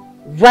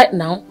 Right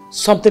now,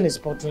 something is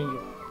bothering you.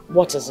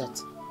 What is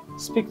it?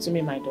 Speak to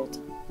me, my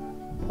daughter.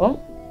 Oh?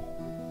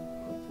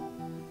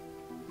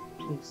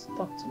 Please,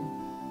 talk to me.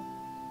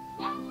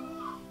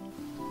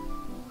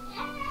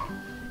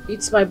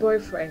 It's my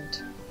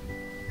boyfriend.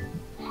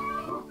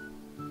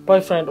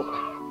 Boyfriend?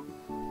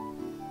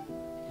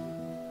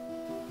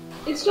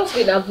 He's just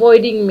been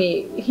avoiding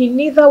me. He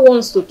neither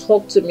wants to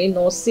talk to me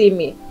nor see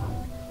me.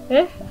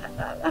 I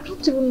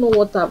don't even know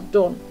what I've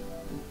done.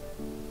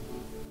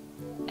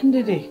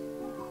 Ndidi,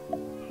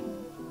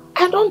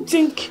 I don't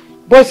think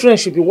boyfriend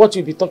should be what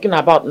you'll be talking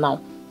about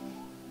now.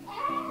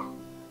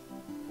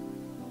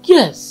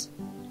 Yes.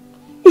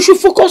 You should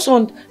focus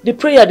on the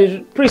prayer the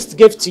priest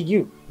gave to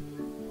you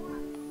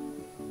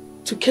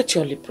to get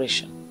your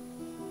liberation.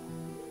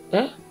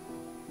 To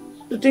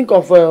think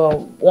of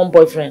one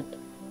boyfriend.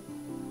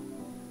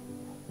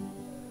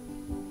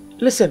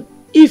 Listen,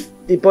 if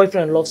the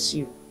boyfriend loves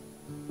you,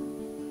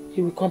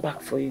 he will come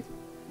back for you.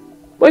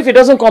 But if he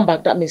doesn't come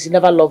back, that means he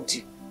never loved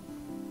you.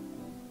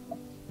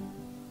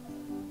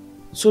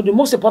 So the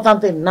most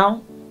important thing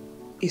now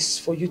is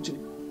for you to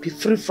be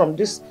free from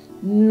this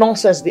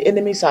nonsense the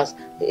enemy has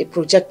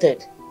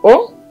projected.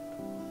 Oh?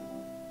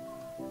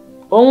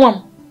 Oh,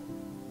 Mom.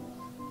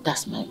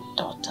 That's my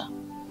daughter.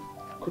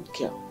 Good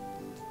girl.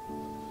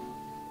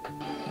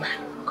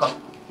 Come.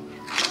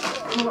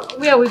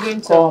 Where are we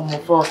going to? Come,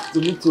 first.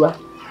 We need to.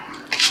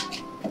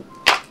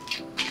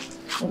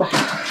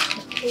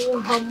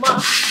 Oh,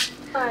 Mama.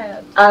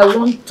 Tired. I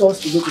want us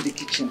to go to the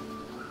kitchen.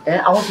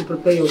 I want to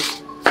prepare your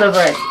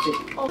favorite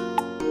thing.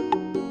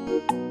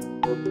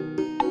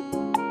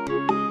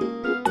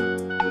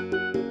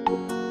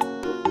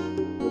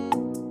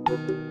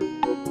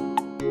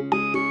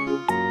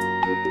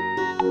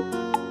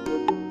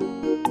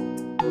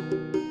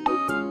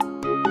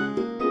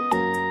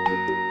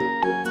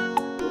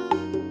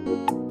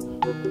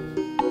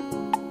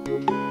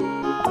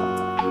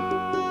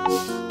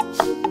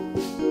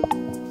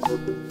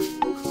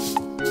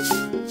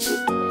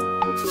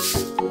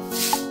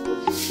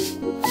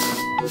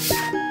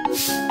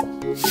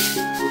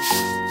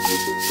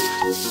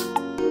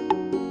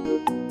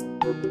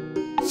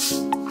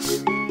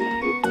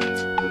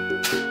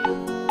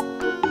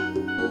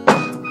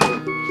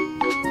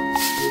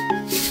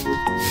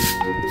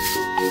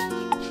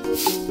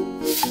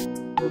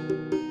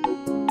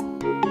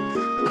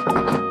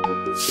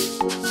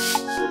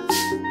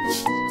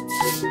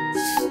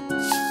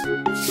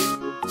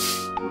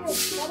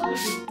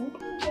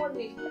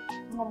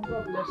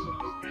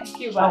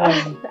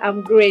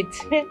 I'm great.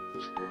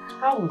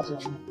 How was your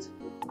night?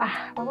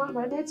 Mama,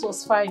 my night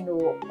was fine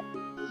though.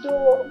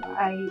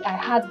 I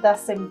had that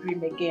same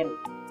dream again.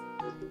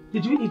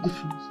 Did you eat the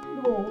food?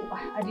 No,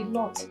 I did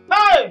not.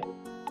 Hey!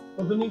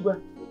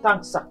 Obenigwe,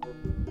 thanks sir.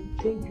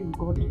 Thank you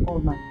God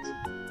Almighty.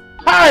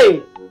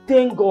 Hey!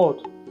 Thank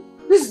God.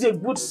 This is a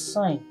good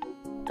sign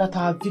that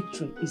our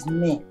victory is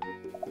near.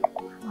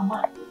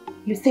 Mama,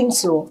 you think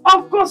so?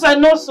 Of course I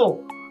know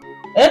so.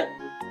 Eh?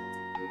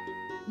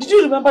 Did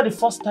you remember the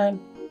first time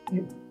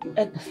you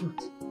ate the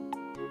fruit?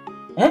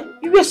 Eh?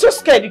 You were so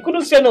scared you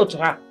couldn't say no to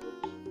her.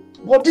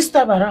 But this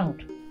time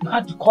around, you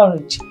had the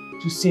courage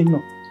to say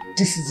no.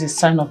 This is a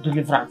sign of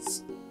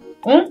deliverance.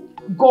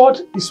 God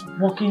is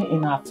working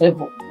in our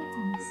favor.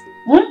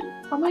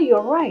 Mama,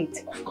 you're right.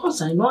 Of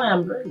course, I know I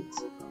am right.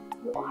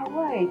 You are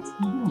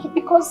right.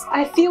 Because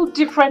I feel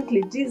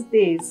differently these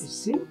days. You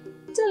see?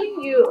 I'm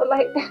telling you,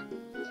 like,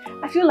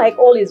 I feel like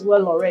all is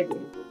well already.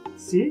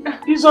 See?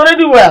 It's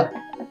already well.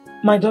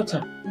 My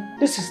daughter,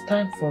 this is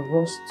time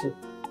for us to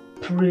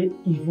pray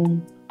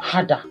even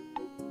harder.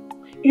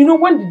 You know,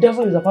 when the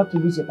devil is about to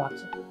lose a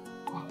battle,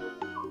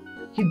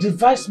 he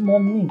devises more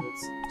means,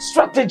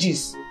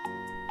 strategies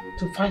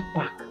to fight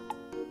back.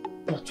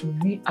 But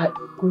we are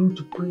going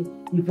to pray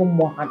even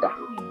more harder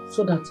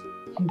so that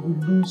he will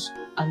lose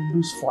and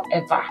lose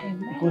forever.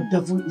 Amen. Because the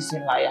devil is a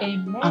liar.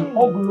 Amen. And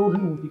all glory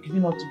will be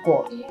given unto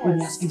God when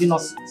he has given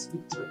us his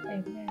victory.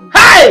 Amen.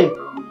 Hey!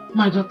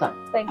 My daughter,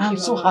 I'm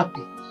so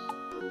happy.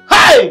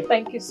 Hey!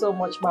 Thank you so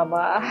much,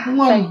 Mama.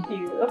 Thank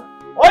you.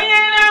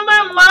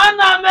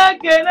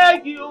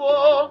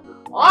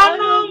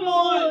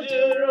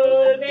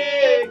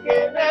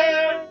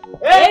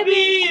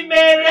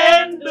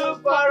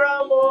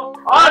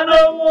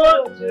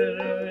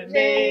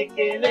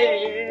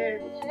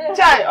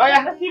 Chai, oh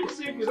yeah, keep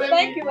singing.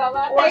 Thank you,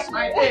 Mama. Wash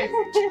my face.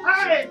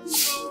 Hi.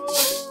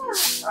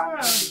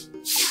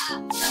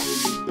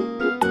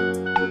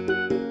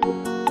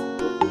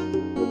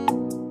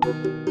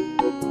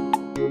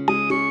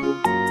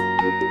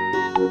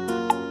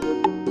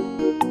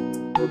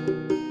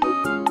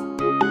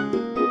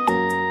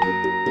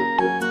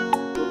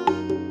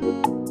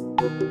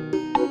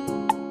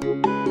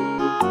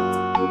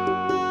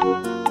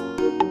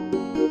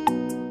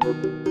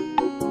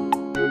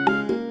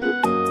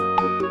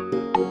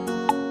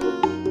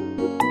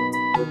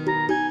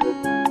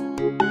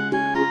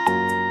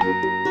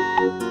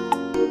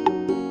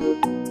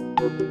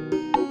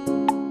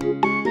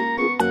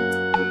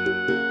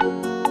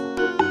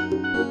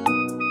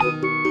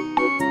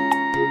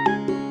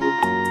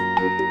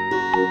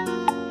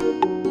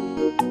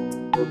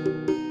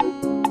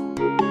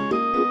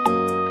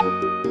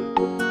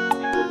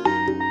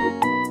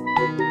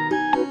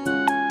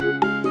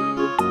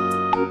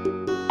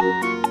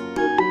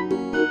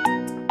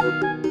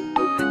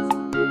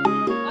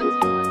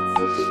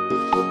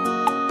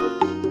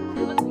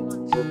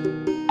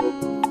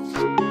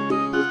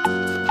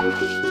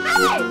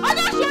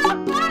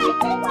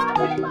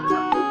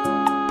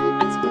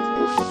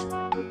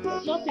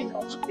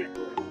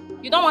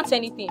 You don't want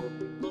anything?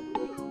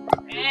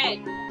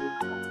 Hey.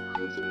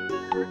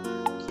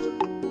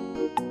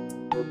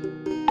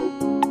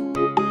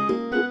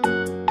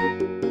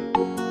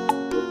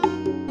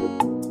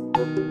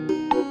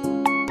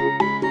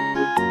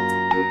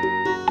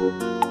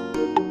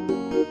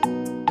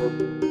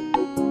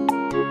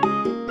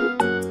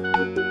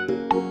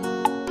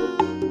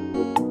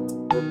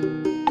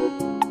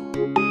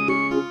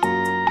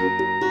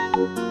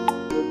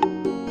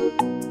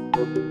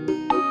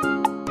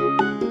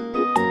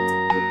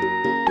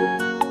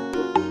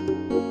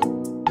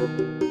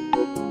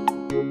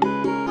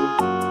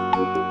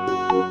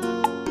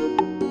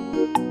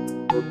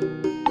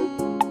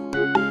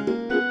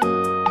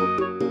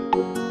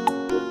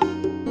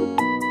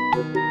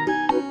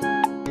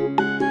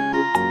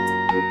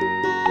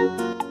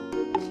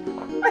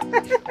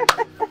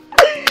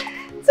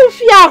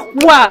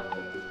 Chukwa!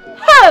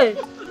 Hey!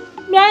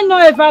 May I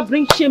not ever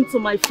bring shame to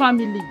my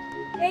family.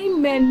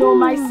 Amen, no,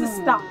 my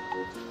sister.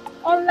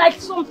 Unlike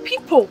some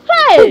people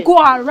who go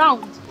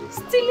around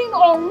stealing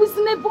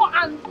unreasonable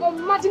and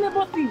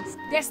unimaginable things,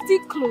 they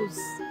steal clothes,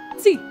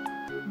 tea,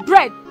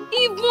 bread,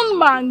 even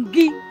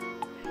mangi.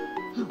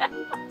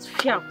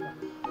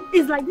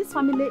 It's like this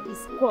family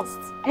is cursed.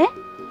 Eh?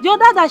 The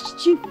other that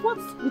she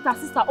fought with her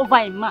sister over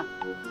a man.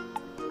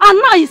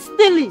 And now he's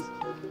stealing.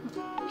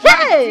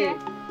 Hey!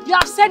 You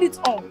have said it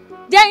all.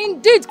 They are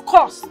indeed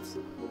cursed.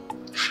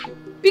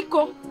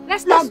 Biko,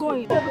 let's not go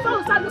in.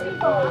 Start looking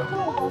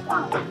for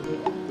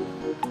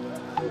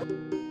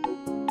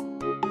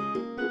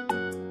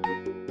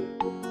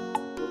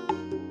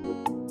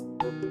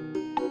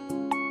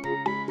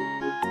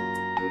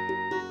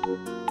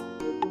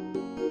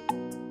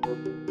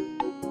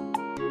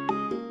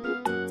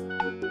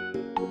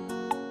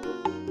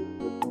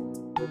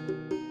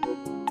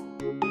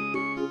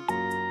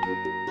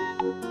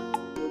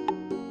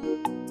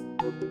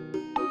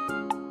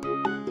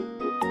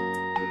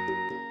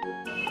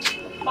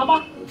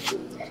Mama,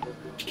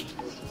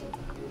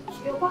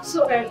 you woke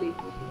so early.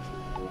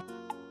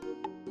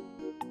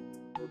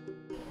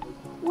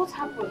 What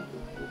happened?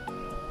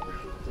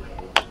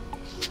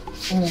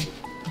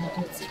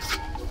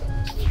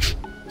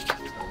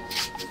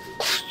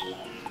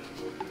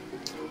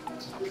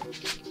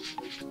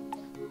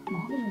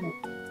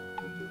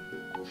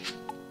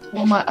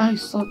 What my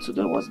eyes saw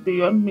today was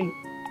beyond me.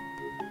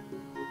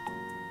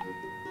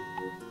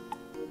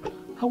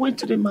 I went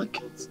to the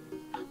market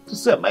to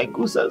sell my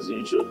goods as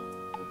usual.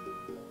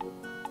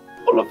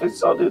 All of a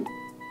sudden,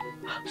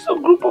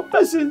 some group of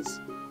persons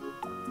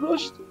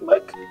rushed the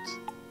market,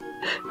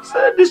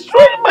 started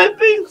destroying my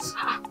things.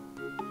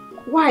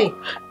 Why?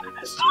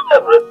 They destroyed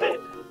everything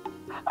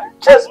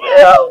and chased me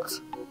out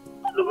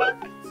of the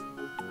market.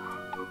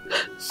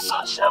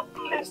 Such a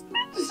place.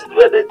 This is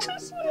where they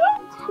chased me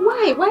out.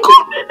 Why? Why?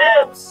 Call me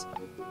names.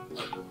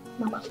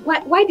 Mama,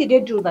 why did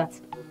they do that?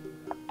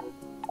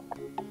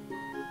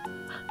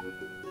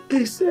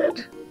 They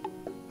said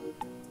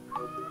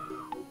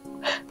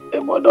a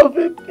mother of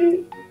a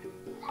thief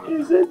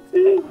is a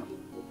thief.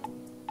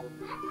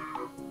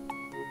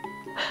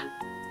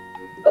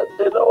 And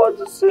they don't want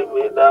to see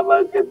me in that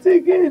market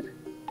again.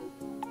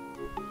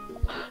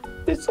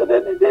 They said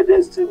any day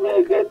they see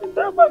me again in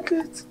that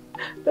market,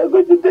 they're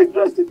going to take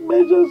drastic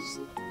measures.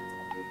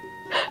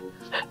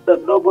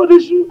 That nobody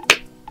should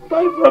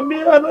buy from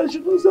me and I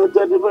shouldn't sell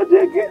to anybody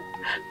again.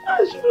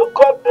 I shouldn't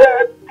come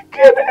there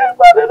again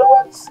ever. They don't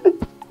want to see.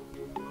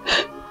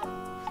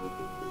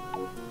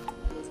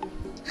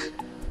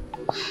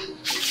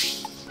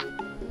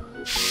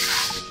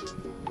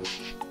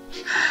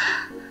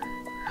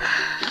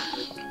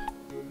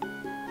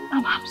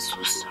 Mama, I'm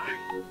so sorry.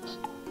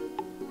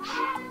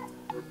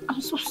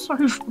 I'm so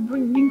sorry for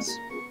bringing this.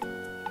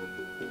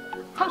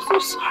 I'm so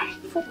sorry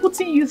for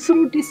putting you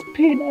through this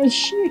pain and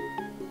shame.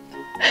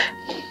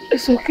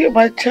 It's okay,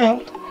 my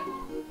child.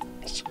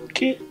 It's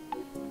okay.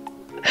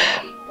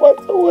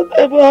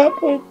 Whatever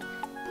happened,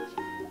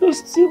 you're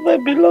still my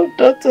beloved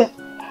daughter.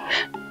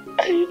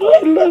 And you know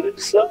I love you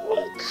so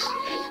much.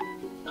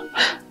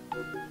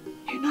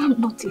 You know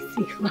I'm not a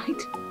thief,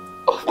 right?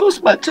 Of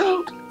course, my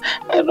child.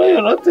 I know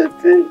you're not a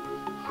thief.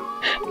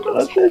 You're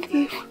not a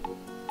thief.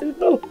 You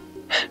know.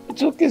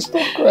 It's okay,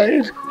 stop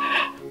crying.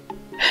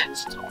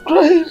 Stop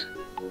crying.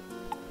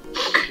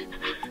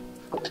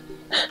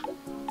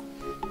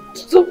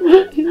 Stop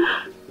crying.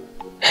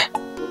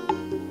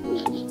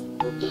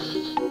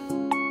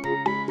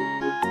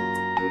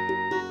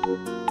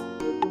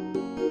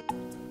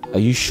 Are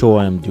you sure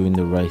I am doing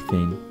the right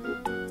thing?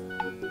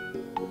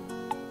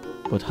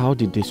 But how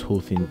did this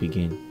whole thing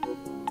begin?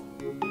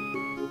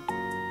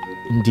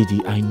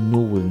 Ndidi, I know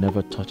will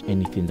never touch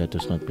anything that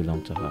does not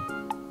belong to her.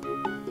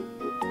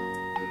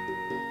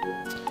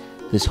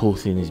 This whole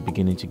thing is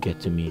beginning to get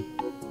to me.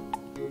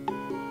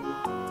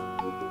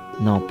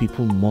 Now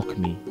people mock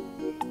me.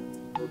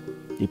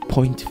 They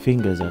point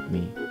fingers at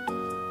me,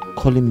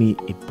 calling me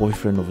a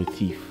boyfriend of a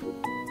thief.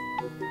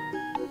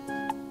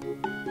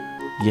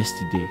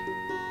 Yesterday,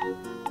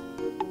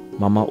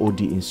 Mama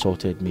Odi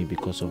insulted me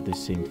because of the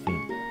same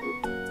thing.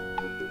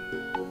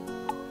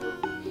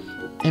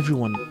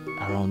 Everyone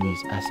around me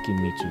is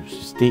asking me to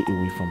stay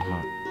away from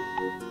her.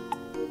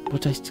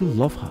 But I still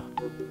love her.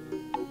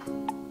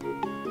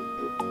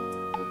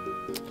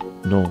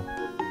 No,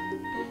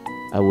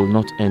 I will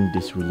not end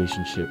this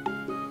relationship.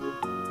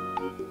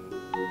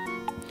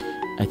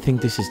 I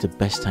think this is the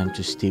best time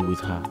to stay with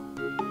her.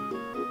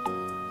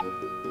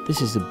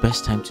 This is the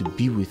best time to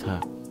be with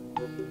her.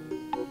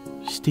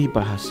 Stay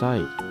by her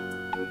side.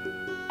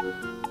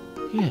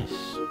 Yes,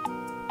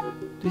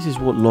 this is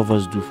what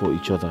lovers do for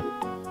each other.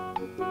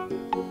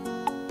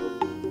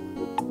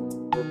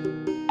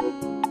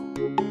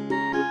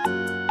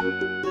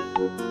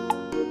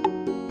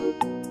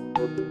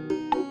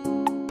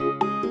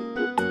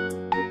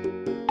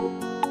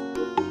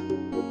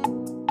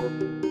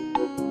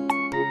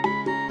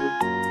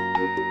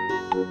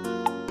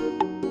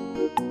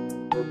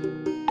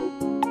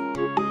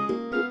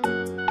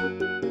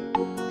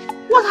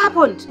 What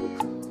happened?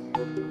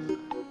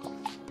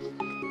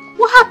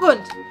 What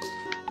happened?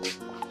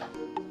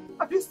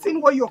 Have you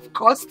seen what you've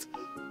caused?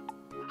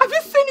 Have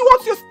you seen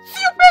what your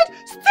stupid,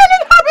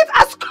 stealing habit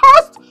has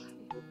caused?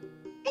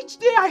 Each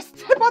day I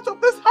step out of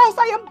this house,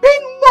 I am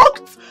being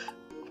mocked.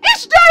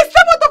 Each day I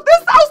step out of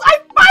this house, I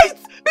fight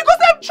because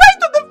I'm trying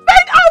to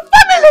defend our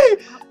family.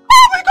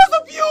 All because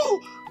of you.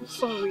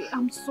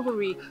 I'm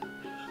sorry.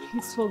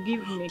 Please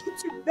forgive me.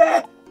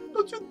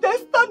 Don't you dare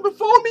stand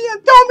before me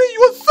and tell me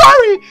you're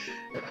sorry.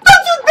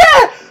 Don't you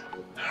dare.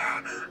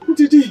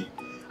 Didi,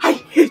 I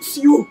hate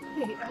you.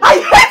 I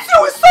hate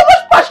you with so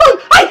much passion.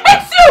 I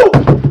hate you.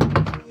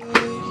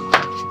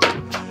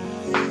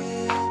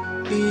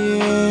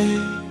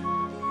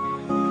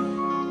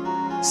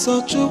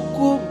 So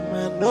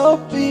CHUKWUKA no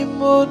be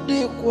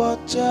modi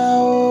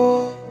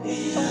kwachao.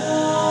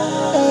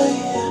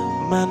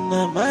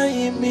 Mana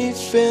mai mi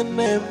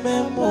fene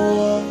memo.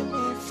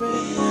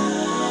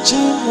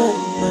 Chimu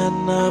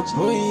mana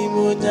boy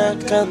mu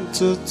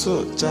nyakantutu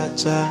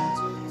chacha.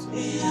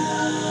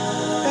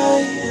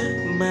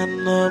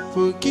 Mana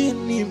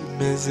pugini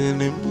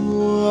mezene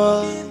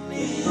mua.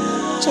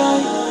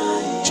 Chai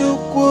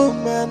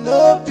CHUKWUKA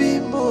no be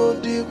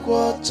modi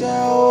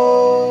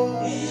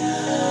kwachao.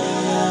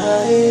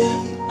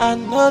 I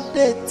know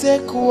they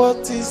take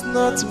what is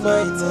not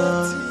mine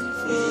now.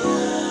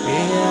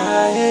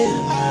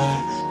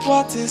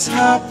 What is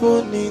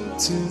happening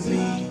to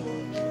me?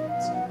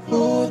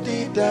 Who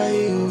did I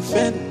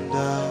offend?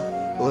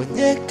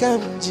 Onye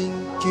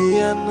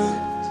kamjinkiana.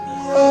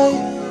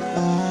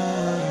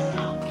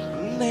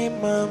 Ne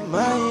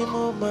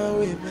mama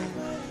women.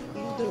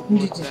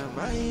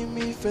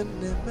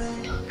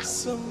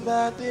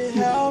 Somebody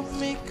help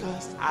me,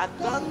 cause I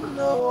don't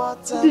know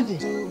what I'm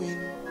doing.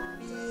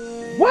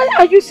 Why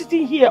are you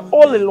sitting here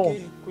all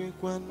alone?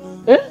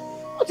 Eh?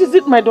 What is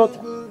it, my daughter?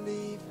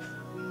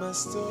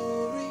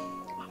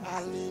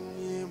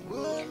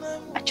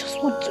 I just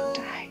want to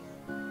die.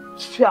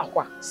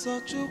 Fiakwa.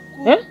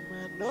 Eh?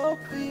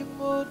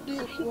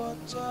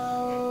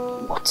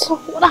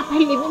 What am I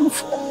living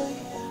for?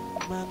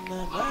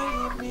 I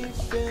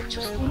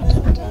just want to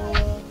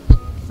die.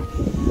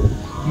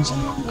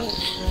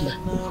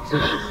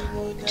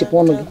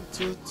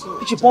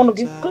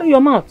 Clear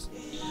your mouth.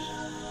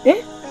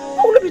 Eh?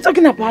 Why will you be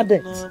talking about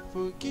that?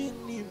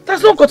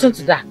 There's no gotten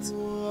to that.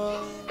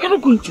 You're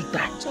not going to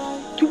die.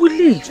 You will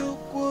live.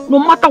 No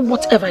matter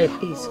whatever it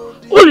is.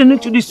 All you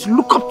need to do is to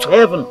look up to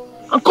heaven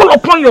and call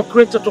upon your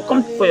Creator to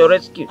come for your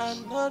rescue.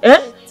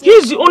 Eh? He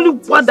is the only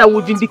one that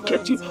will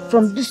vindicate you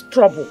from this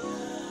trouble.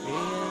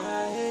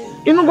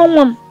 You know,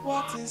 one,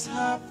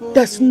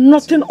 there's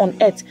nothing on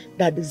earth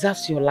that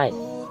deserves your life.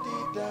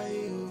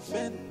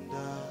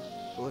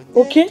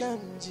 Okay?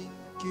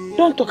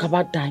 Don't talk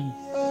about dying.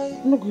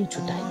 I'm not going to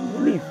die. You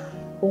live.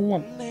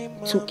 One,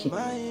 it's okay.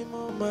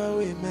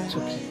 It's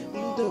okay.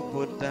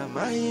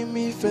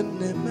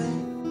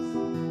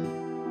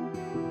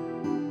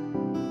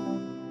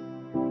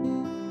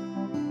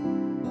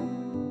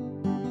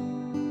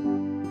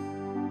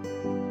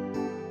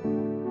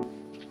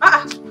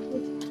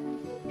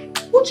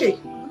 Uche.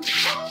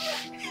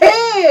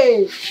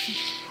 Hey!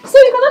 So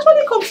you can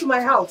actually come to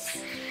my house.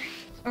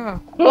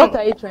 What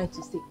are you trying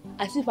to say?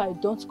 As if I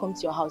don't come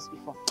to your house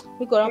before.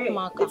 It's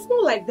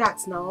not like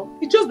that now.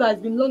 It's just that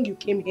it's been long you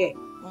came here.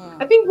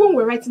 I think when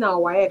we're writing our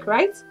WAEC,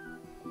 right?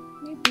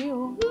 Maybe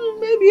you.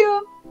 Maybe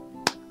you.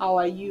 How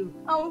are you?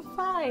 I'm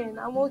fine.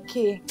 I'm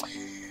okay.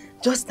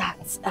 Just that,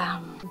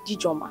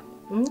 Dijoma,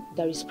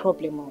 there is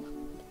problem.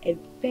 A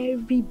very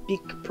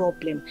big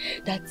problem.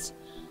 That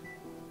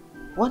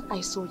what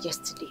I saw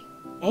yesterday,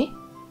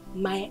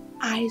 my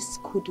eyes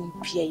couldn't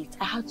bear it.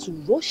 I had to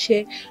rush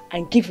here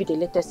and give you the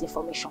latest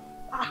information.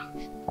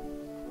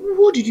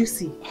 What did you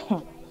see?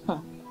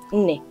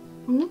 Hey,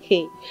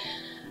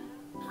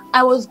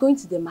 I was going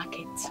to the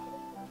market.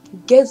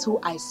 Guess who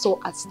I saw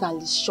at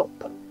Stanley's shop?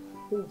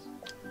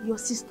 Your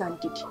sister and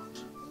Didi.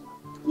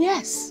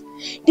 Yes,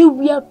 they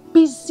were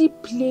busy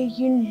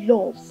playing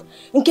love.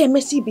 You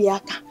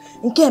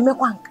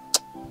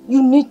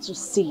need to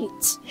see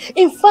it.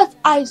 In fact,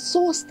 I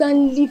saw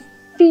Stanley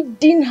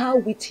feeding her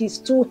with his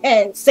 2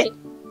 hands.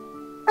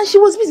 And she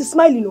was busy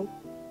smiling.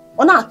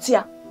 On her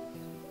tear.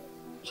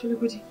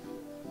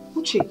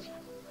 Uche,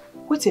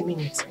 wait a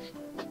minute.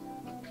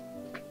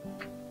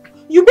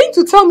 You mean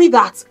to tell me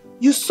that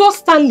you saw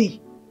Stanley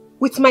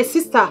with my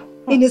sister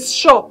in his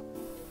shop?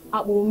 They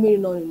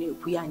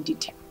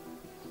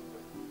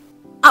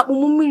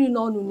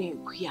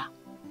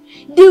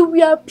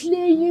were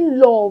playing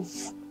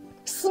love,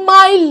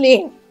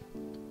 smiling.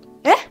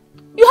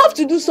 You have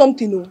to do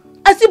something,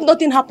 as if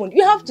nothing happened.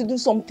 You have to do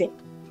something.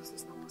 This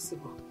is not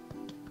possible.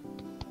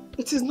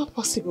 It is not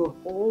possible.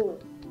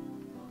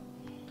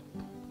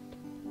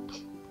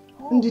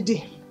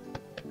 Ndidi.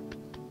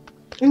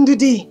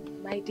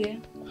 My dear,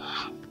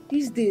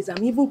 these days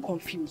I'm even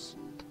confused.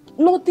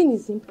 Nothing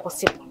is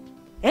impossible.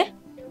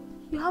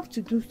 You have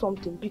to do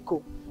something,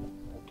 Biko.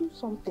 Do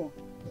something.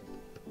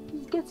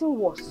 It's getting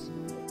worse.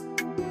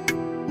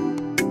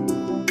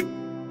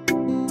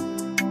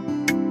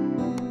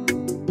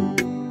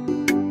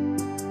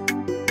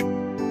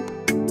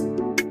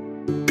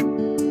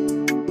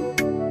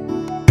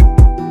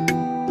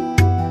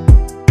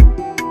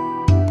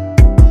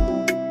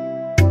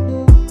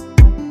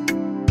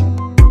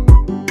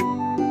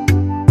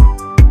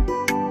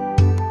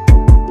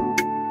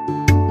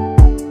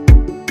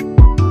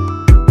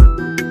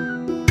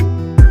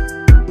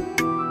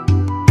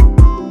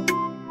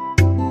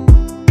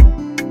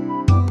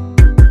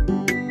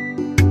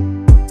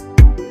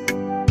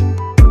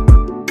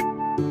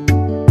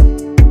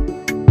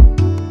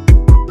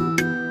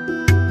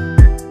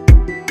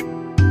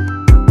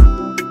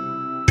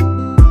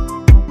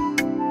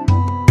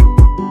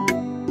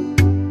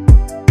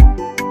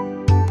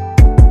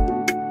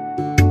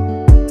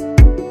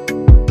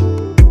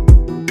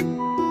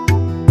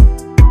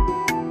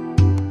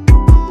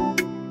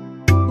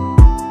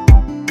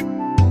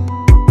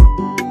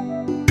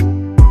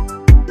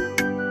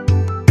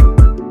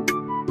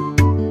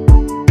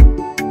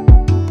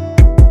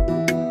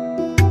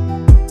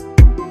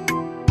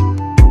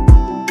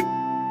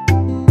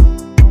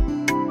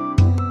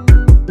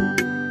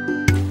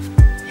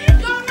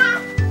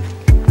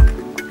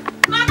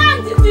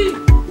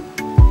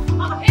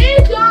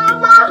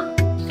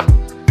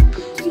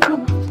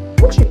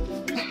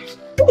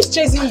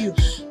 chasing you?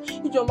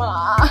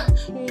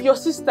 Ijoma, your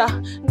sister.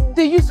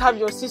 They used to have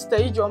your sister,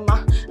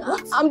 Ijoma.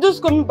 What? I'm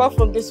just coming back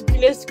from this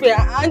village square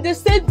and they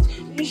said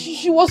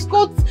she was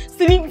caught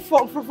stealing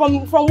from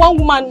one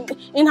woman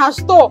in her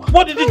store.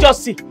 What did you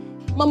just see?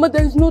 Mama,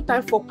 there is no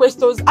time for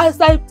questions. As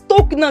I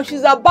talk now,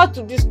 she's about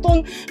to be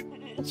stoned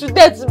to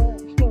death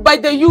by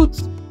the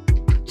youth.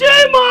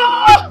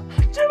 CHIOMA!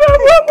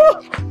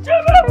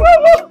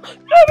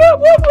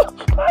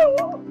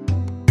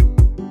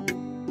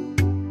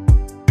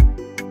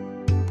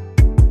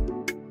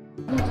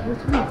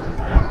 Wait.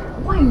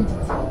 Why?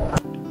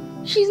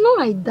 She's not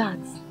like that.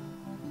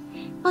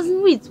 As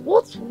in, wait,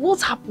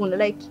 what happened?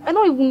 Like, I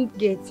don't even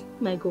get.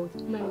 My God.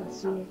 My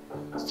dear,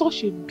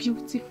 such a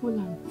beautiful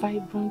and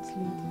vibrant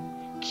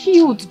lady.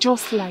 Cute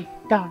just like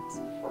that.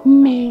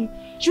 Man,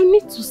 you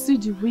need to see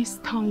the way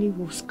Stanley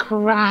was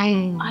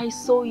crying. I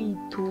saw it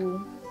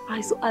too.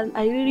 I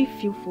really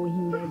feel for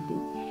him that day.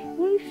 I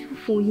really feel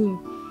for him.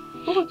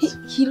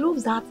 He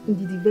loves that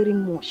lady very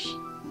much.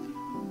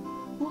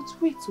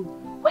 But wait,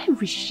 why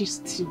is she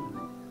still?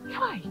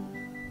 Why?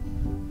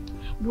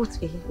 But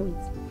wait.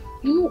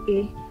 You know,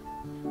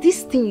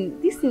 this thing,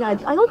 I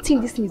don't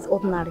think this thing is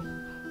ordinary.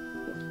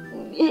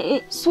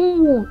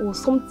 Someone or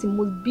something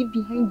must be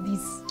behind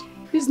this.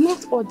 It's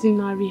not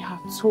ordinary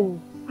at all.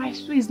 I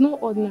swear it's not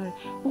ordinary.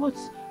 But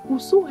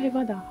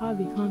whosoever that have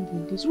a hand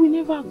in this will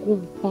never go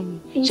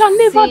upon me. Shall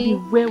never be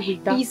well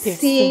with that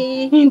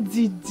person.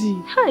 Indeed.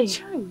 Hi.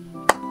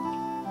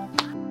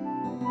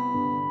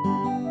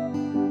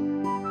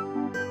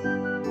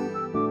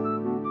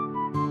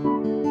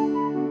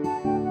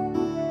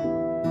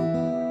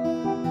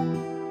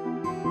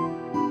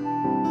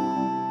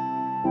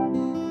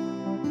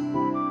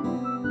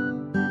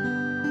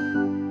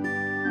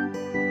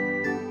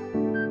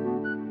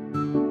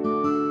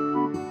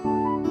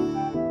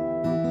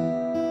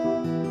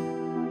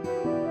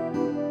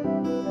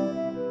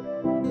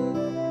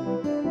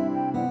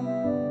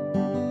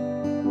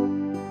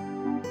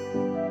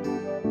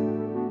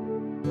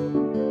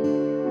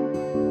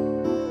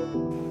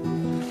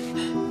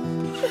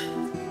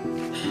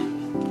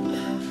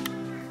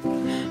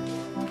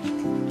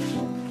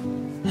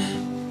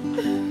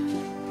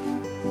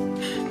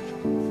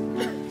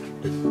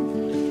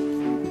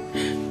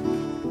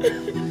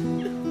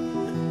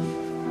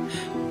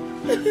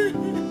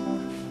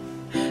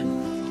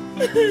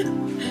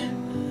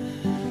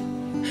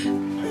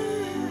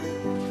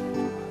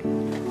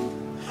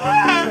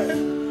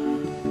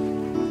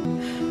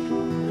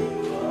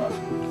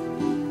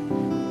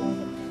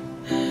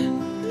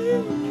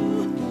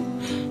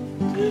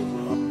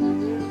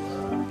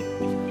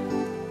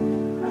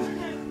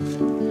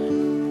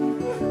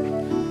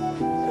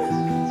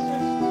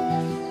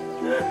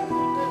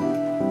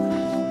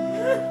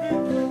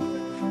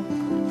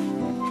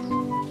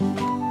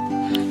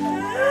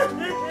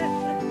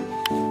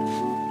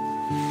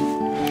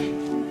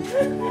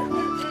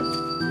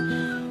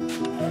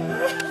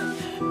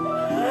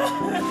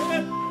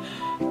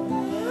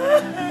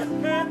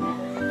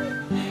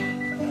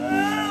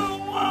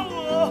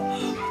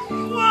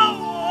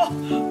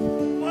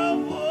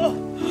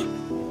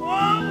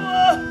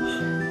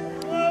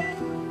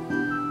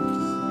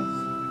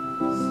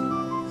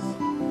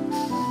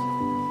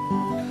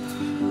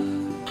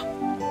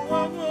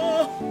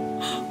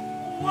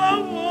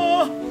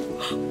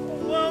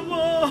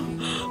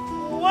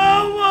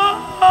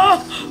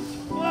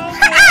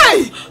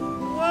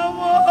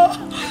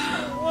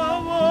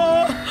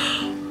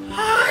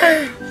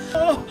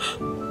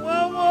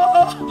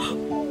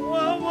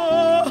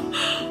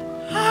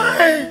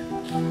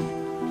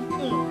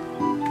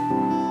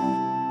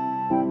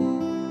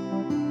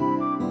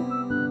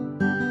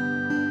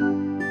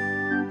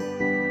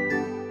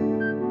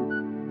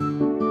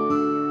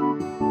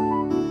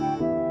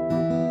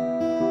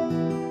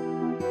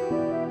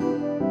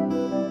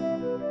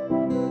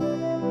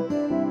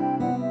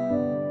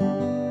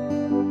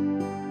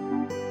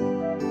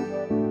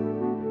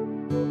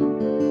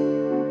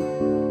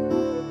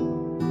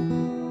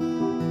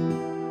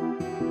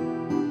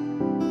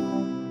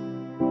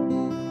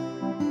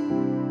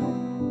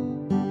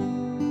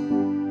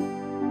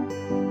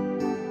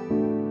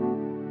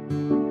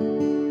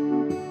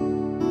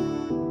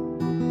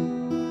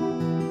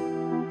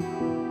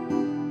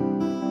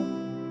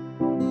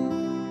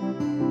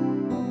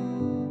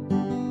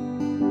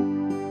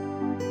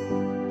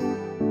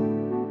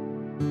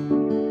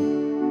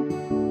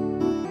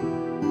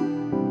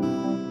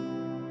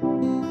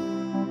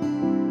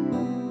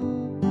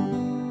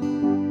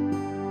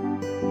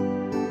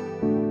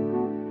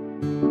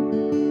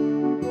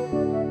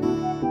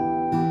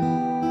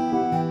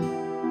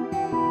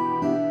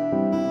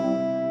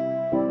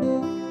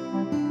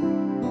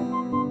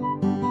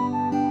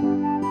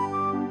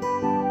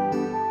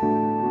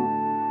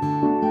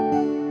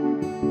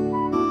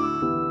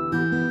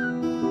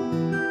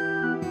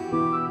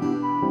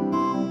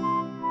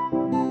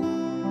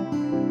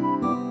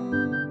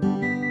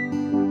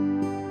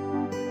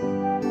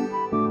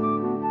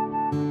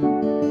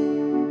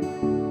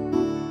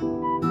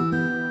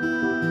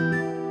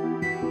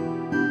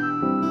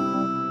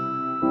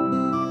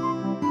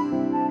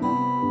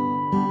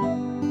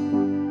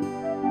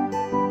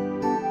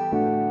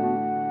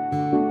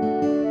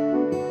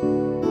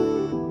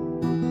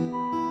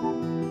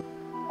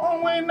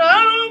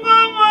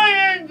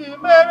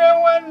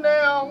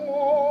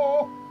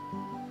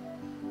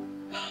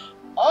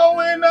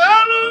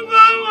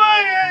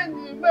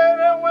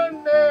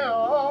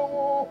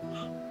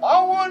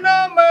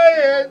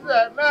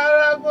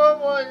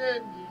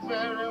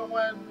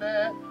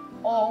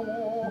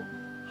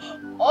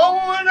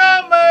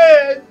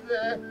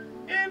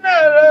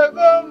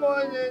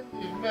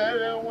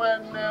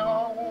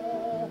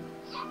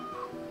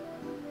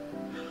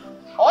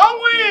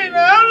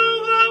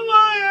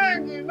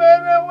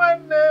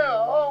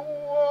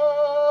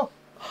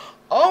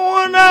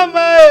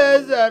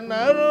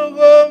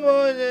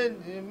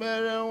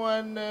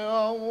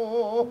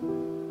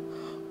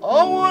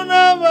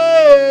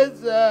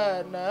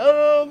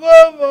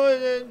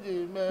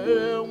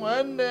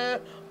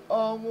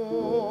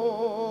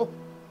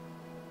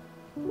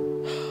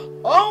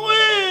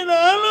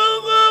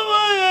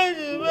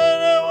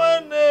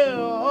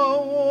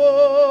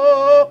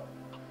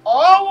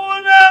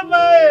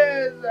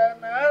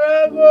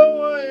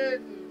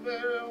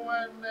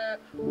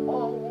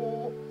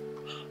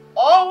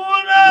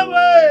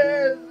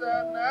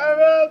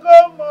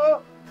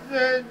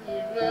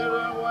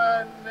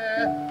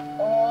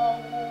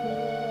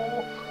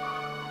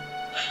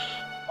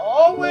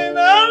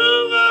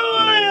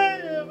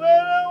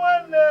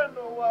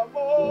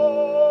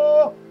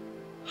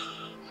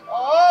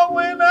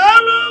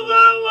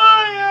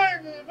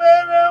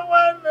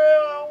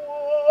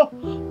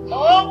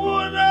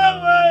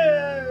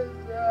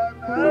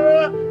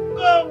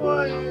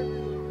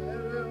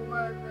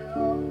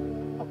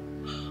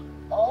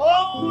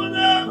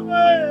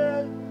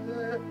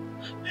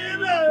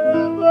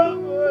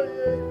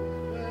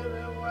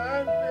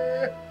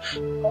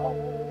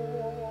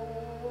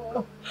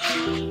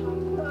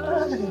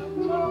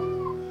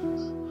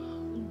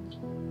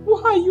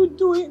 Why are you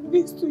doing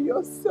this to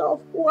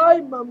yourself? Why,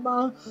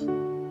 Mama?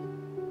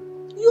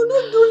 You're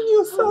not doing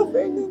yourself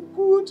any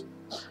good.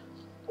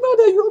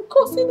 Rather, you're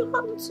causing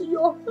harm to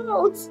your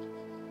health.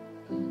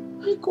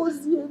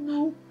 Because,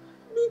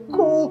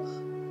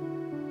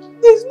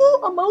 there's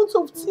no amount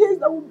of tears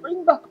that will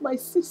bring back my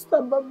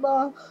sister,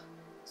 Mama.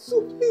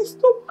 So please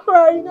stop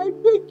crying. I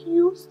beg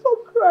you,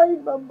 stop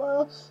crying,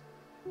 Mama.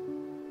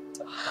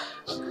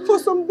 For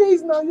some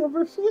days now, you've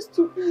refused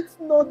to eat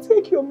nor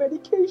take your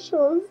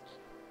medications.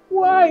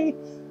 Why?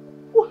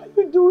 Why are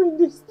you doing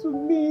this to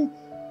me?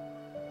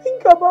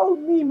 Think about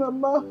me,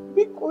 Mama.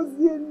 Because,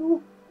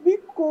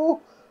 Biko.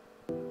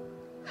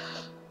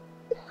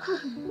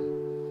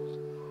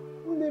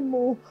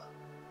 Nemo,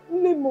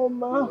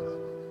 ma.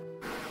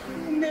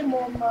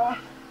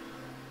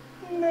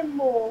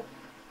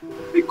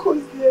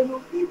 Because,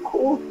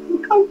 Biko, you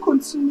can't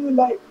continue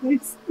like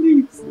this,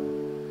 please.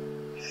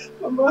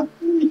 Mama,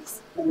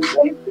 please. I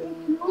beg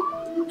you.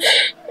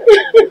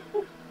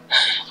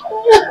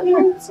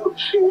 It's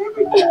okay.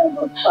 Everything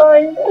will be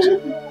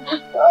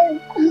fine.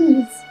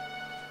 Please.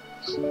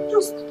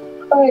 Just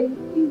cry,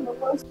 please,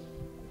 Mama.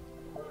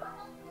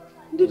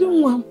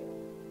 Mom,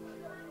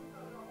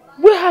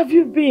 where have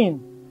you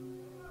been?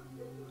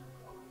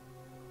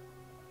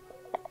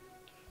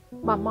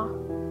 Mama,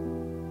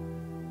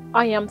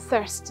 I am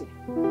thirsty.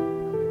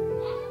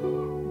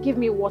 Give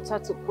me water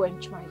to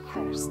quench my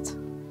thirst.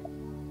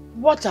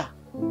 Water?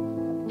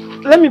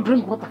 Let me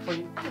bring water for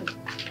you.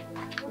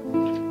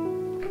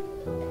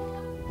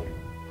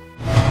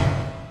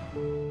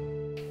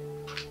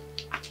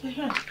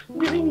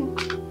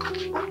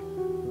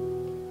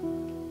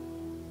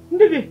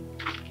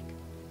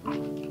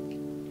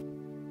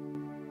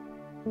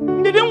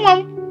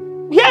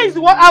 Here is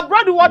the water. I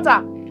brought the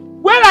water.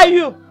 Where are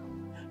you?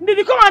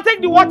 Ndidi, come and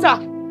take the water.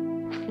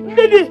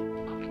 Ndidi.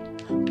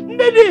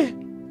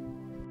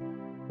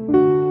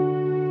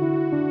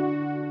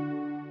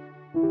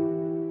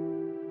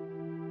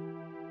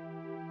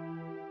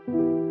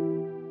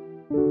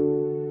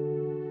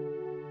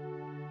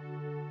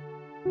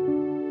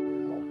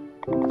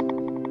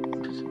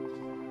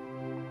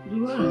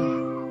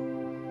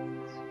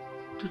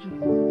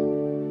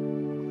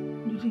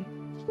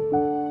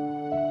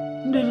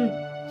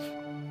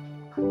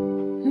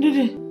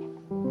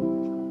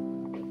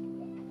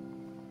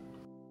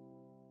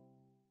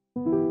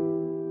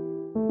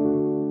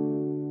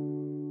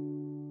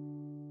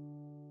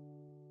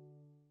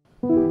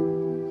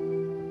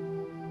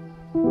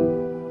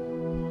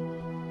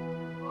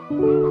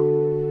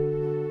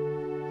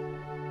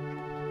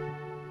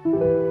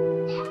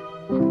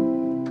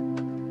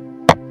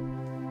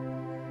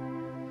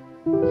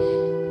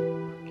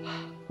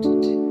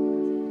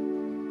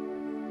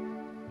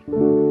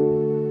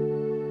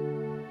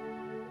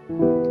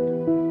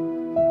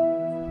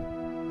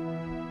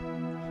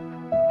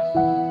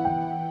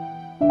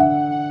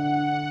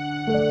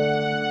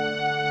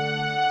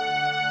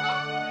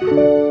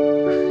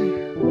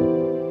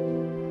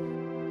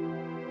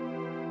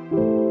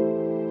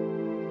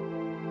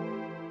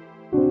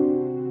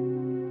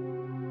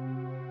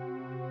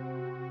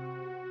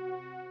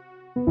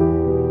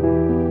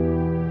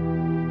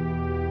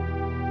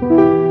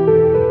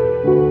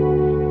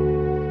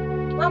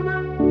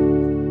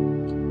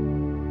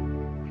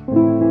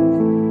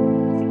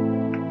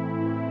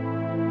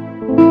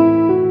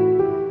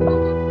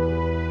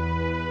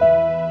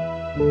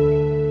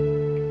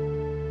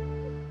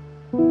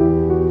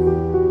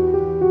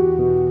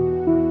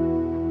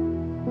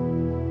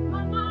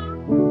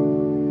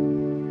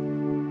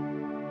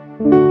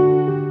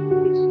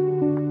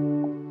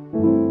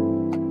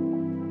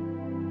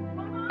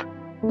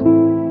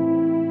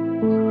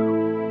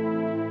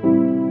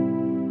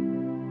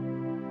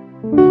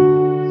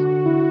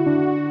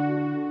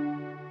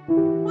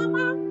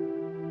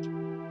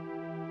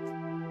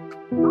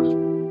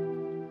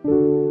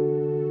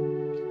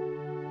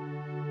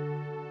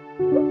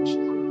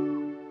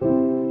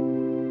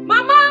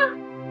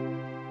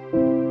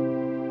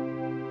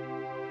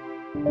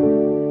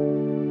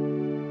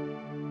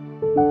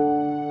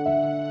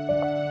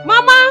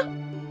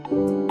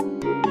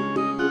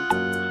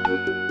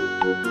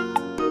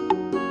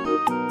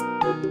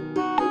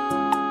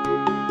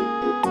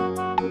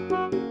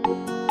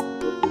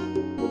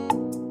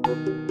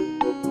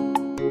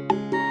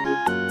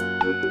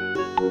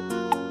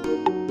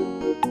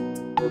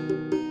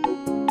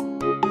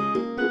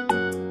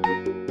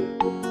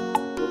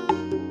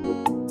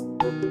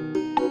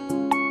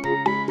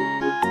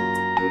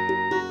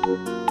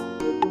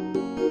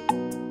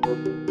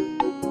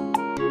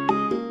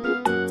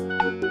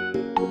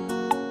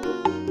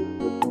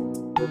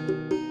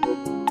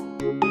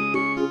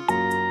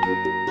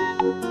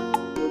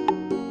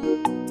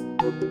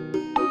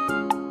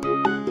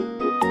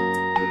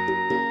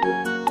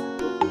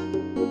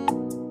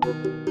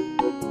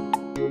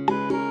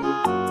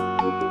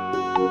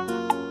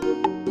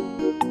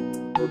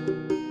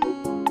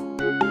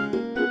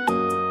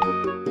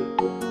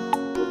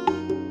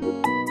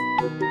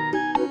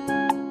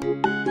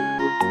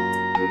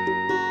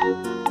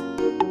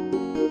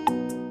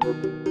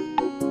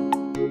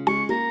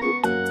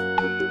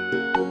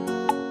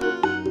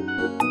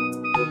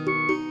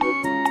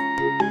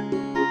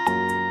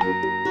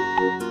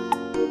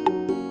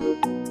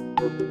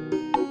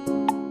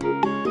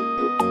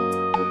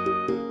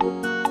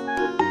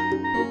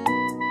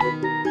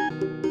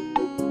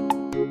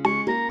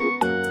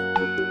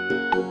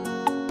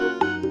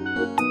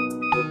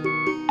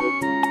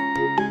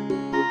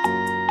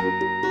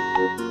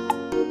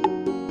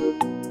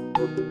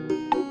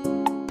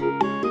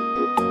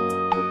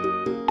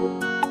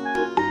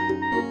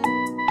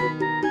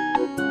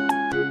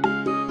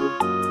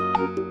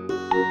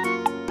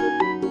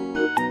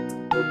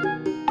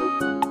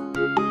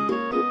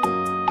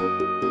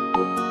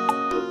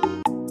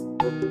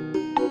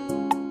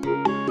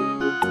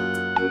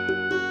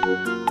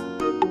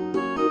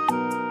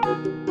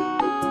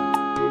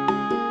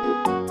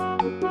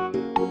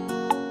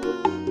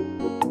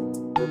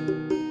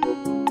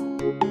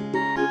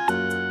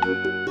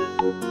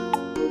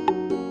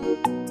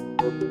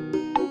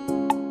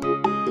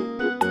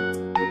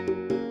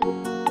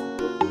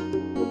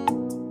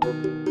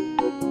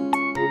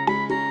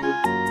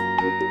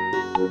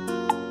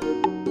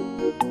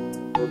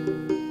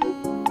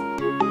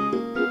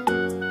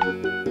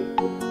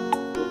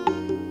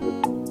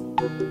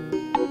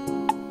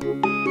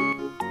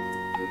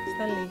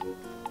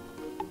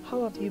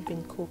 you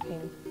been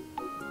coping?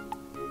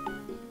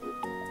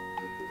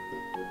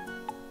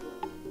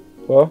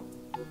 Well,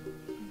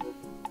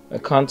 I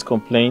can't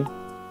complain.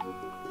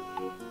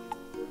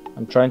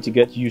 I'm trying to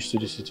get used to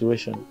the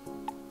situation.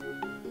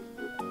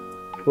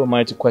 Who am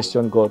I to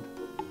question God?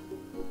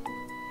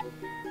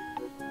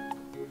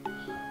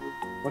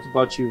 What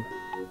about you?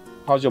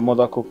 How's your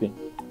mother coping?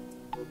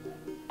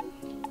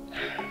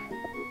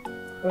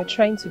 We're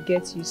trying to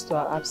get used to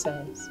our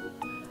absence.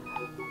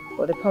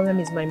 But the problem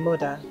is my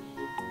mother.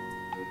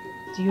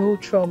 The whole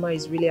trauma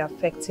is really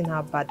affecting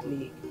her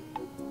badly.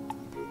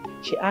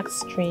 She acts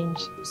strange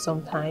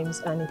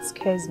sometimes and it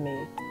scares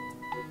me.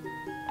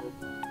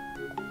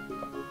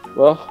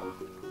 Well,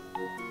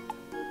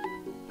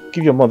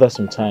 give your mother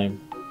some time.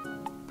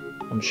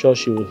 I'm sure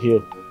she will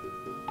heal.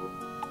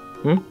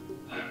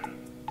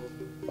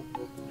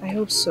 I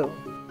hope so.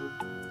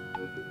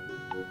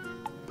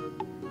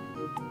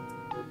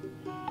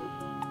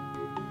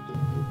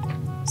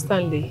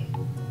 Stanley,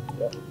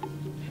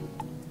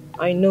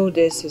 I know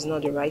this is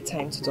not the right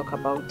time to talk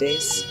about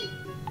this,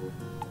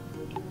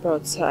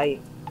 but I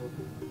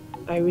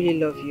really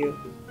love you.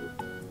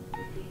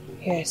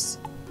 Yes,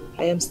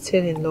 I am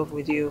still in love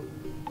with you.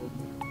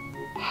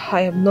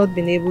 I have not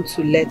been able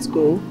to let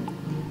go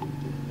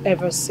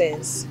ever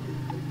since.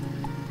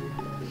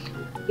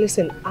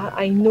 Listen,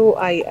 I know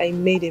I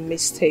made a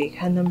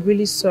mistake and I'm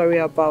really sorry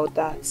about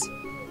that.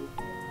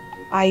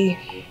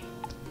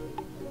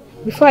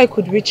 Before I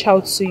could reach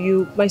out to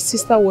you, my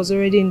sister was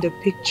already in the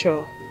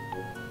picture.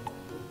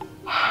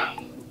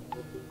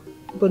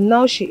 But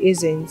now she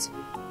isn't.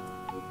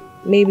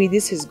 Maybe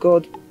this is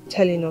God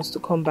telling us to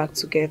come back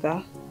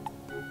together.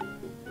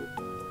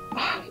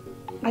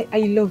 I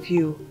love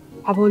you.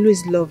 I've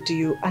always loved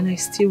you and I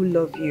still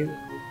love you.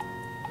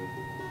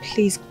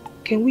 Please,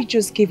 can we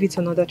just give it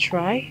another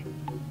try?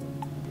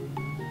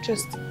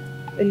 Just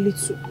a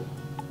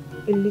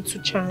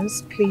little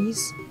chance,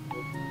 please.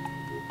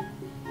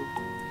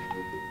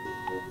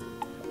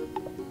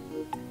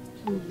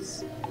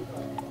 Please.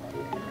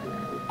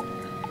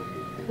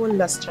 One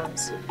last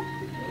chance.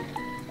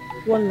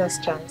 One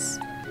last chance.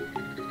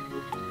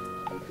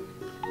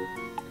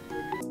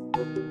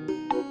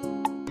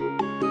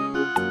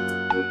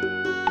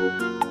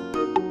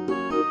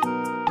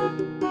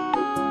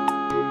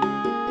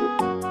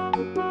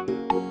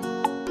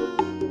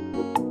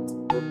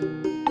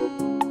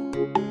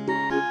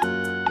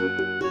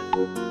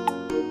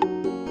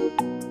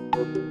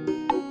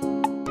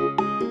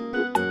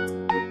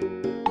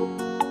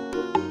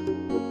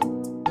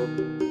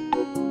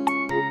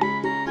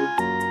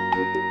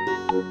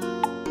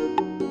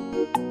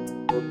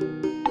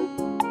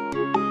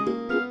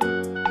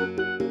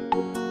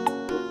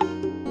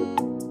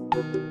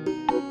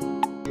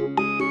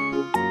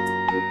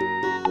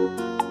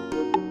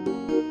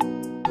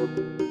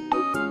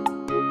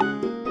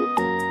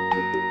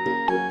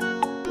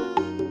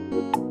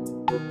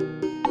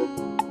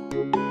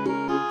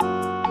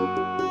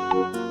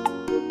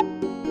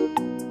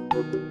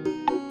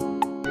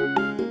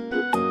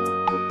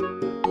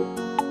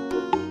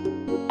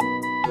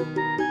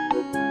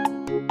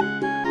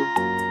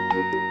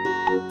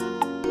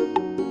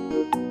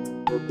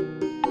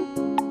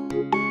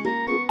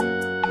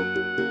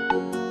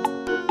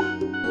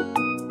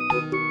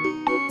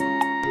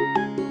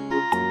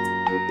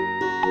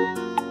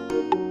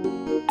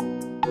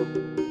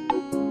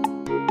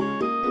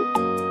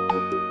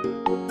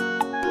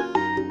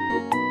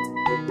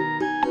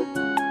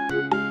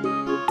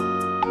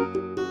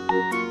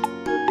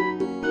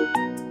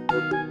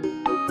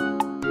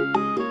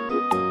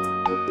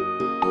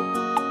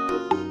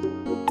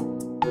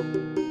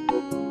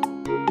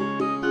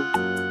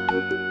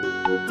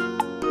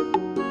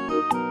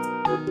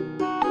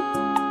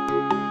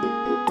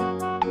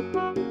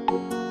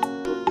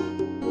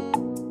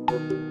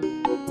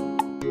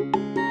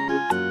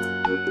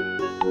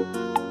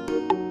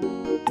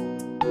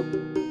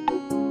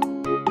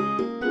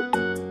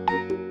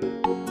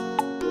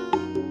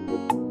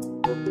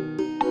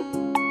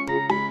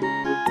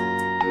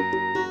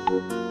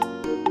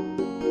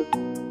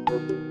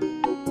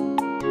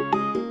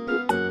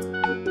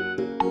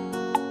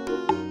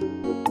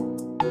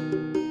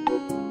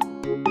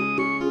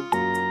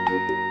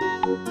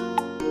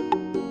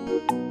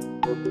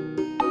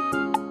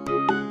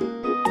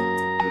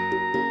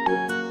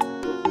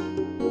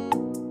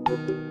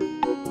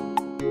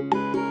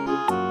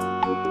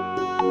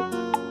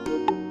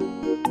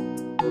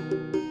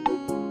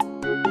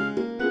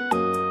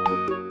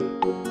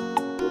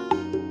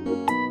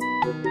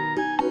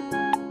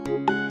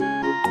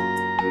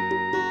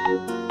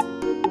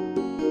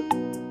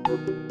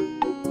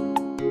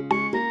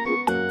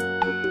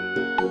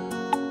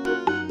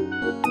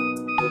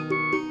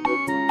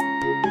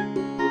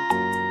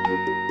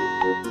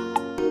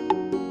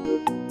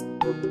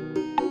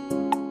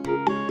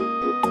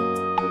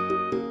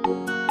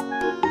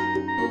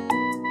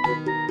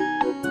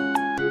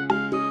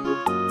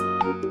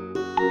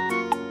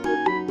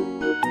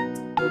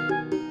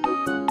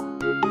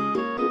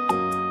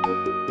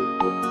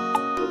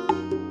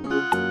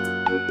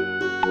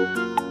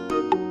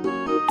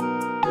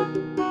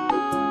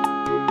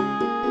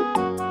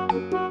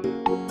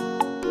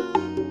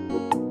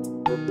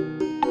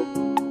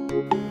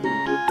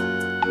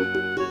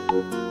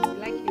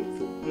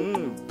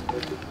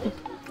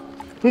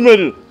 Who made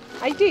it?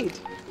 I did.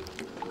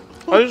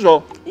 Are you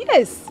sure?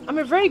 Yes, I'm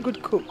a very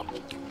good cook.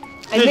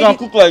 You can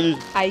cook like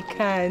this? I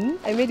can.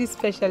 I made it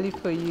specially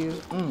for you.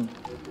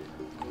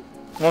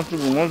 One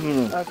spoon.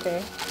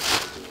 Okay.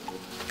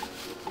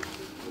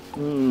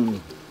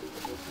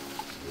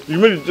 You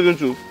made the chicken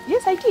too?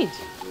 Yes, I did.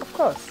 Of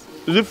course.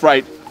 Is it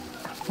fried?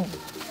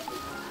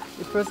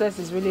 The process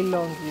is really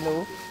long, you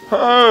know.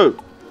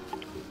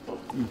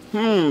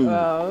 Hey!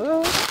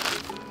 Wow.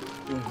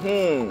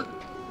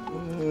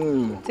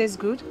 Tastes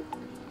good?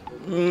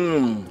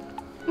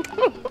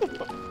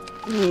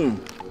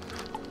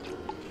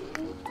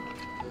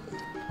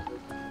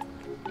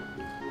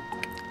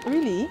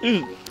 Really?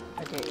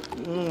 Okay.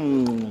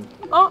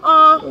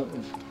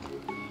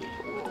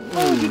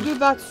 Why would you do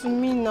that to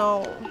me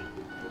now?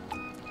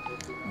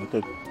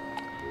 Okay.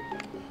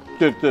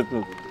 Take.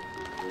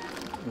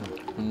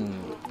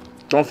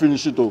 Don't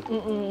finish it though.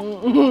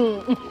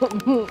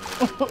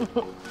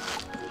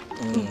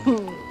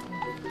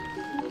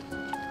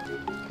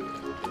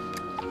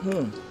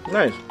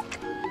 Nice.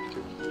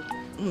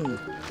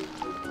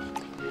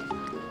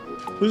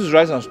 This is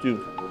rice and stew.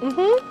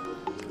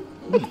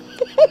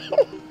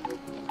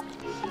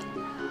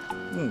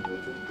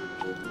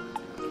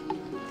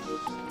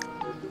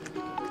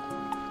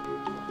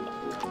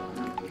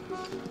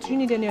 Do you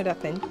need any other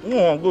thing?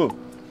 No, I'm good.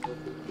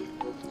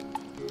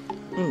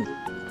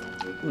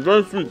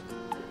 Very sweet.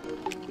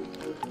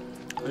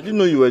 I didn't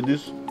know you were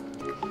this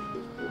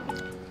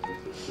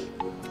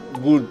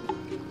good.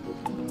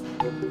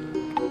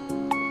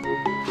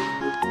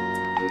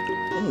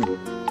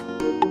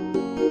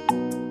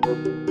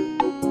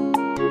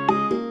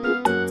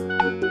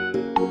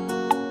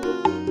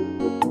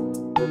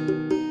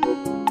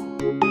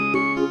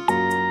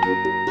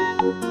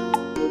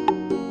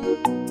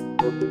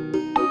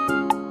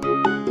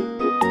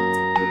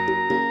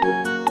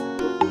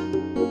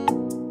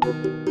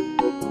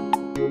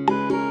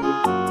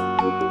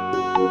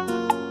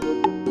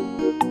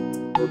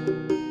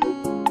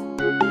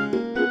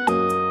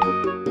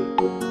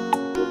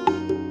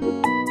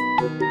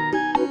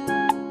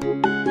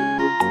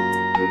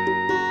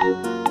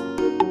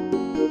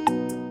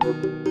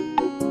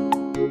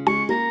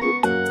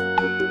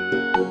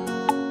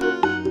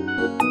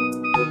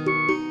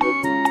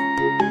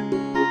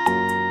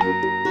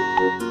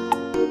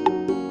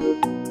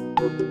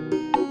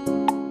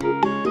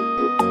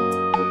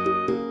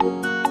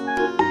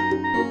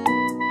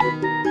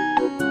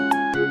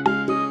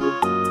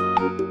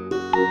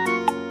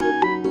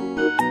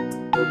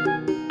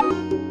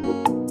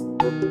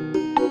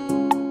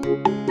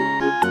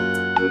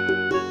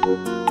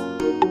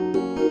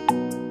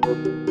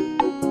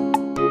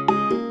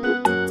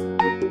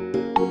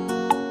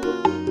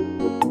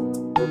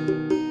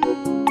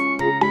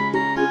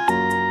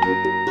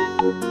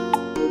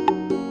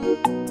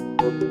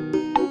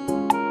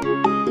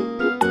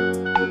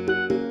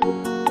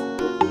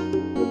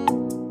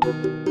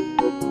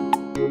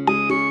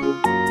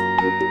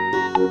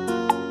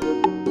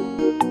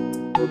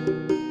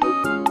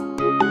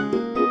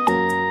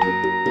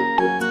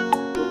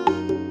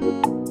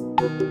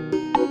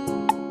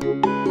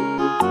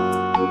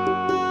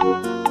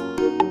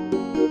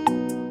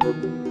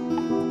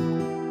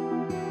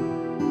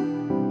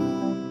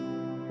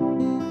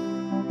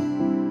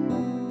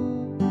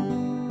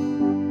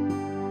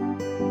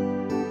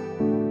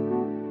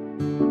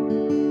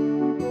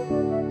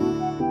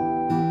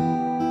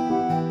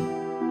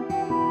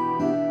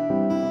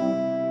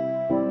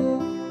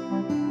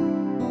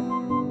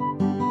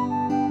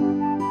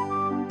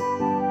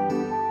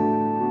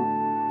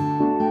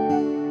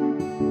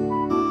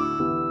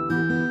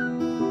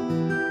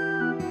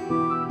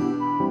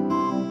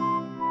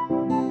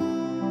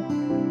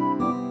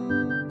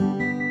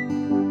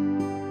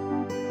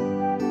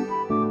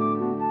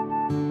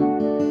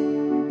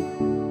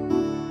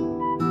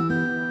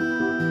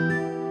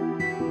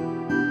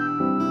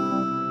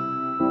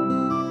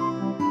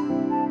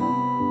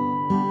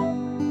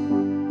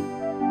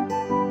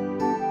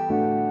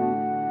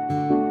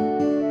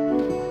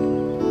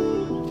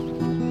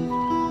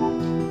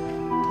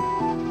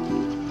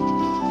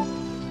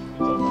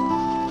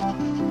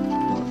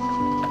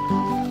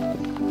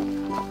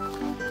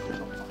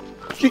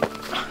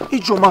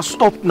 Ijoma,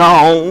 stop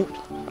now.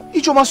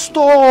 Ijoma,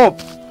 stop.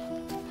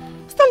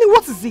 Stanley,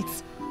 what is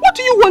it? What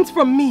do you want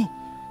from me?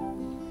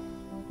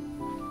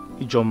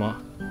 Ijoma,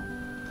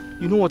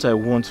 you know what I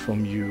want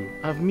from you.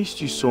 I've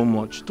missed you so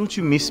much. Don't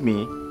you miss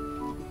me?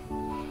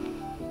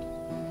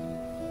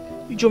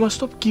 Ijoma,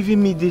 stop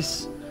giving me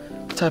this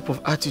type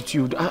of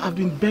attitude. I've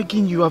been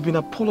begging you. I've been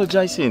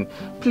apologizing.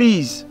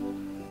 Please.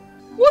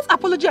 What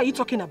apology are you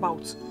talking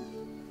about?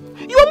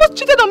 You almost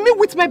cheated on me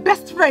with my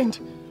best friend.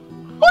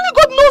 Only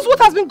God knows what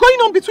has been going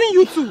on between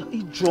you two.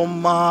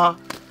 Ijoma,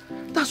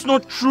 that's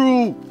not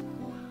true.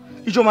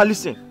 Ijoma,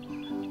 listen.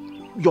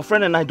 Your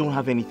friend and I don't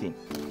have anything.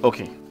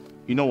 Okay,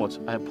 you know what?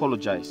 I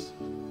apologize.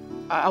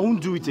 I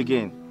won't do it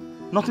again.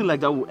 Nothing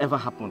like that will ever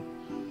happen.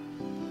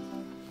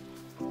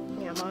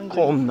 Yeah, I'm angry.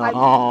 Come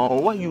now.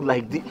 Why are you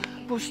like this?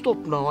 But stop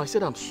now. I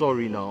said I'm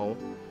sorry now.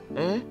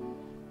 Eh?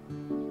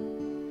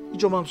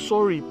 Ijoma, I'm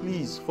sorry.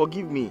 Please,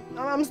 forgive me.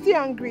 I'm still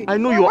angry. I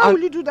know you're Why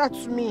will you do that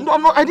to me? No,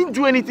 I'm not. I didn't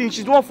do anything.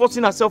 She's the one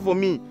forcing herself on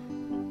me.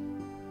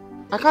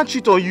 I can't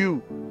cheat on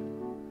you.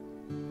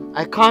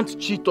 I can't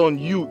cheat on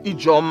you,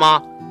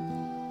 Ijoma.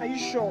 Are you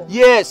sure?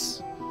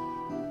 Yes.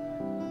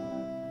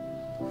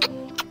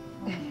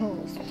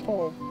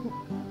 Stop.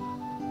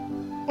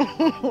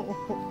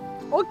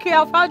 Okay,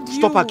 I've had you.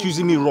 Stop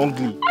accusing me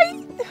wrongly.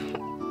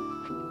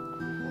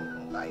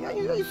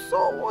 I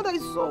saw what I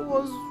saw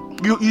was...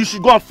 You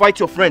should go and fight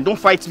your friend. Don't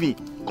fight me.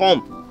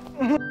 Come.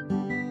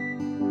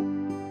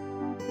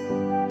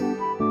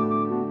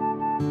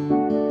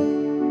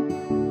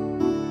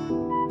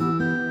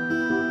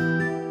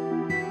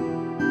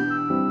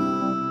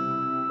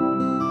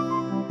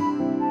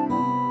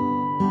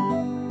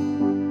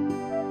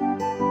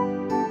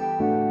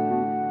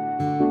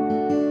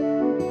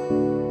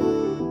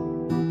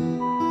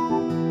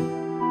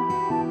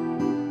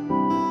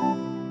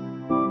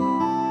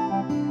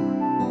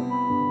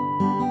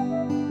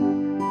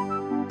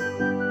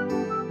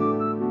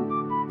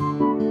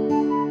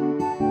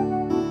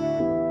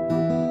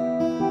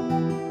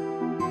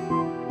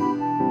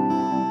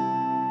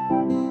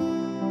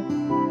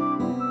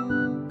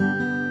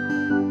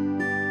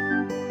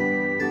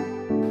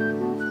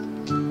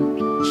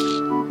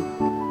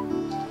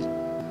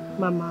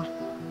 Mama.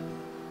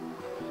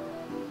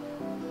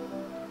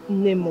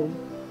 Nemo.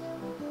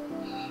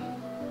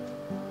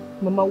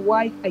 Mama,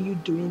 why are you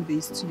doing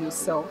this to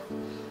yourself?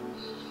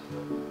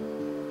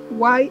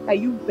 Why are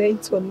you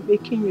bent on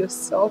making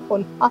yourself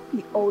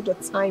unhappy all the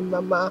time,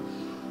 Mama?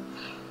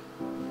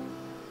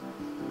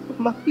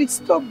 Mama, please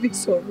stop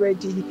this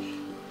already.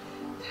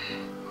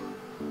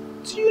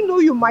 Do you know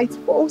you might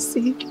fall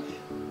sick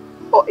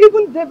or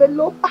even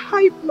develop a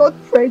high blood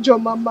pressure,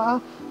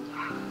 Mama?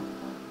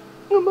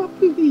 Mama,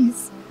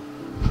 please.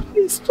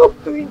 Please stop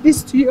doing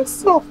this to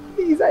yourself.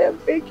 Please, I am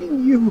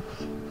begging you.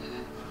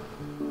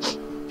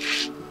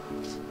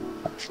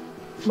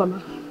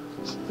 Mama,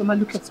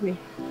 look at me.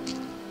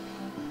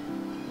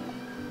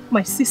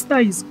 My sister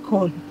is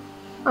gone,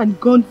 and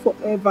gone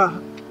forever.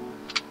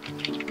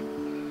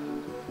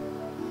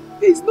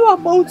 There's no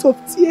amount of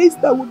tears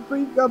that would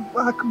bring her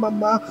back,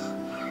 Mama.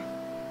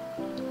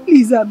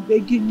 Please, I'm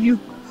begging you.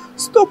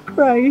 Stop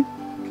crying,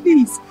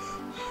 please.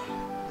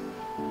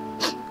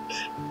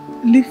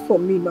 Live for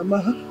me,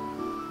 Mama.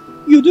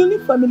 You're the only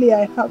family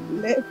I have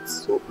left,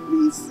 so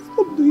please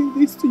stop doing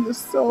this to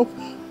yourself.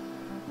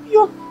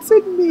 You're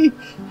hurting me.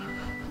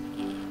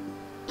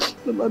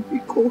 Mama,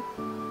 Biko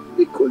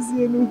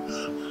Zenu,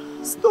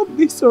 stop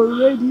this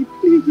already,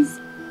 please.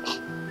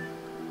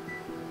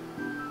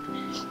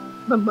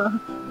 Mama,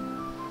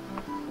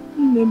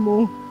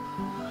 Nemo.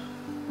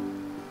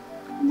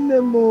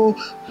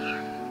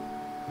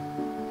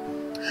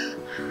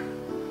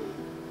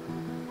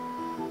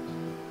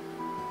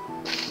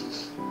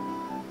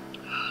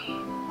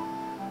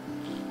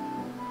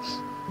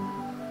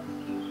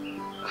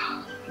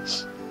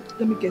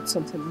 Let me get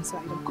something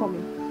inside. I'm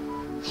coming.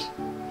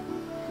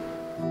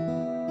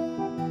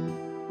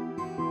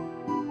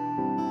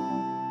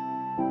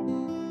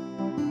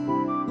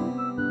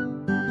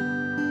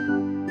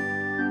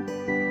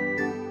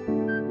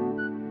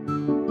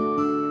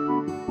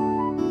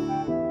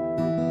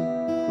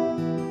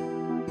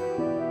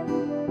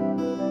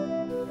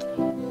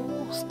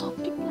 Oh, stop.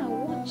 People are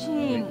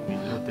watching.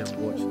 Let them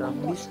watch. I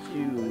missed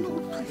you. No,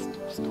 please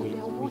stop. They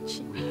are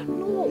watching.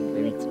 No.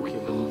 Let me tell you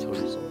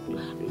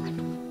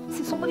something.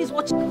 See, somebody's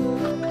watching.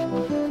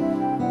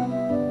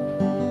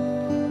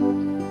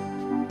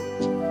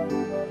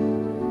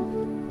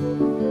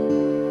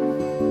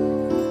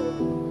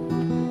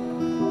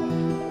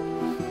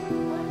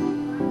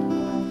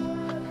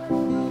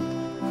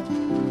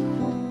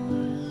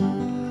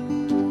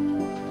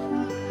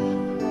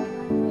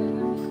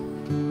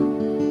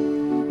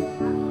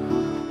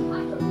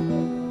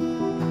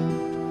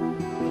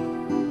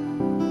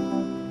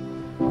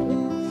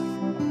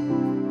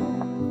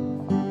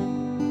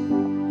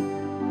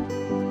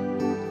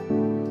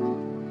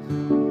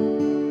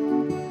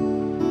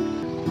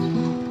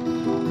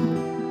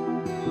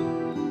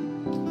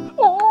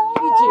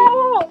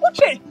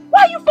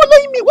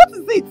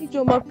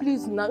 Ijoma,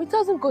 please now. It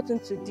hasn't gotten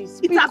to this.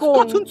 It has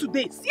gotten to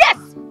this. Yes!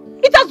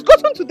 It has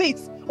gotten to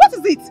this. What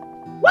is it?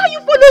 Why are you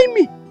following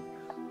me?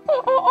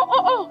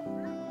 Oh.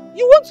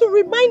 You want to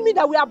remind me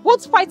that we are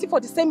both fighting for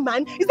the same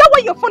man? Is that why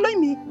you're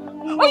following me?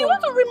 No. Or you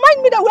want to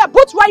remind me that we are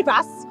both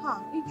rivals?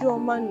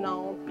 Ijoma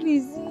now.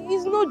 Please,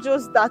 it's not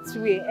just that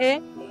way, eh?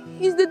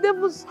 It's the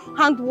devil's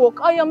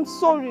handwork. I am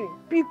sorry.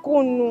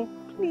 Biko no.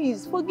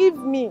 Please, forgive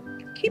me.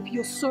 Keep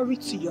your sorry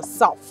to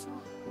yourself.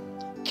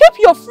 Keep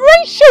your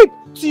friendship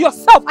to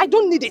yourself. I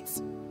don't need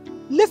it.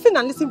 Listen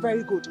and listen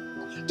very good.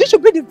 This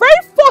should be the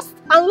very first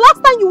and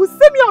last time you will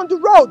see me on the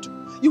road.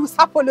 You will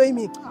start following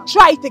me.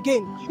 Try it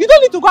again. You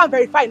don't need to go and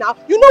verify now.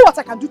 You know what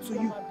I can do to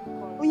you.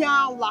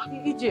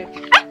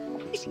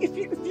 If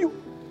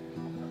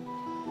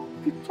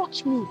you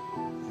touch me,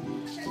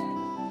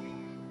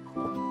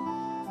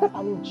 step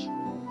an inch.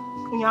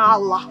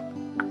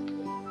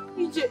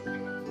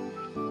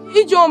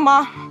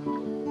 Ijeoma.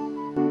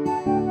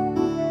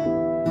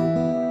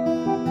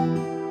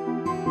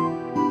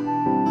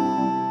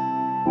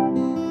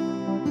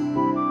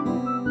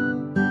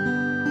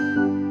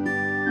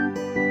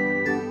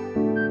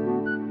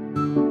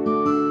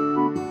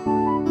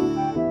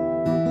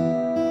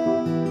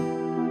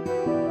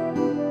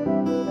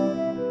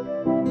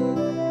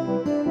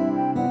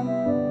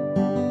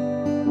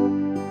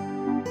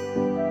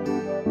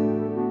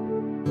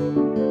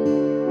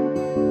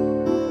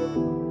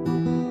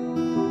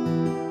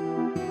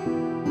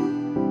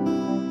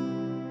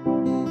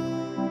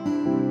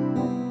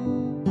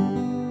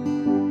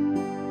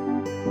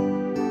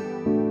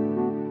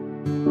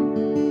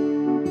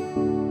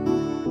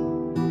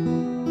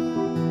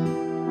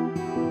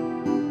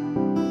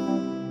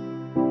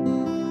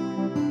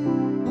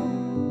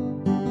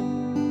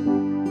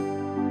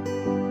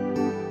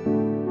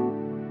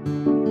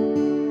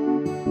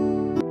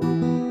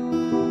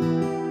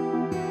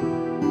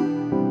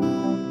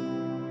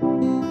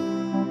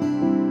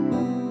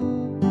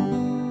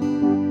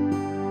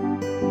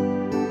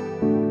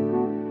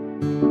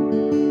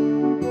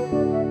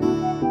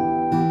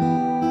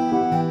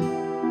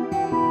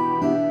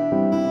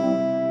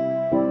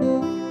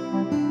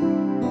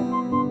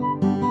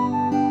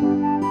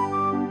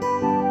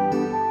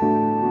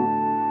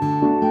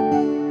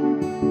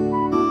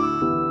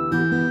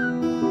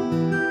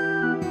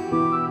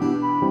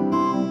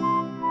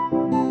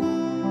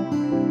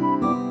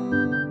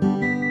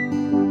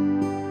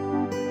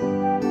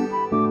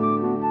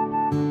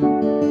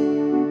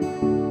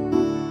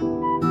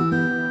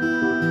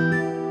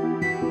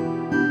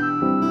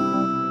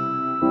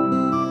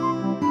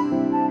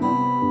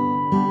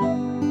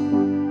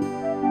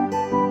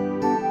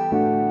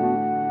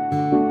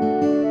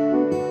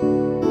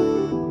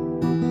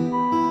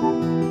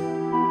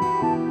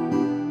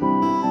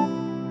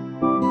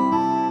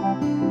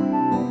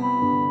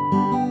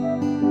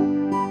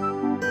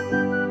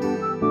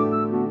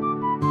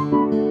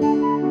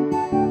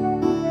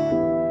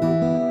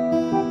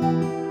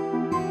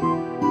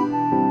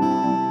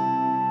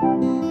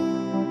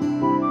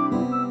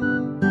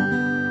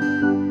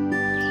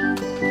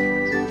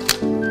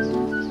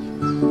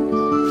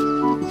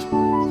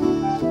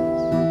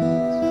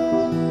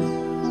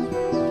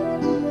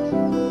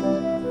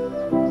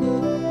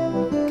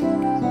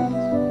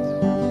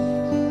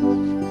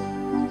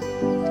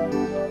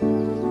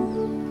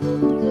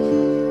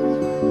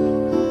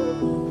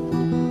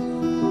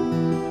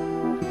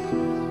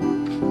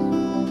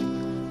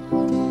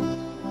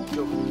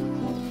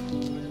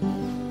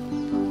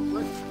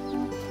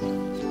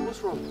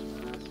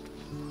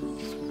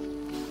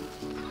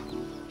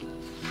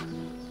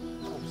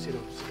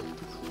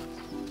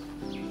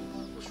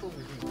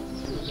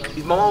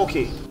 Is Mama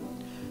okay?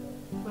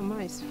 Mama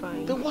is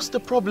fine. Then what's the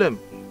problem?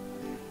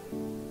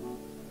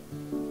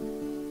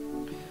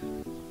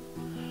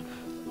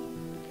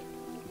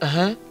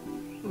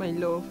 My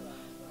love.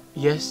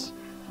 Yes?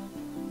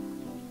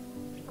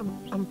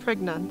 I'm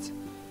pregnant.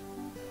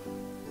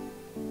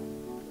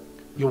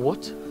 You're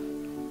what?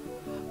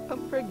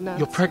 I'm pregnant.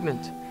 You're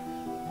pregnant?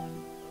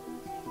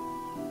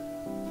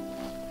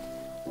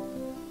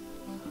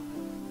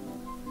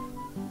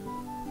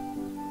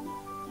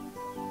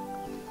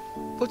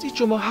 But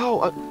Ijeoma,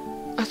 how?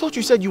 I thought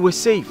you said you were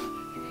safe.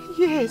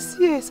 Yes.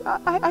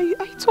 I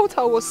thought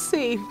I was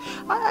safe.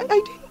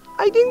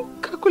 I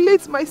didn't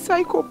calculate my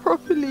cycle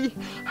properly.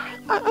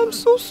 I'm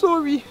so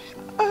sorry.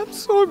 I'm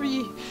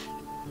sorry.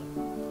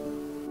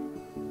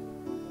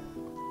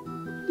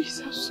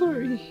 Please, I'm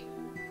sorry.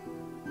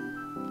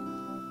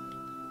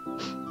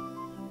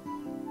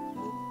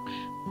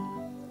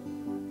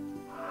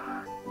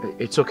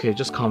 It's okay,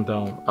 just calm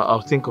down.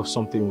 I'll think of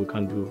something we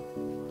can do.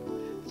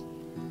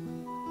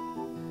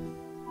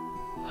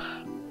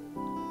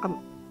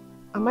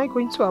 Am I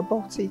going to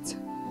abort it?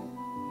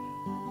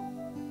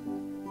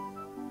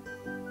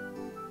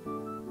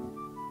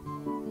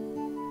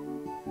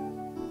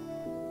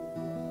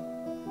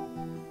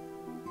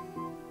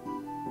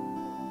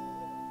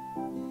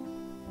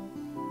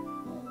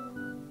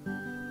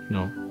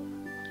 No.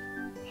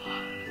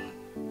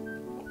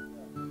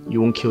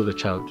 You won't kill the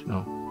child,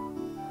 no.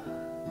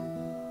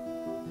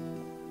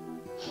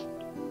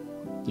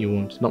 You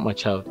won't, not my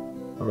child,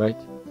 alright?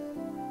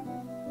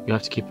 You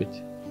have to keep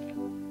it,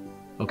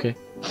 okay?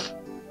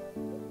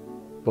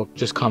 But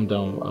just calm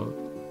down,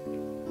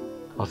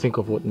 I'll think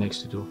of what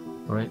next to do,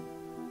 alright?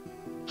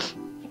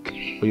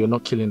 Okay. But you're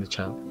not killing the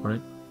child,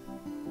 alright?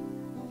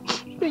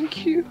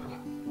 Thank you.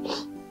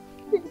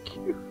 Thank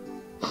you.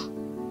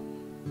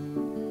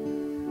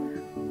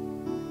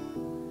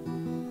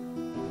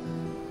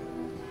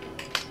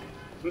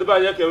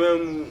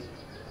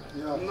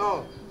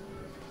 No.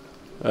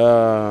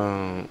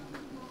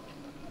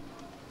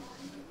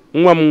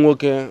 Nwa m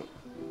nwoke,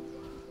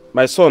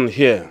 my son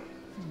here.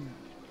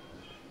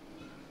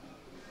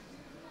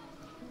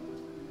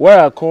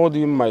 Why I called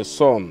him my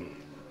son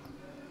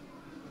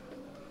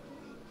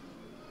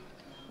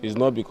is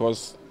not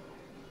because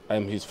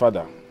I'm his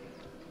father.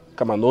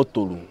 Kama no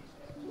tolu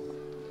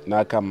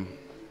na kam.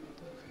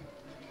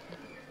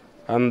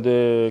 And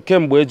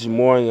kemgbe eji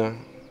mụọ ya,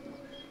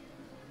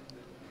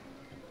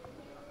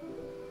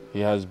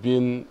 he has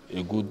been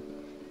a good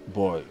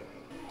boy.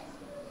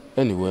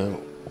 Anyway,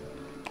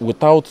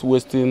 without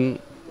wasting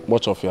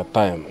much of your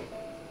time,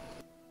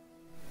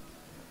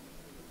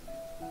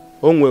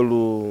 o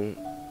nwere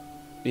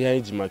ihe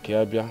anyị ji maka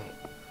ya bịa.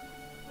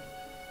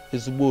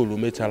 Ezigbo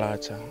olu chara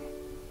acha.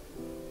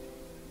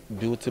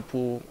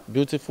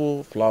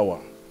 Beautiful flower.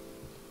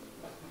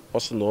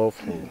 Also no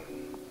food.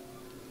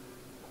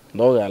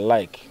 No I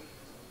like.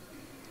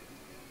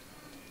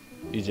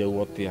 Ije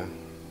wote ya.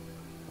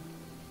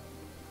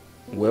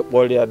 Wee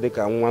kpọrọ ya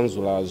dịka nwa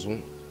nzụrụ azụ,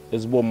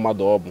 ezigbo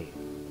mmadụ ọ bụ.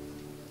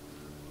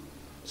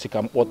 Si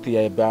ka mkpọtụ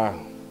ya ebe ahụ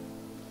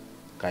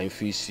ka anyị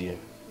fụ isi ya.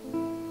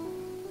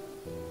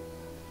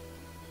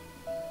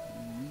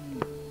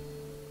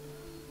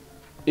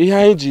 Ihe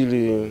anyị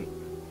jiri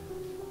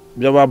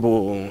bịawa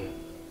bụ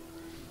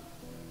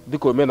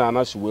dịka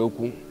omenala si wee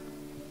kwu,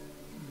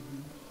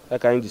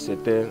 ka anyị ji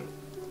sete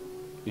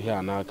ihe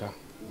a n'aka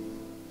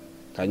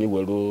ka anyị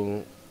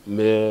were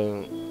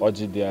mee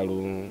ọjị dị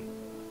arụ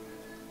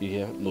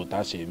ihe n'otu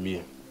a si eme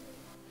ya.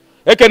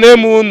 Ekene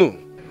m unu.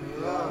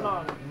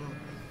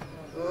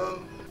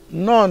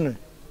 None.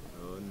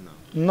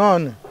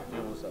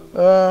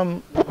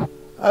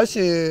 Asi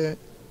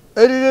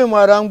eriri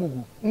mara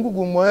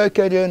ngwugwu mo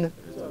ekere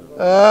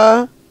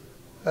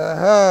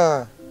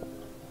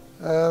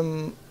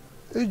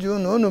iji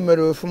unu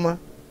mere ofuma.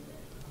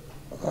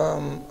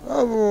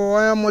 Ọ bụ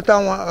onye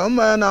mụta nwa,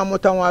 ọma ya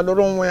na-amụta nwa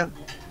alụrụ nwa ya.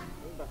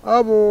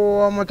 Ọ bụ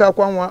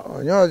ọmụtakwa nwa,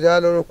 onye ọzọ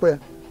alụrụkwa ya.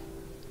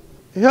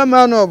 Ihe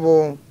mmanụ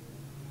bụ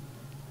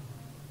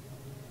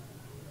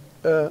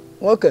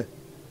nwoke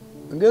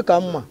nke ka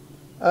mma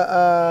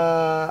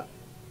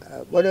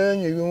kpọrọ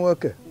enyi gị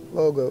nwoke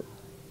oge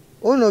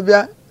unu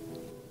bịa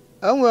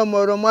enwere m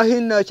oroma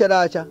hinne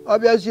chara acha, ọ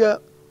bịazie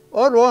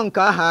ọ rụọ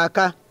nke ahụ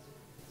aka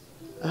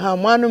ha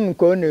manụ m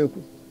nke ọ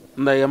na-ekwu.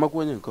 Nna ya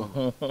makwa onye nke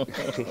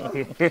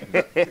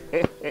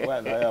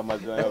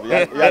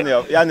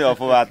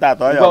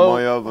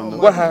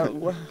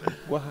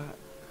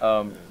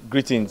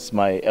Greetings,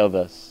 my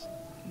elders.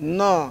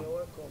 No.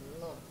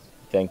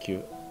 Thank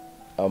you.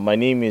 My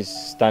name is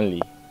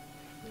Stanley.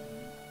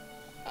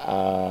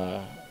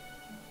 I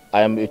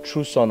am a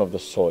true son of the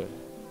soil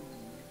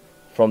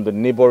from the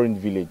neighboring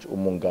village,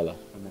 Umungala.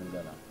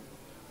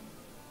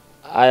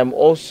 I am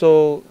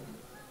also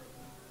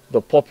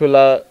the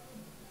popular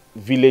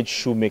village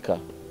shoemaker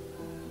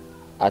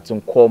at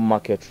Nkwo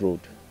Market Road.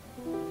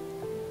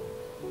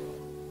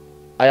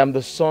 I am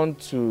the son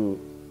to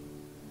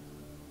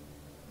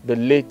the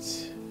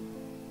late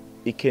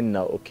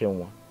Ikenna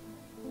Okenwa.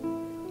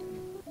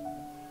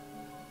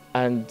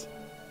 And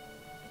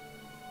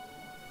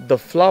the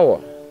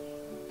flower,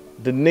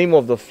 the name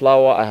of the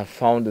flower I have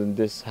found in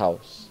this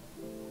house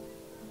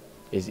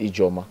is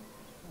Ijoma.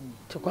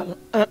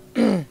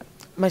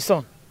 My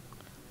son,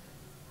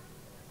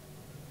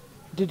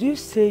 did you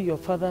say your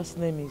father's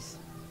name is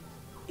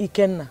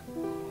Ikenna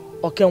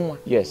Okenwa?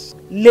 Yes.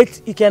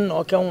 Late Ikenna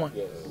Okenwa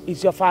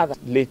is your father?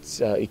 Late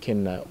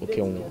Ikenna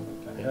Okenwa.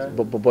 Yes.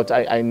 But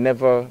I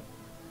never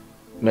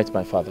met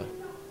my father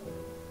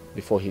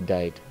before he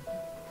died.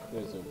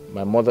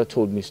 My mother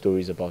told me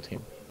stories about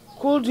him.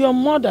 Could your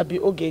mother be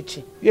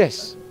Ogechi?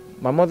 Yes,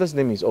 my mother's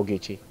name is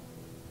Ogechi.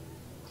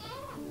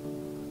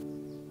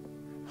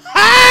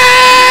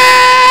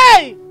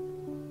 Hey!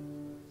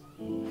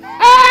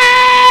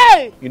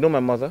 Hey! You know my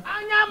mother?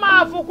 Hey!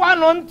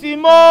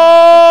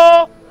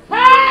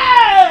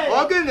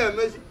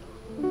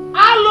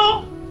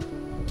 Hello!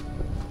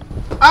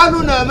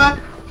 Alu nama.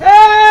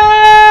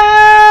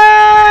 Hey!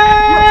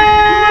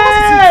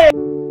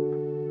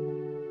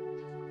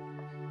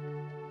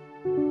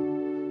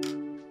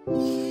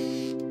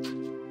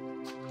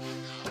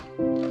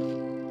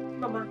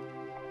 Mama,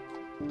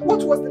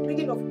 what was the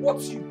meaning of what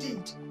you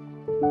did?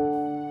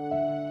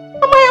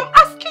 Mama, I am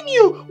asking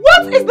you,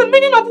 what is the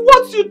meaning of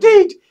what you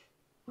did?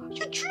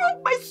 You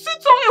threw my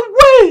suitor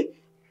away.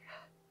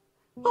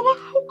 Mama,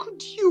 how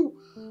could you?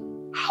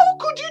 How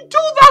could you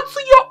do that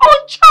to your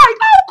own child?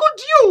 How could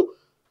you?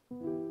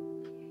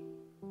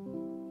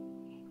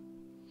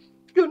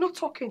 You're not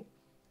talking.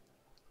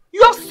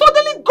 You have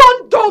suddenly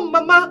gone dumb,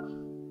 Mama.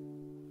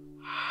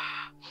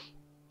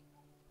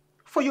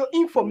 For your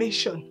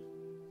information,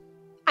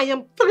 I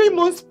am 3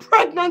 months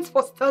pregnant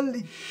for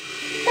Stanley.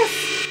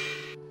 Yes,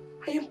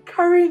 I am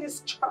carrying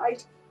his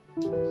child.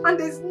 And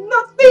there's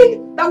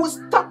nothing that will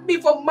stop me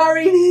from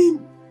marrying him.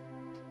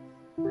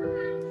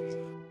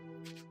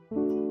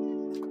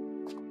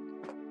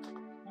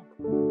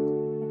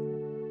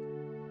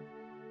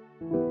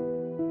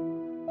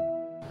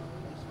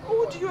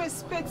 What do you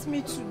expect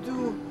me to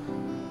do?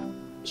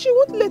 She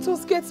won't let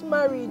us get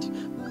married.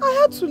 I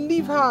had to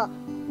leave her.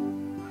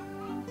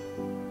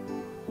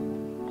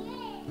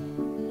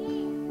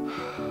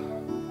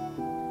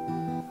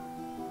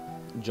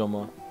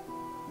 Joma,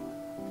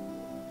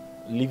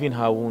 leaving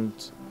her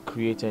won't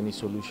create any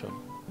solution.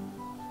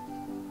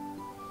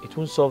 It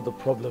won't solve the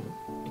problem.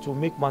 It will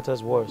make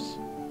matters worse.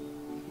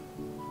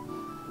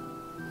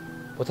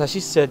 But has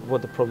she said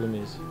what the problem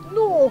is?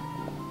 No,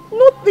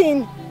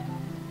 nothing.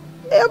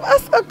 I have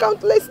asked her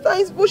countless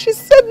times, but she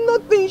said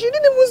nothing. She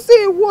didn't even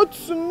say a word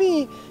to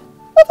me.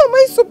 What am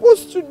I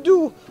supposed to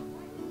do?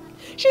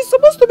 She's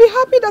supposed to be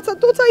happy that her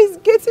daughter is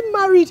getting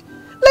married,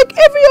 like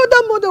every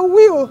other mother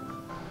will.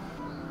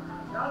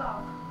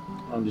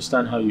 I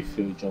understand how you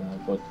feel,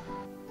 Joma,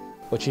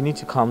 but you need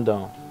to calm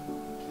down.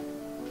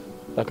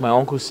 Like my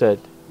uncle said,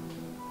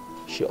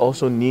 she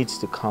also needs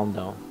to calm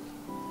down.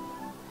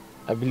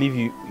 I believe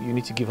you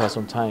need to give her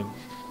some time,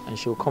 and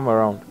she'll come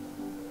around.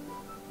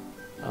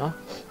 Huh?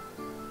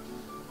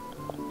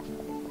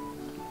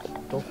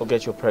 Don't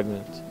forget you're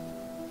pregnant.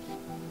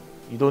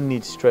 You don't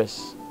need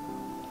stress.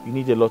 You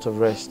need a lot of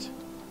rest.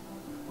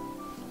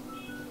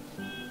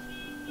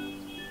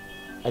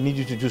 I need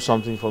you to do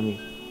something for me.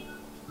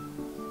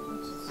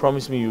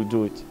 Promise me you'll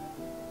do it.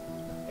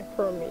 I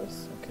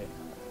promise. Okay.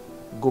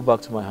 Go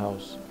back to my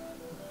house.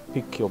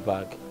 Pick your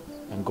bag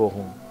and go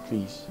home,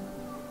 please.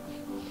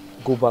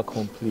 Go back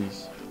home,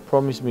 please.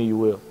 Promise me you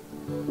will.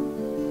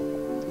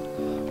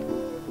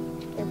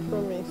 I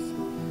promise.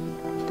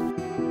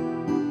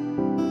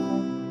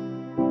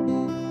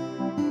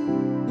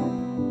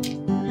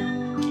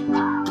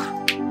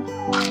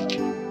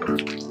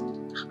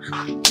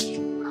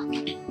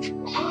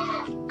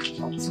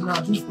 Now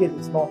this girl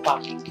is not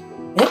back.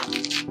 Eh?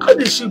 Where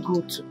did she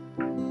go to?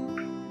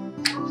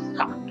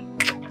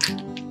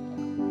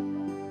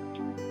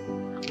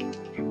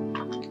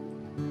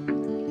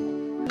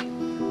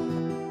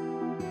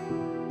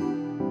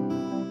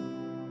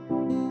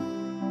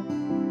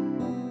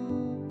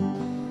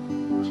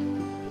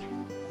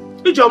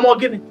 Ijoma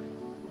again.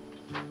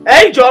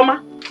 Hey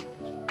Ijoma,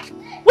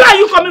 where are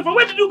you coming from?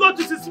 Where did you go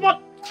to this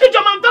morning?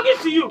 Ijoma, I'm talking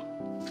to you.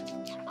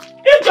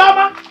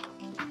 Ijoma,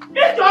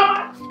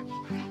 Ijoma.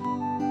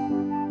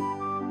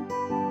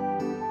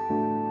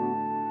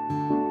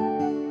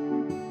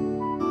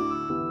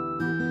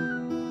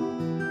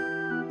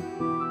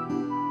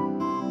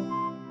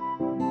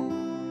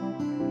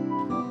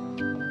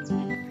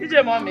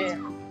 Mommy.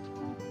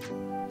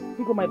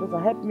 Pico, my daughter,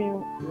 help me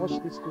wash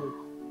this clothes.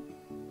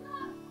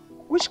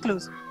 Which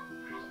clothes?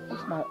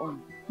 It's my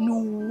own.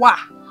 No.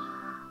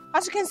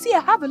 As you can see, I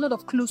have a lot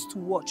of clothes to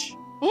wash.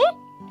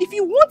 If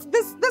you want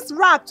this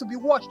rag to be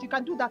washed, you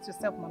can do that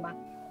yourself, Mama.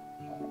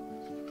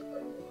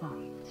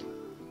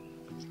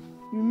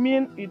 You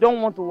mean you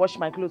don't want to wash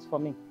my clothes for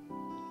me?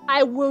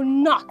 I will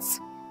not.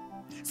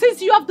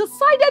 Since you have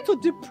decided to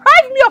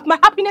deprive me of my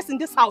happiness in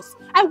this house,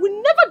 I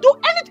will never do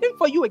anything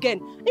for you again.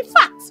 In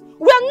fact,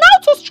 we are now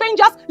two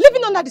strangers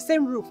living under the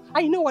same roof.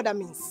 I know what that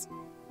means.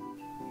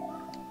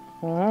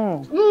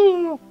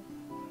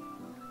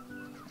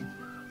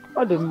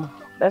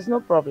 There's no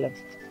problem.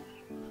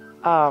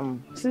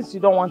 Since you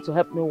don't want to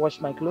help me wash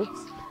my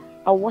clothes,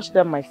 I'll wash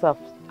them myself.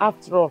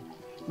 After all,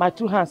 my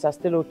two hands are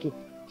still okay.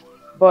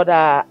 But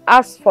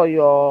as for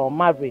your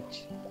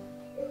marriage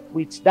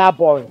with that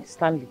boy,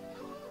 Stanley,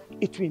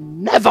 it will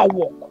never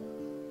work.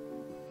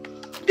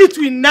 It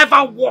will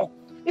never work.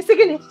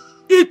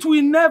 It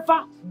will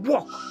never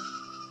work.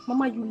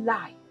 Mama, you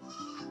lie.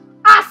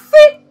 I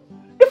see.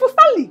 If you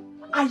Stanley,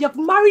 I have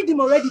married him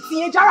already,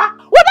 Tinyejara.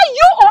 Whether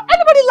you or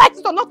anybody likes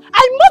it or not,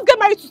 I must get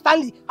married to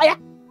Stanley. Aya,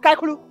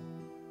 Kaikulu.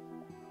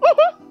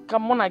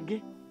 Come on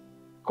again.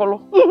 Kolo.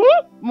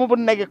 Move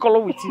on, Kolo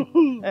with you.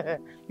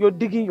 You're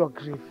digging your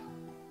grave.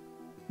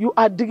 You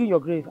are digging your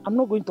grave. I'm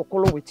not going to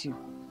Kolo with you.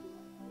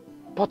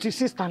 But you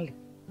see, Stanley,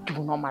 you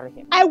will not marry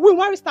him. I will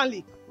marry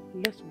Stanley.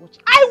 Let's watch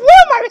it. I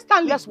will marry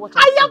Stanley. Let's watch it.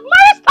 I have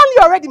married Stanley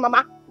already,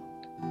 Mama.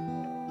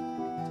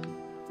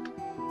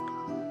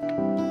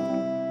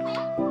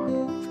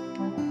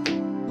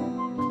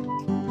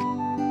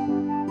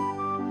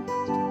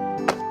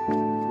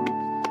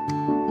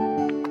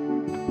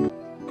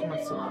 Come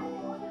and sit.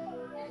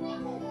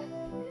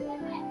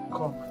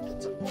 Come.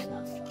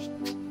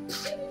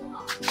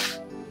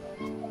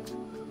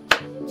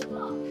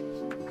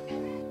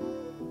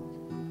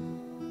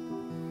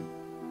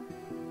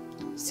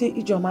 See,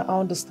 Ijoma, I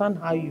understand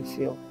how you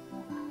feel.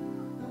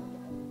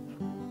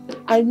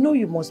 I know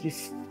you must be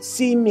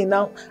seeing me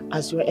now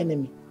as your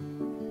enemy.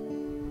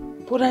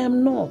 But I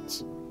am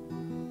not.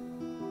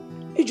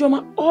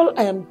 Ijoma, all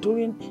I am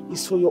doing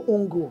is for your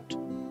own good.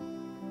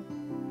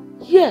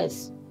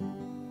 Yes.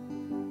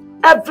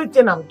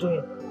 Everything I'm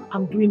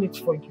doing it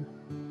for you.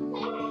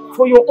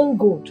 For your own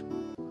good.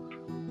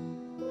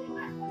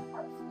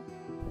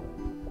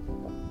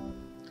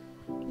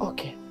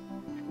 Okay.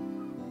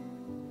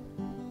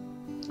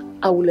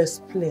 I will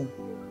explain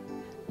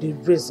the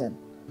reason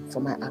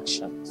for my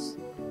actions.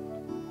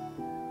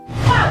 I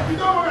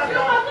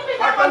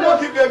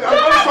cannot give them. I'm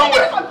going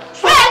somewhere.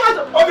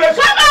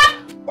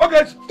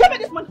 Okay. Give me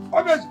this money.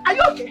 Okay. Are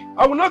you okay?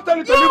 I will not tell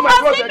you to leave my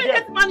clothes again.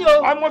 This money,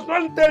 oh. I must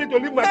not tell you to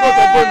leave my clothes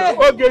again.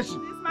 Okay. This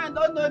man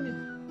don't know me.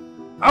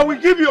 I will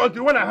give you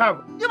until when I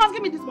have. You must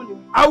give me this money.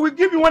 I will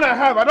give you when I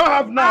have. I don't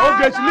have now.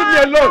 Okay, leave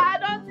me alone. I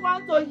don't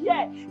want to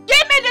hear.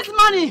 Give me this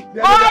money.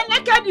 Or I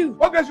naked you.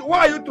 Okay, so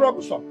why are you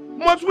troublesome?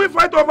 Must we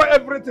fight over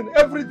everything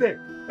every day?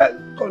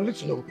 Come,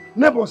 listen,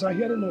 neighbors are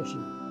hearing us.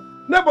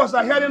 Neighbors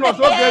are hearing us.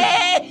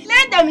 Okay.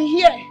 Let them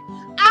hear.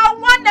 I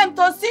want them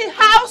to see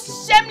how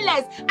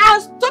shameless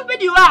and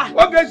stupid you are.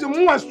 Okay, so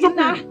more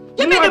stupid.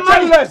 Give me the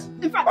money.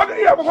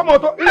 Okay, yeah, come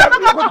on.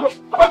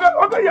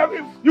 Okay, yeah,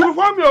 you will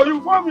form me. You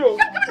will form me.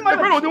 Give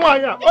me the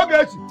money.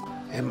 Okay.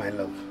 Hey, my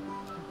love.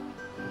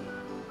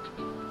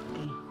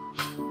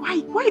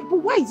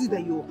 Why is it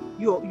that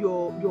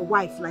your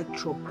wife like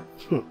trouble?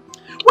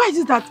 Why is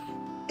it that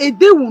a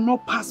day will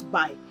not pass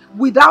by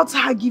without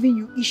her giving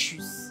you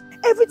issues?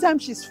 Every time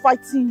she's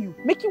fighting you,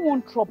 making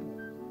one trouble.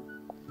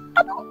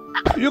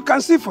 You can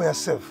see for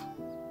yourself.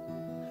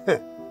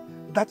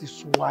 That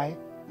is why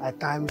at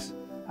times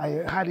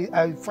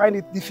I find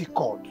it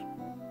difficult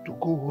to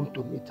go home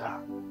to meet her.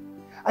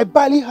 I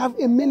barely have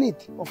a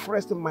minute of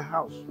rest in my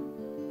house.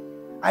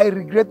 I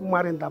regret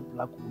marrying that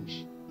black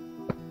witch.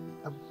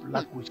 That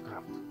black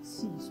witchcraft.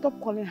 See, stop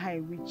calling her a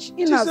witch.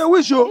 She's a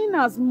witch, oh. In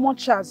as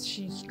much as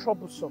she's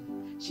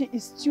troublesome, she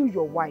is still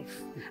your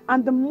wife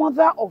and the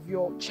mother of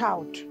your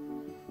child.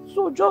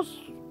 So just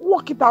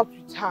work it out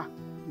with her.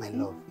 My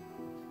love,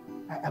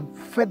 I am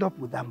fed up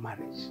with that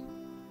marriage.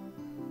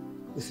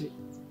 You see,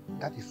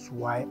 that is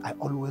why I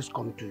always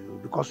come to you,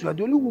 because you are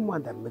the only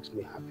woman that makes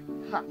me happy.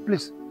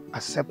 Please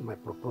accept my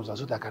proposal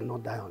so that I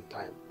cannot die on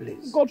time,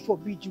 please. God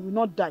forbid you will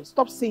not die.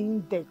 Stop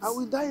saying death. I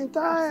will die in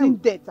time. I've seen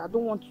death. I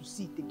don't want to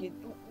see it again.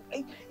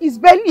 It's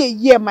barely a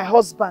year my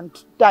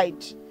husband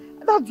died.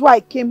 That's why I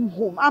came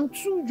home. I'm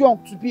too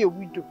young to be a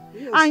widow.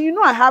 Yes. And you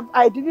know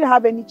I didn't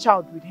have any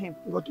child with him.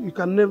 But you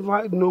can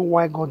never know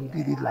why God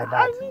did it like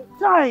that. I need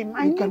time.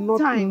 I need time. You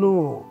cannot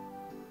know.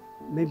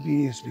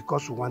 Maybe it's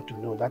because you want to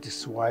know. That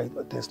is why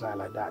things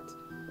like that.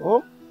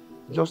 Oh,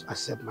 just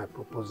accept my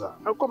proposal.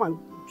 I'll come and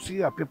see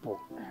your people.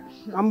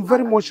 I'm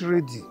very much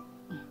ready.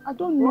 I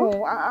don't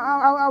know.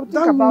 I'll think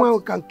that about it. That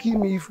woman can kill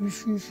me if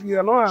you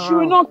are not around. She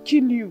will not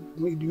kill you.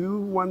 Do you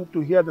want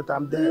to hear that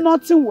I'm dead?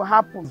 Nothing will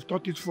happen. You've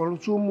thought it for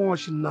so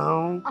much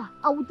now.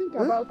 I will think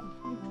about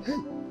it.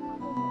 You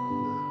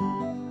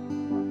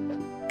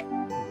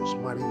must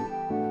marry me.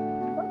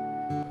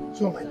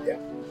 So, my dear,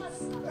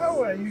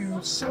 how are you?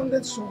 You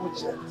sounded so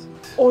urgent.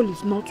 All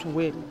is not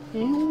well.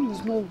 All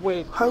is not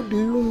well. How do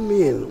you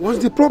mean? What's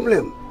the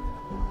problem?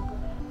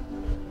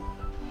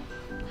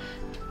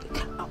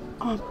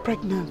 I'm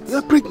pregnant.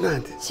 You're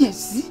pregnant?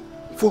 Yes.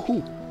 For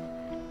who?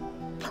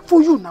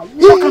 For you now.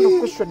 What kind of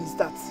question is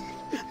that?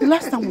 The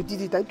last time we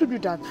did it, I told you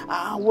that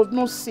I was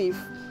not safe.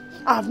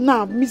 I've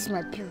missed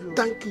my period.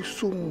 Thank you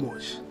so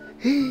much.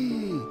 Hey.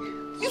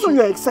 You know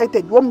you're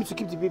excited. You want me to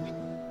keep the baby?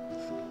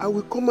 I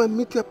will come and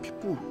meet your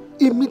people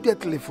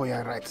immediately for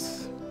your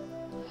rights.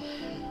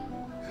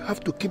 You have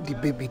to keep the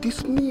baby.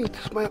 This me,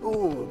 it's my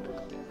own.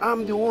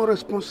 I'm the one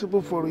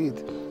responsible for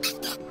it.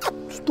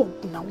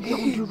 Stop now, we're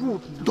on the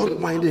road now. Don't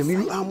mind them,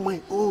 you are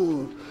my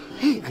own.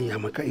 Hey, and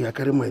you are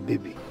carrying my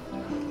baby.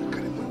 You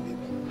carry my baby.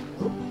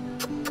 Oh.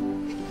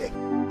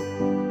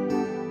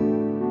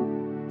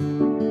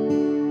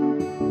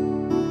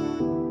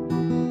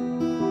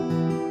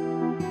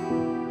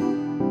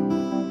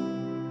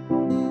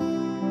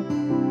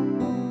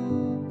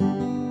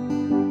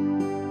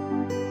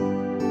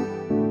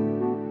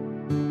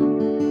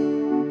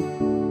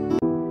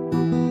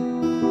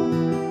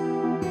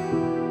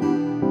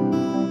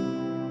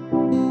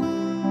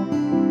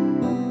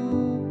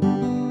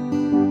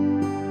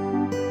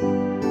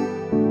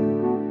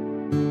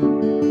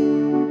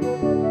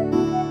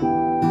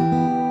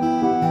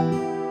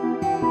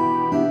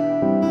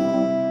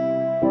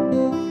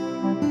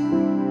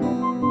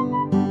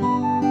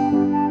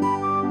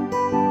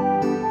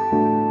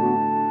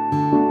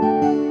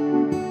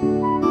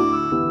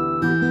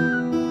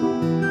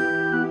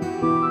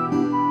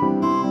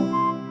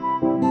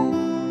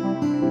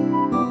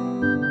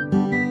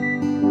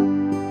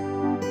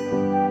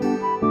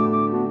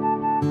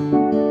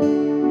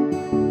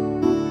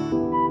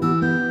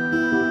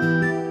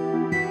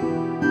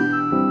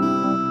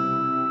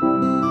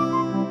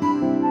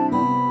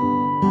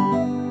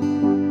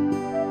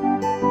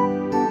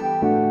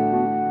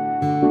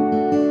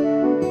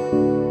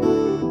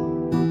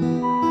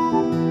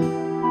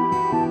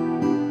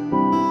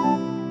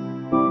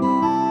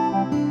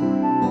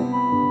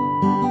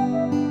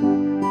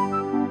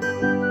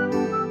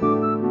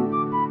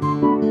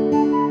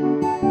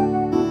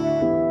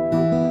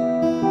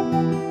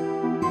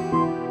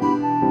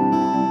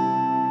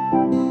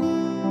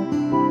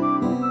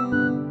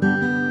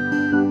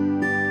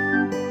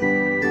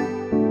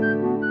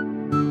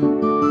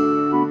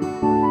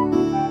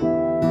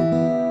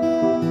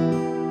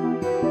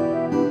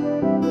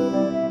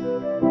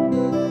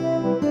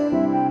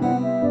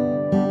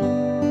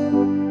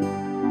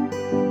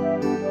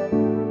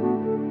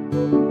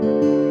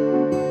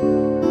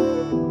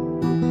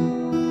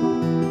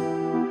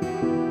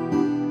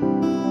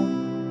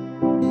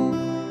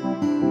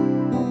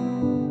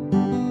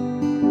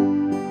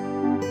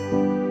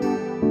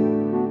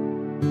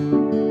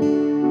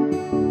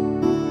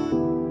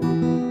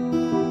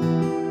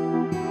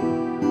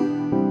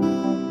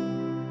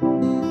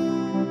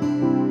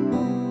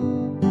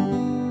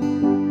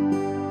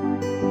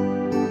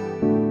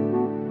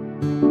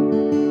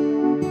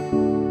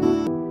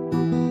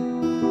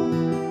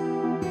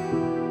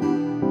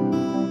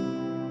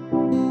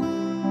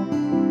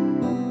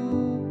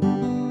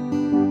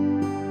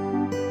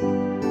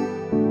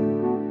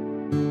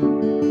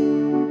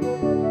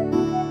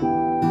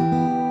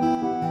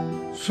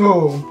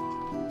 So,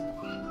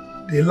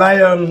 the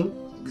lion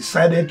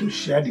decided to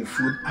share the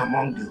food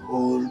among the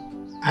whole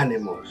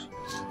animals,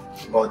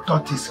 but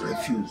tortoise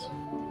refused,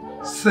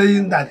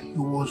 saying that he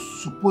was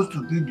supposed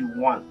to be the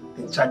one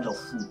in charge of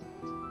food.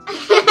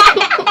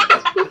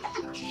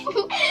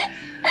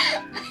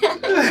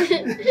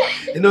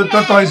 You know,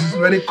 tortoise is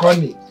very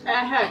cunning.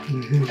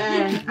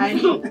 I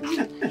know.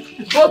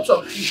 Both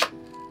of you.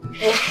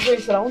 Oh,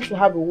 wait, so I want to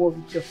have a word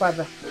with your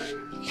father.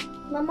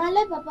 Mama,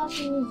 let Papa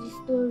finish the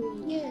story.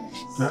 Yes.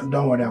 No,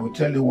 don't worry, I will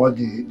tell you what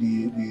the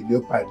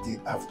leopard did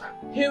after.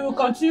 He will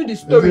continue the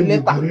story even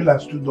later. The gorilla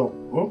stood up.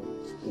 Oh,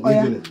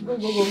 yeah. Go.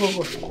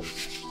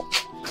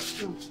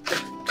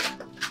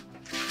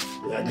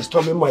 You are Yeah.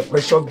 disturbing my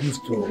precious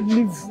gift too.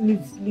 Leave you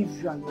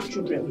and your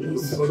children,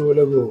 please. Go.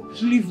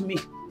 Leave me.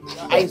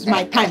 It's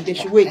my time, they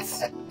should wait. My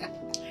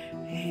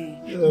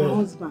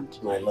husband.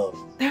 My love.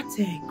 That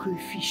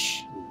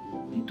crayfish.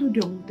 He told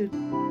you I wanted.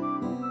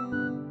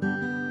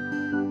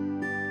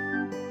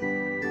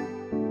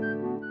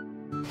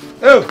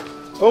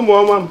 Oh,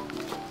 Mom.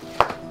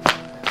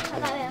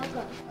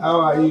 How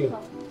are you?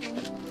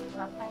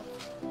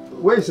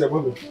 Where is your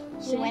mommy?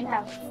 She went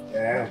out.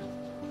 Yeah.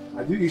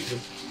 Have you eaten?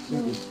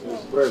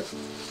 Bread.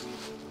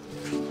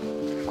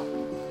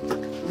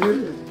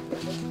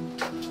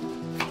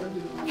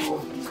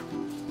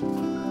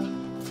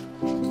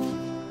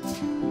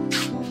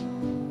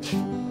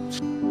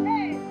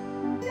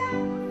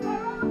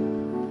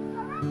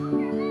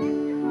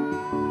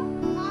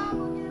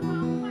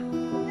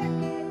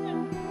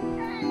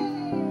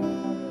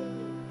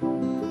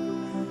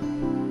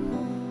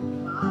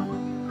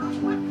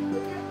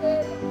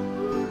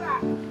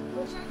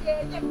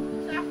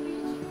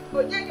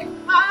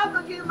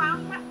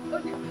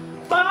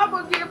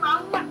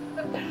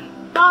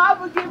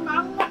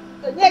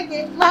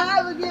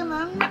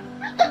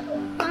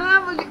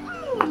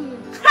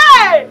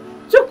 Hey!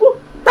 Chukwu,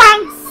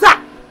 thanks!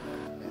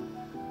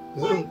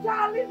 My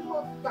darling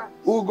husband.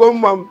 Ugo,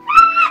 Mom.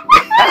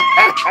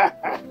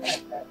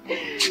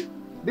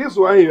 This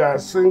one you are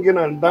singing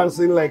and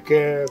dancing like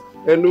did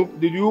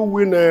you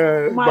win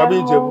my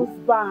Babi Jebu?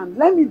 husband,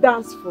 let me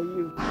dance for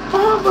you.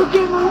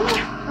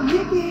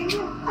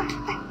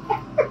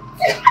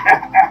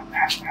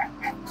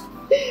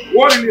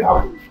 What really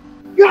happened?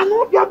 You have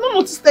not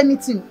noticed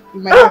anything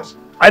in my head.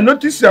 I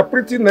noticed your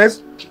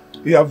prettiness.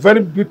 You are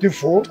very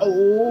beautiful.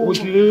 Oh, it's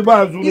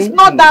it's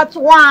not that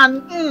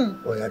one.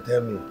 Oh, yeah,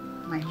 tell me.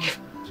 My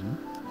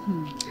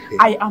husband.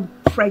 I am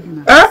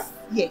pregnant.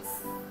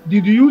 Yes.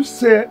 Did you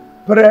say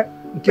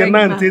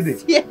pregnant?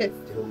 Yes.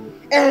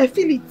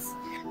 Feel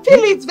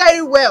it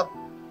very well.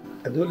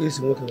 I don't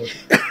listen. What?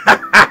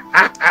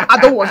 I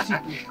don't want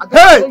it. I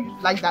don't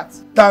use like that.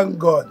 Thank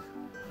God.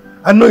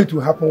 I know it will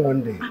happen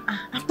one day.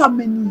 After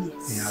many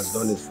years. He has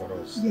done it for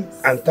us.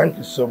 Yes. And thank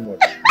you so much.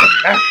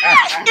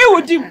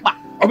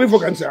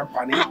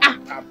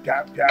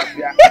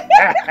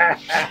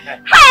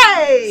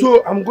 Hey!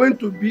 So I'm going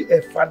to be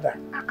a father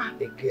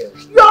again.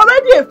 You're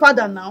already a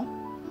father now.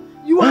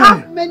 You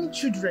have many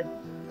children.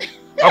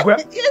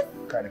 Okay. Yes.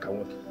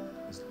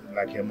 It's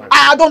like a man.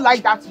 I don't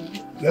like that.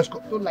 Let's go.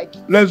 Don't like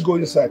it. Let's go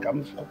inside. Hey,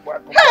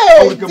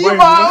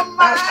 Mama.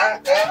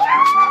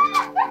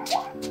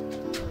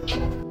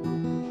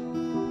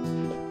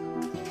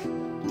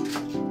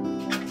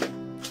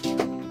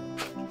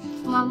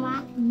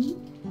 Mama,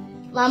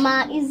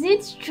 Mama, is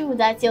it true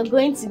that you're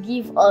going to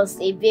give us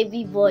a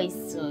baby boy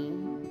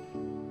soon?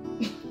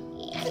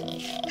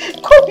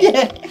 Come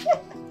here.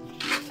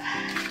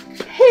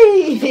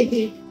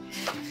 Hey,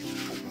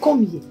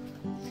 come here.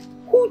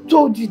 Who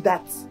told you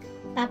that?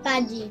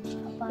 Papa did.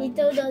 He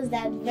told us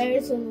that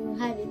very soon we'll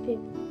have a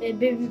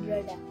baby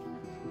brother.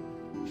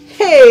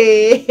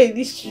 Hey,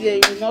 this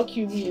children will not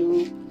kill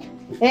you.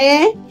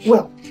 Eh?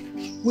 Well,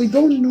 we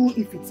don't know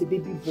if it's a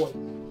baby boy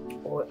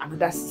or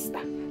another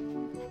sister.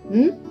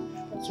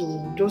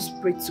 So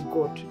just pray to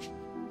God.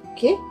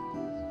 Okay?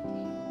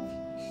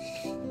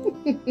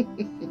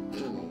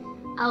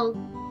 I'll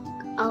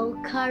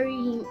carry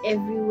him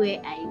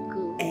everywhere I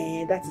go.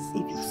 And that is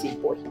if it's a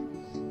boy.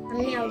 And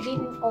then I'll give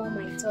him all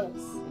my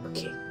toys.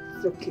 Okay,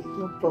 it's okay,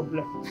 no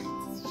problem.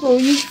 So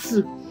you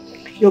too,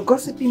 you're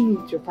gossiping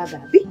with your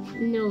father, Abi?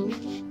 No.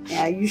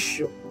 Are you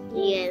sure?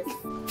 Yes.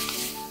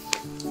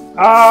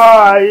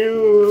 How are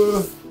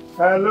you?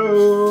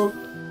 Hello.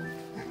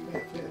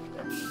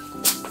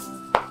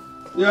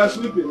 You are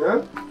sleeping,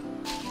 huh?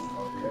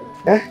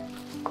 Okay.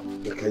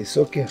 Okay, it's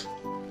okay.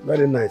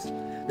 Very nice.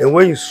 And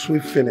when you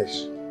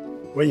finish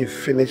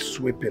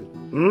sweeping,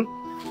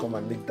 come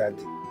and meet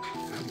Daddy. I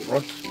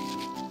brought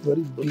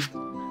very big.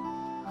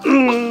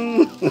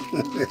 You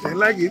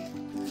like it?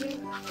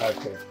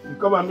 Okay. You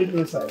come and meet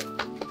me inside.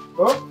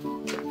 Oh?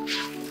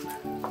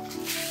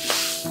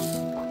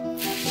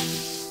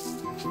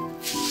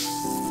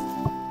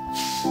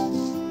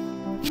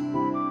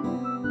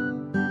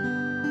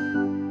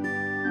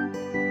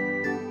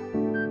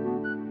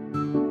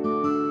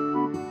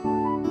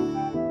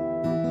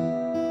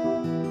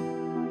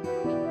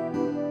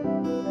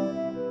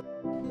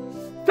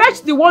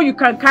 Fetch the one you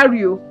can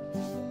carry.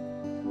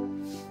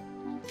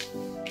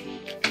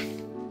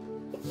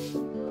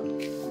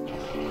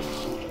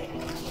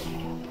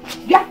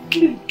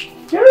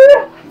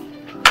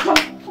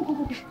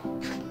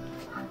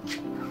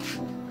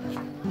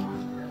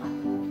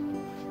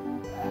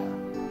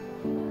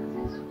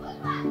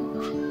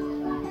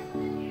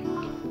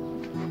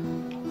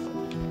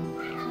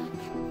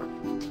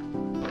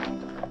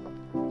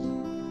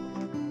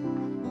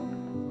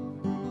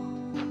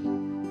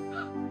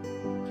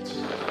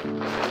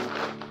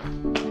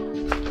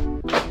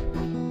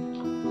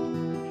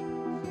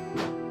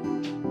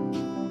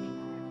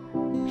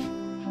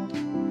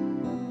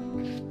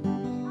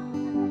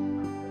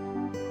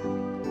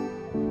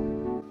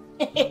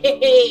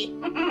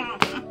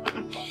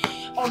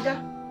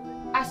 Oga,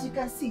 as you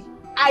can see,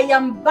 I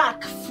am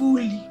back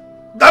fully.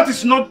 That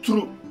is not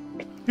true.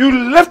 You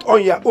left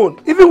on your own.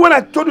 Even when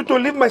I told you to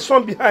leave my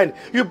son behind,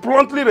 you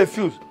bluntly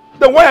refused.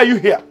 Then why are you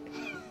here?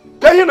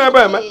 Can you know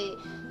about me?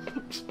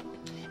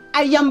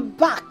 I am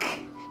back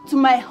to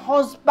my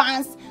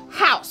husband's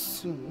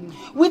house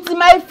with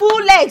my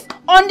full legs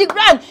on the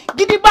ground,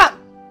 giddy-bang,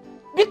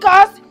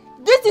 because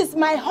this is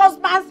my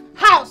husband's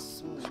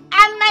house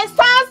and my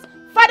son's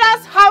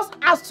father's house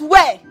as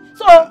well.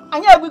 So,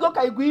 we go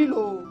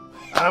Kaiguilo.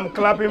 I'm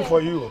clapping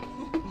for you.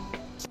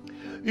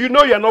 You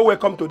know you're not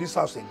welcome to this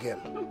house again.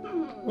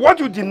 What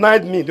you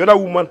denied me, the other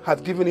woman has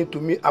given it to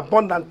me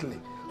abundantly.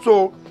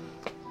 So,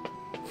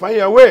 find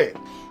your way.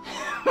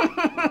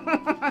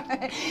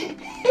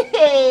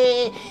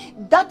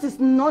 That is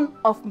none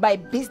of my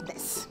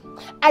business.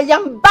 I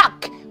am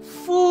back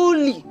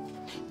fully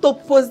to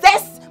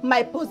possess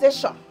my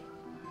possession.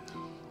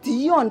 Do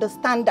you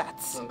understand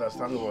that?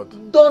 Understand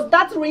what? Does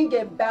that ring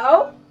a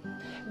bell?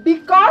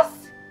 Because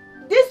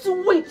this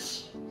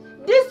witch,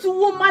 this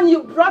woman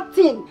you brought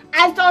in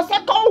as your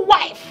second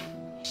wife,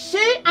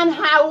 she and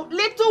her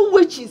little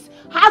witches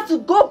have to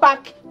go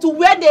back to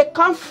where they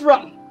come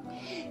from.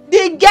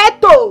 The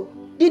ghetto,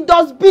 the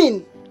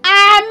dustbin.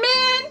 I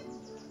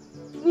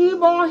mean, we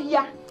more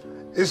here.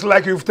 It's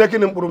like you've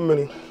taken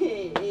improvement.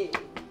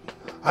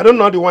 I don't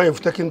know the one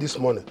you've taken this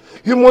morning.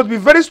 You must be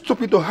very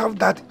stupid to have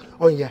that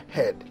on your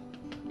head.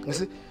 You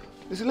see,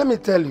 let me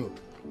tell you.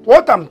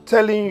 What I'm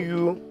telling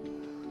you,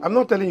 I'm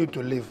not telling you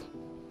to leave.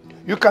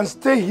 You can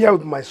stay here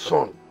with my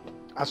son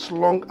as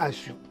long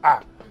as you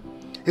are.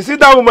 You see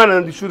that woman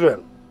and the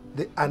children?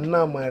 They are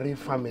now my real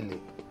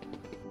family.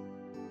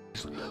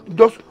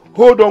 Just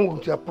hold on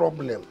with your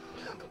problem.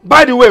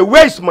 By the way,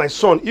 where is my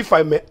son, if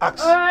I may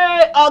ask?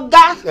 Hey,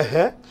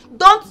 Oga,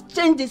 don't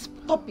change this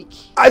topic.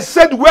 I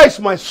said, where is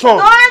my son?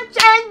 Don't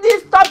change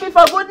this topic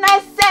for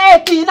goodness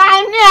sake.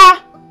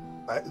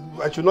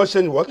 I should not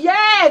change what?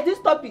 Yes, this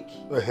topic.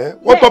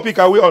 What topic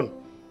are we on?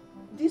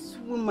 This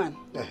woman,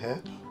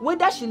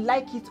 whether she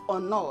like it or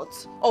not,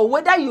 or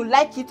whether you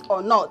like it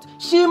or not,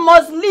 she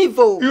must leave.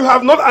 Oh. You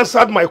have not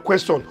answered my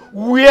question.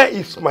 Where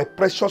is my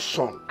precious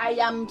son? I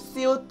am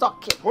still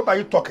talking. What are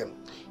you talking?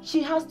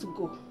 She has to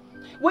go,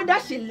 whether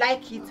she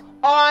like it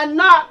or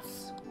not.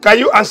 Can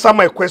you answer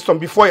my question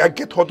before I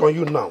get hot on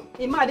you now?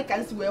 Imadi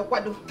can see where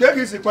Kwado. Take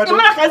this, Kwado.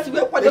 Imadi can see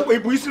where Kwado.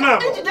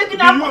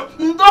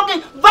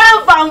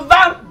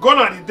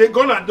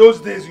 Gone are those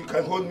days you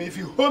can hold me. If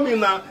you hold me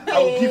now, I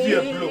will give you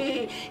a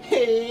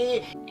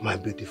blow. My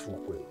beautiful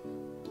queen,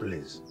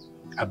 please,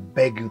 I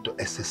beg you to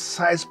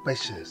exercise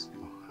patience.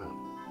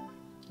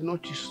 You know,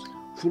 she's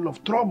full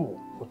of trouble,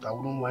 but I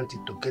wouldn't want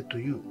it to get to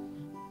you.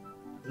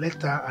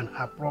 Let her and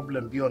her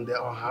problem be on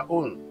her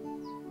own.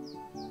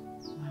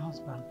 My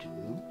husband.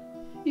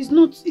 It's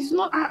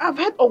not, I've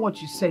heard all what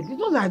you said. It's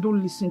not that I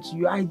don't listen to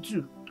you, I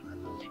do.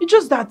 It's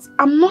just that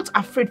I'm not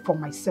afraid for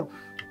myself.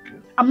 Okay.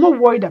 I'm not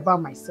worried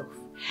about myself.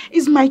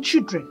 It's my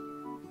children,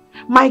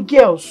 my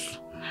girls.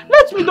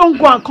 Let me don't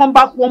go and come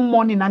back one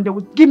morning and they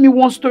will give me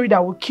one story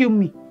that will kill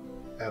me.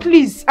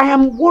 Please, I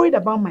am worried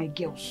about my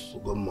girls.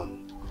 Good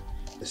mom.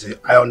 You see,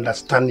 I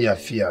understand your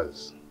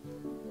fears,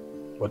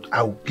 but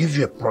I will give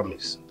you a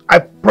promise. I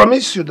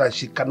promise you that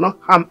she cannot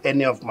harm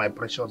any of my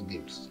precious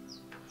gifts.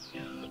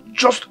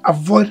 Just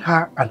avoid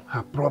her and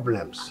her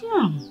problems.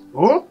 Yeah.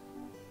 Oh?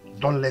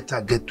 Don't let her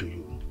get to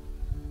you.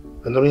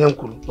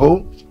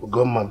 Oh?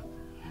 Go, mom.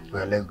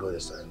 Well, let's go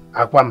inside.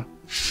 Akwam.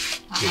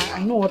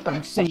 I know what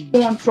I'm saying. I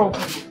don't want trouble.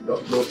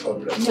 No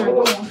problem. Yeah, I don't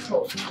want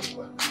trouble.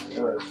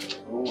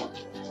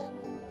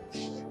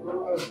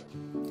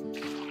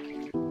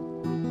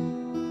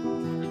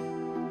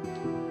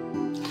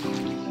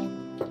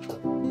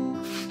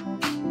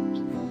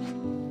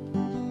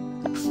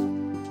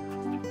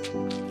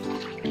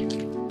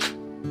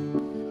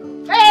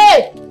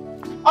 Hey!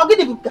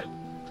 Ogidibuka.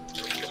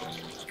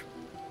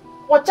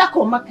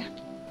 Wachakomaka.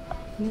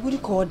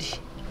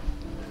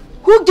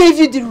 Who gave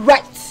you the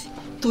right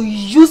to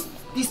use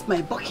this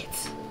my bucket?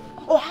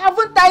 Or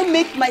haven't I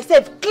made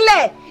myself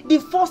clear the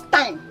first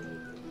time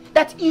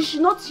that you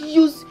should not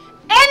use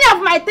any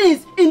of my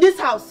things in this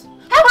house?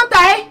 Haven't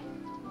I?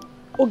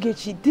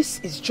 Ogechi, this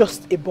is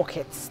just a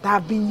bucket that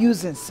I've been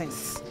using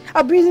since.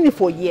 I've been using it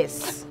for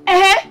years.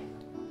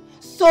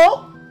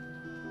 So?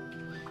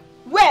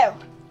 Well,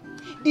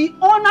 the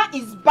owner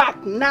is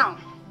back now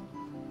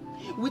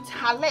with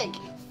her leg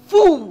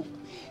full.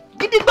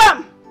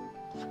 Gidibam!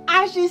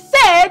 And she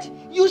said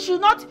you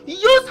should not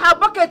use her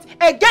bucket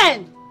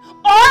again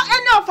or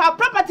any of her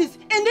properties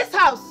in this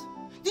house.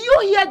 Do you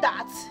hear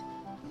that?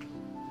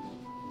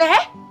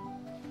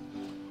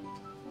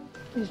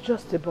 It's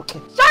just a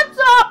bucket. Shut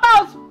up,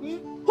 mouth!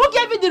 Who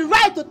gave you the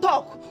right to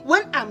talk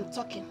when I'm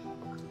talking?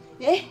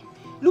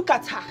 Look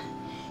at her.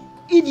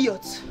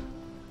 Idiot.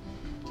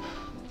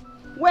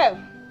 Well,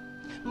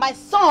 my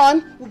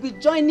son will be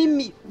joining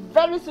me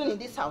very soon in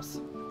this house.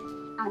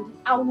 And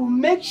I will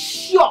make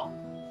sure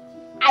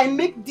I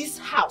make this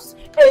house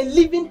a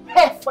living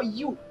hell for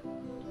you.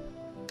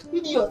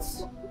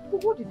 Idiots.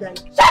 What did I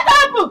do? Shut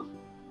up!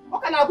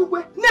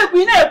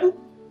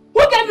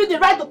 Who gave you the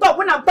right to talk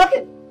when I'm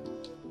talking?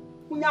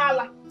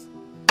 Kunyala.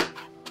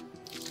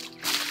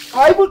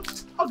 I will.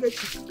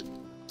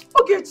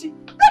 Ogechi.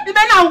 The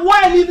men are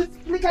wild.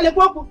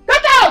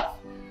 Get out!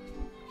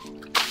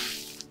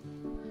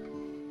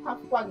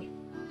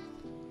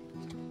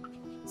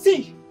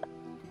 See,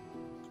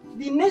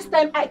 the next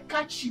time I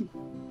catch you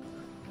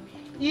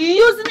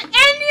using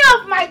any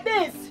of my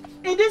things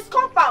in this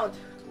compound,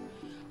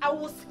 I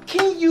will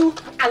skin you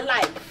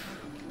alive.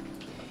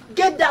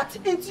 Get that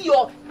into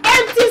your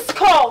empty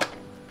skull.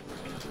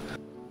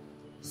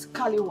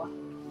 Scallywa.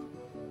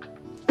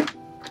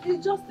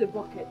 It's just a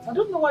bucket. I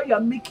don't know why you are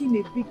making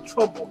a big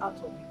trouble out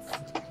of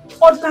it.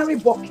 Ordinary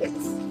bucket.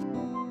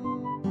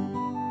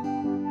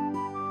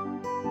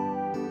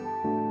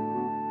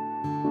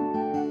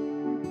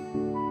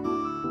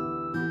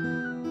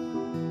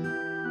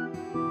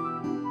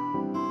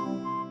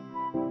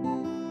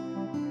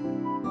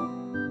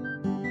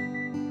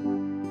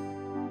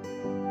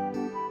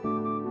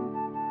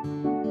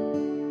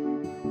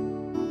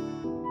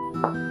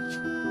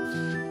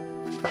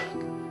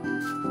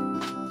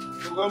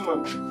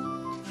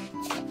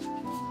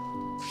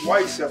 Why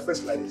is your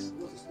face like this?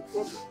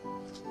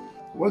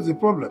 What's the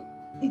problem?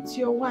 It's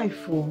your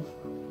wife, oh.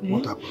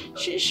 What happened?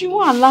 She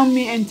won't allow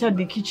me enter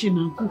the kitchen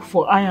and cook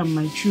for I and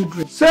my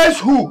children. Says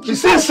who? She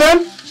says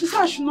son? She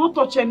said I should not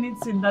touch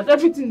anything, that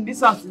everything in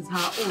this house is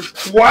her own.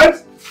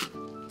 What?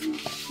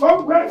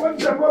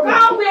 What's the problem?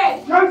 Come where?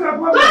 What's the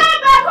problem? Go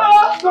back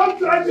home! Don't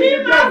try to She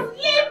must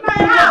leave my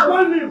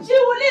house! She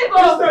will leave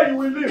home! Sister, you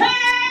will leave.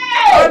 Hey!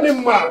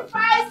 Animal!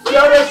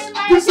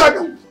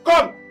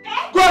 Come!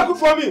 Go and cook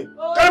for me!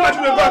 Carry my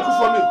children, go and cook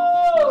for me!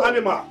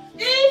 Animal!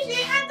 If she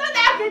enters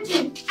that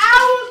kitchen, I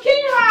will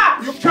kill her!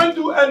 You can't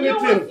do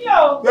anything!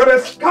 You You're a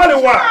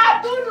scallywag!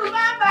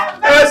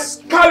 A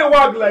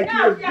scallywag like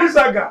you!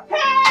 Bisaga! Go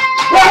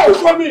and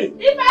cook for me!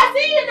 If I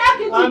see you in that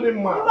kitchen,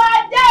 Animal! you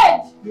are dead!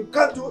 You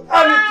can't do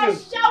anything!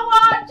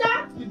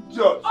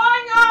 Idiot! Oh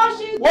no,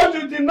 she... What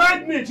you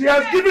denied me, she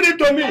has given it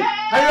to me! And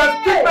you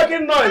are still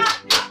making noise!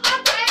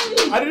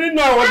 I didn't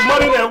know I was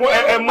marrying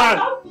a man!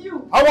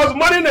 I was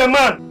marrying a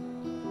man!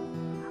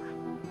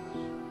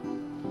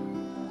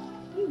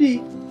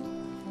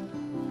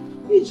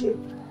 EJ.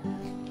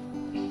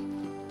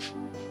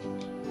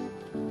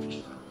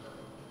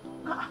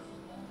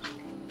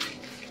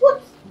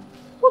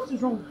 What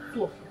is wrong with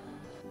you?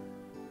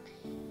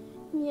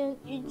 Me and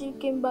EJ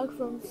came back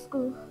from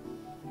school.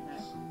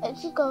 I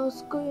took our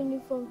school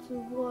uniform to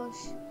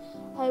wash.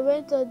 I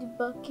went to the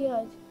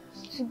backyard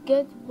to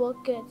get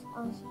bucket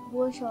and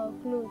wash our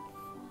clothes.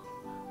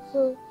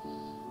 So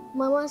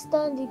Mama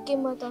Stanley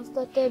came out and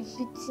started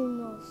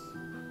beating us.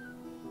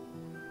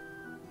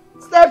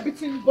 Start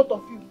beating both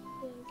of you?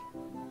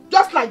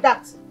 Just like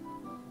that?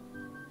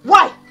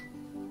 Why?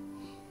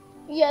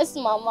 Yes,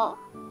 Mama.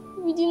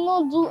 We did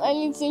not do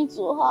anything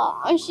to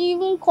her, and she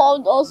even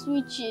called us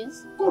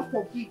witches. God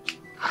forbid.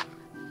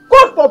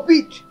 God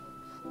forbid.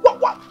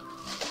 What?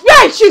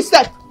 Where is she,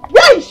 sir?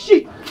 Where is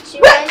she?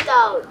 She went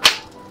out.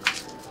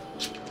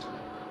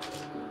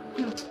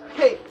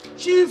 Hey,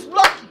 she is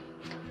lucky.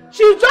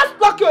 She's just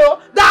lucky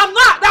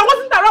that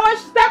wasn't around when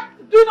she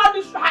started doing all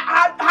this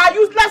her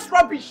useless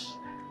rubbish.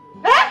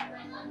 Eh?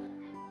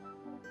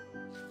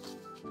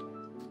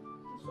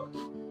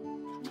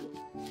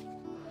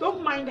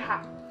 Don't mind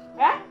her.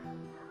 Eh?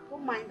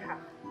 Don't mind her.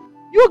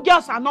 You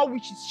girls are not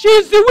witches. She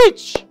is the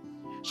witch.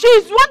 She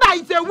is one that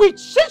is a witch.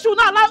 She will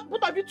not allow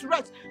both of you to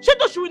rest. She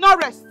knows she will not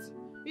rest.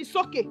 It's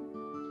okay.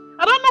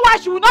 I don't know why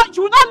she will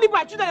not leave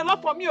my children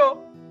alone for me.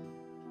 Oh.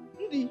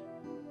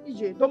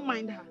 EJ, don't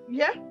mind her.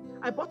 Yeah?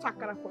 I bought her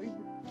car for you.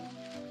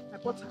 I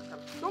bought her car.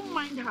 Don't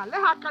mind her.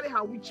 Let her carry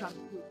her witch and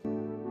go.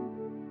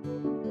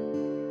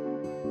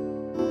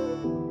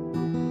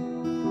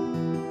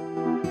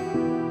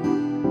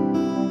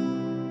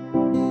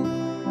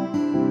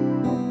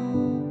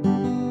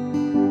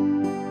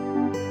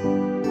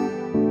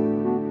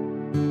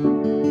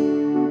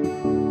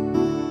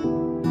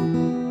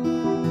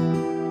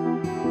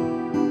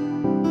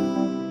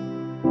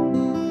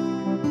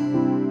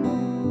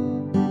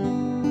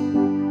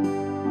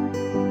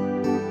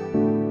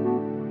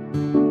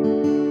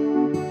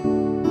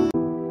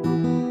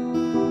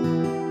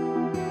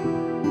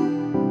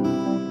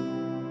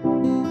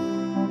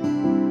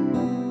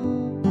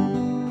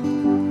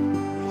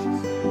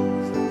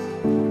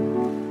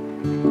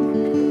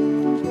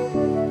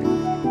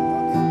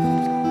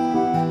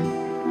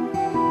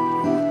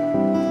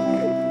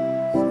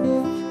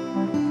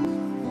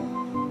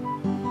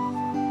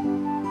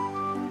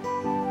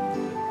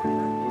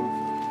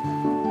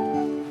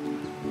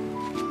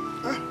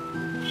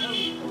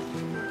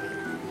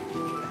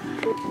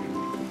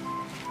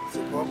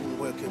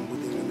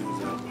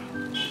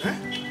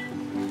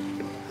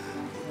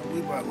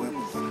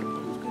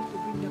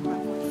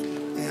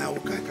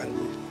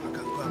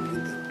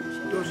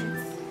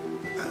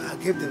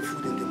 Give them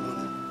food in the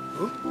morning.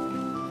 Oh?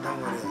 Don't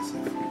worry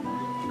yourself.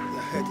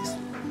 Your head is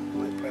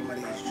my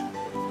primary issue.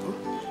 Oh?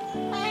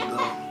 And,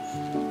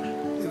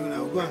 even I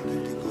will go and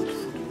give the goat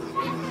food.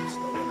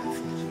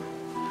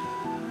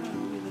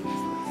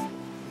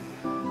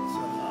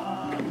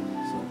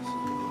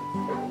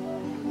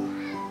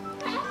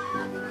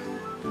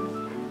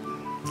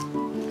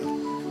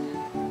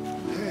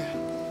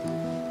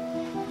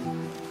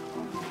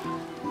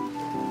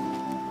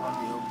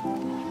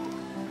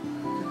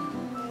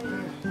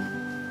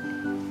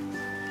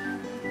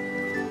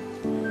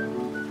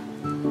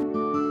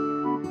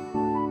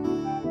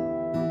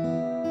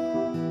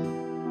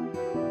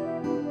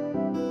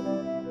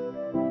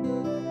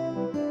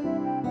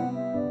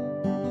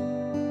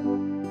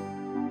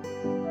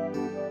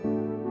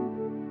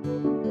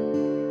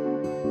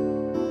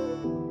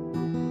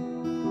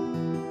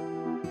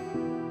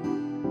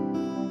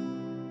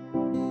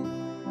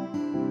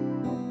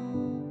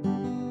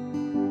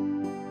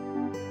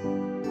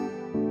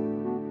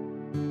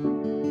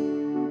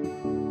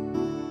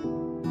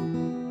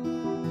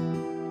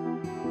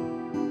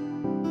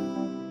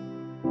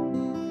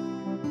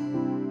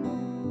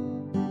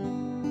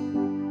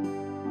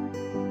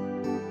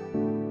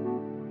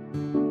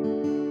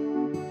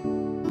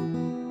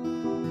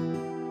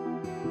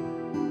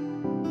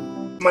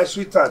 My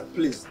sweetheart,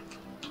 please.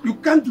 You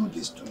can't do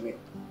this to me.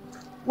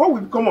 What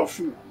will become of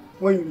you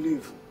when you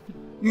leave?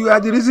 You are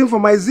the reason for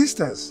my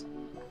existence.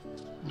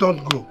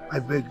 Don't go, I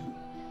beg you.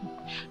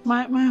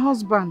 My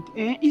husband,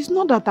 it's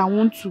not that I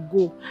want to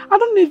go. I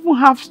don't even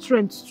have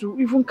strength to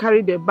even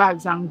carry the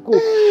bags and go.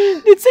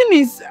 The thing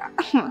is,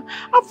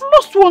 I've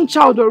lost one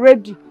child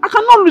already. I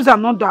cannot lose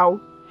another.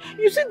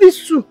 You see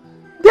these two,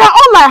 they are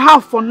all I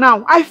have for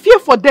now. I fear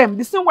for them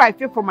the same way I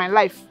fear for my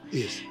life.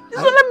 Yes.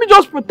 So let me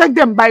just protect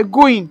them by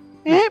going.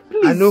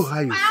 Please. I know how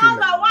you feel.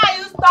 Why are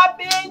you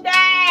stopping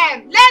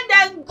them? Let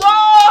them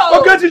go!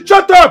 Okay,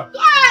 shut up!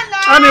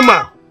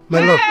 Animal!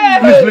 My love,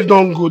 please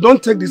don't go.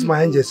 Don't take these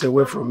my angels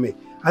away from me.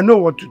 I know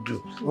what to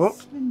do. Oh,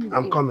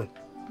 I'm coming.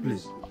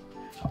 Please.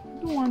 I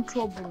don't want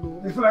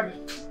trouble.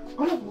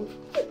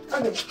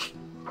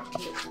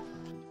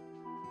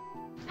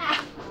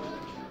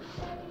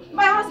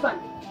 My husband,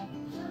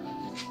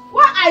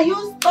 why are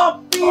you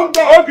stopping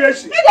them? Okay,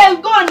 let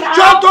them go now.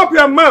 Shut up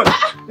your mouth.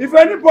 If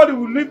anybody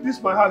will leave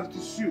this my house, it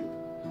is you.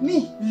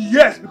 Me?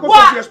 Yes,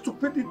 because of your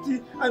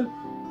stupidity, and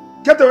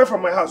get away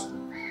from my house. I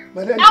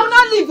will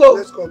not leave. Oh.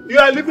 Let's go. You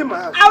are leaving my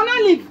house. I will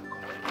not leave.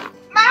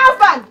 My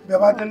husband.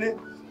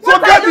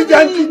 Forget it,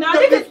 doing now?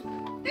 This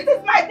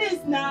is my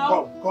things now.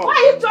 Come. Why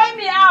are you throwing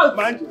me out?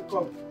 Mind you,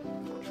 come.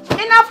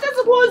 Enough to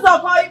schools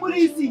of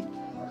Ibuisi.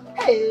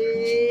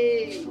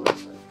 Hey.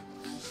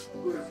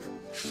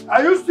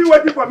 Are you still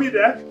waiting for me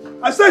there?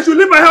 I said you should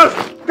leave my house.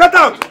 Get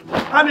out.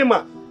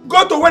 Animal.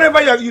 Go to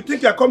wherever you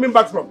think you are coming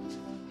back from.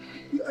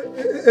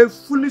 A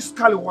foolish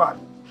scallywag.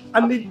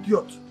 An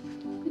idiot.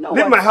 You know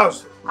leave what? My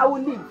house. I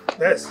will leave.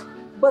 Yes.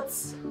 But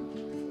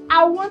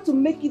I want to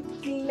make it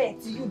clear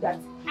to you that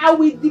I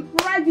will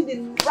deprive you the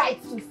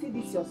right to see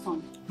this your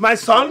son. My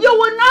son? You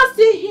will not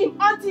see him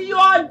until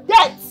your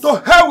death. To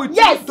hell with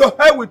you. To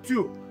hell with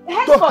you.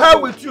 To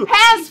hell with you.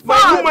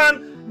 My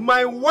woman,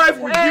 my wife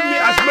will give me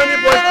as many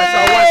boys as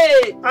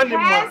I want.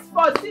 Animal.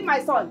 Henceforth, see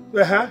my son.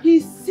 He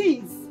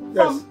sees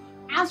from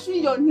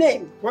answering your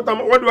name. What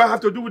do I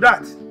have to do with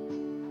that?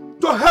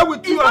 To hell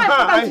with you and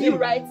her and him.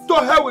 Right? To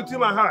hell with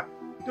him and her.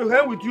 To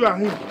hell with you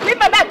and him. Leave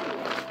my bag.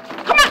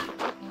 Come on.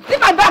 Leave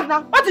my bag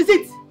now. What is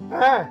it?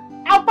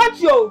 I'll punch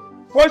you.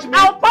 Punch me?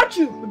 I'll punch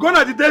you. Gone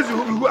are the days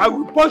I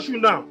will punch you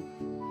now.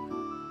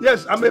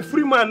 Yes, I'm a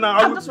free man now.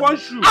 I will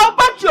punch you. I'll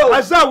punch you.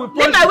 I said I will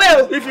punch you. My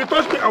way. If you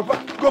touch me, I'll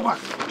punch. Go back.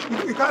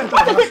 You can't enter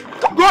my house.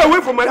 Go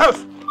away from my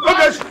house.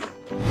 Okay.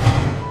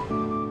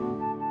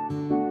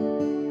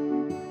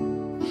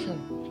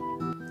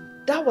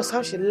 That was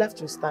how she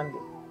left with Stanley.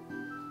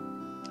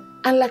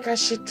 And like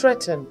as she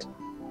threatened,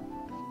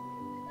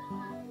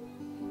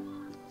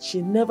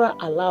 she never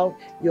allowed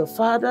your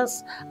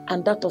father's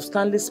and that of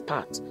Stanley's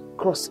path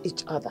cross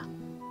each other.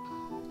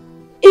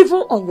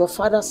 Even on your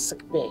father's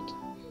sickbed,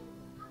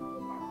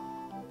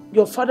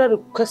 your father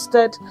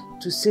requested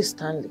to see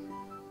Stanley.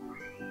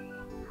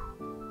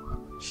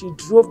 She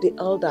drove the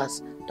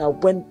elders that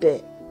went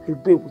there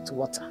away with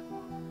water.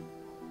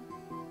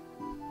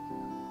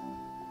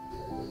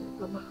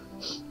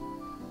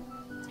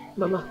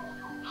 Mama.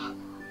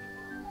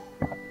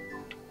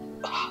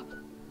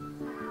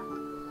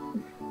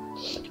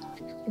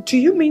 Do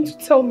you mean to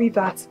tell me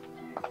that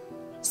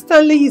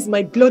Stanley is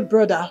my blood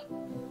brother?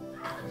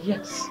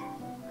 Yes.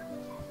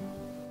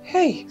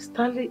 Hey.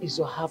 Stanley is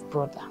your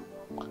half-brother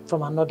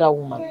from another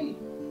woman. Hey.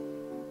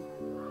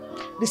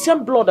 The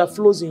same blood that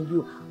flows in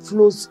you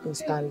flows in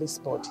Stanley's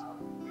body.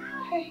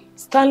 Hey.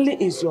 Stanley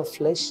is your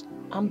flesh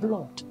and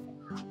blood.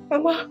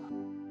 Mama,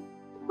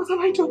 what have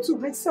I done to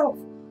myself?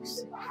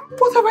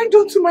 What have I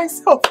done to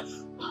myself?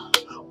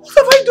 What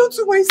have I done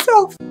to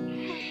myself?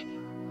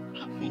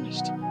 I'm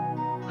finished.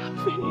 I'm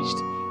finished.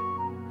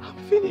 I'm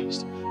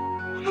finished.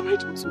 What have I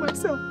done to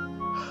myself?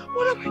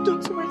 What have I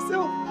done to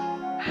myself?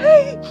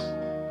 Hey!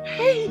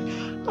 Hey!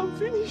 I'm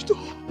finished. Oh,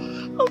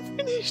 I'm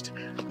finished.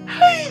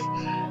 Hey!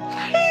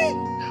 Hey!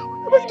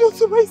 What have I done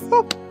to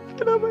myself?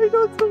 What have I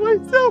done to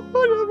myself?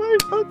 What have I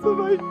done to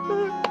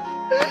myself?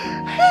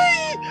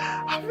 Hey!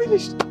 I'm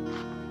finished.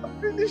 I'm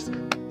finished.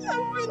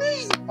 I'm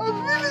finished. I'm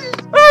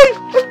finished. Hey!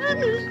 I'm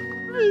finished.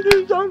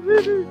 Finished. I'm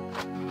finished.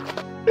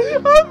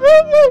 I'm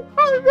finished.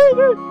 I'm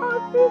finished.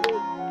 I'm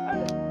finished.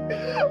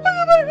 What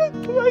have I done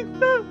to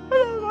myself?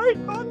 What have I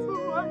done to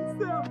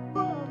myself?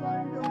 What have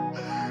I done?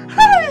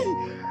 Hey!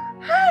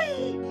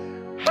 Hey!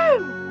 Hey!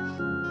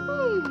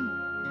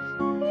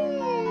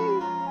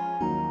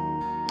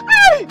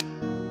 Hey!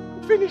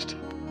 I'm finished.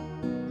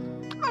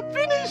 I'm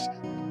finished.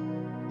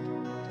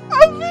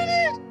 I'm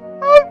finished.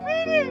 I'm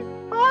finished.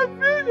 I'm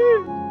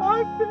finished.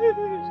 I'm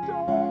finished.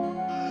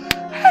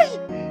 Hey!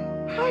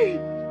 Hey!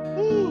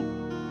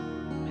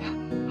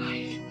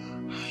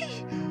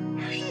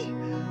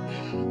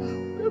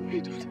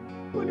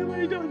 What have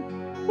I done?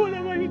 What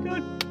have I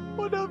done?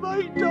 What have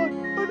I done?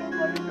 What have I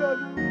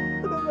done?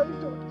 What have I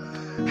done?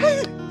 Hey!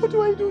 What do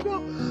I do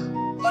now?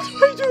 What do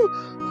I do?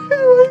 Where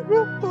do I go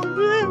from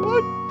here?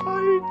 What do I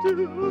do?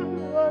 What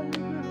do I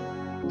do?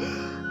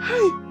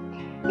 Hey!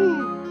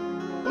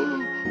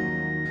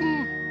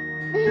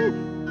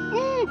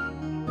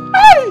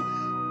 Hey!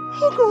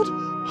 Oh God!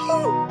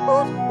 Oh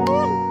God!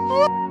 Oh.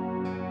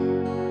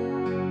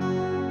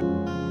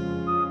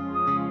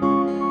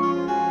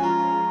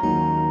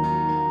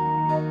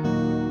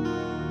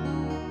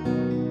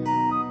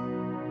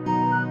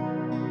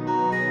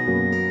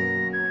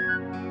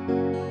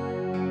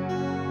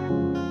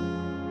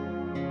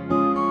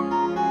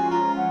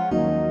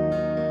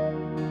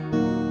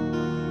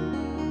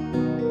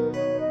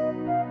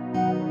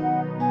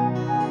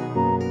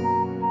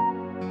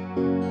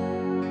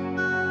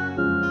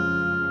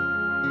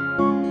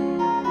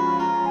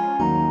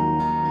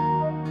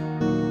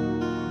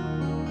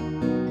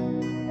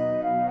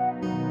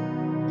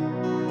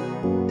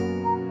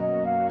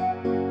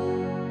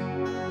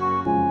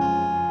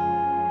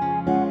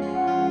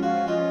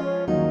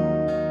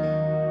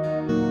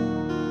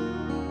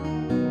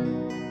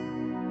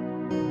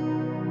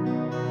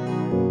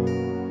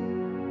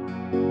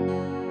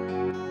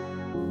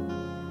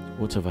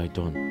 What have I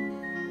done?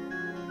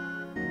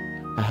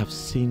 I have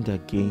sinned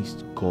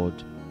against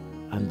God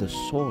and the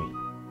soil.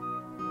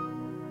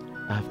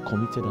 I have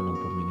committed an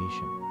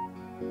abomination.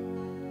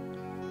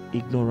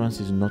 Ignorance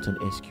is not an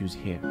excuse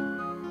here.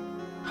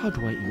 How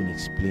do I even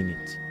explain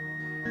it?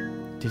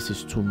 This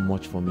is too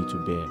much for me to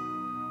bear.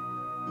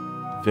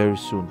 Very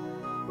soon,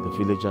 the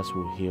villagers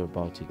will hear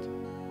about it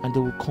and they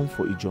will come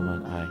for Ijeoma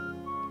and I.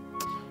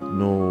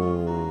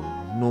 No,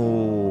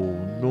 no,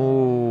 no.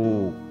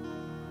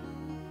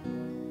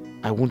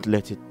 I won't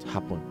let it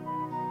happen.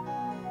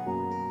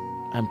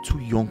 I'm too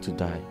young to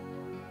die.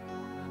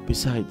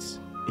 Besides,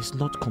 it's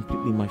not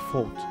completely my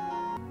fault.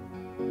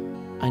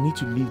 I need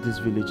to leave this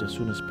village as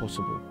soon as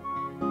possible.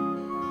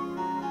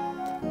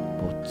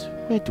 But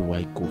where do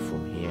I go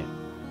from here?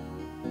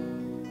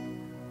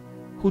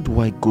 Who do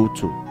I go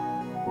to?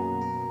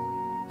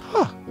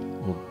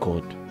 Oh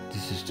God,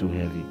 this is too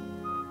heavy.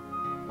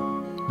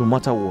 No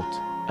matter what,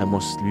 I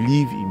must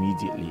leave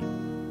immediately.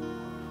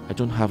 I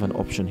don't have an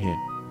option here.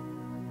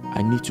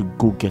 I need to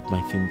go get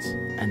my things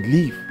and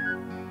leave.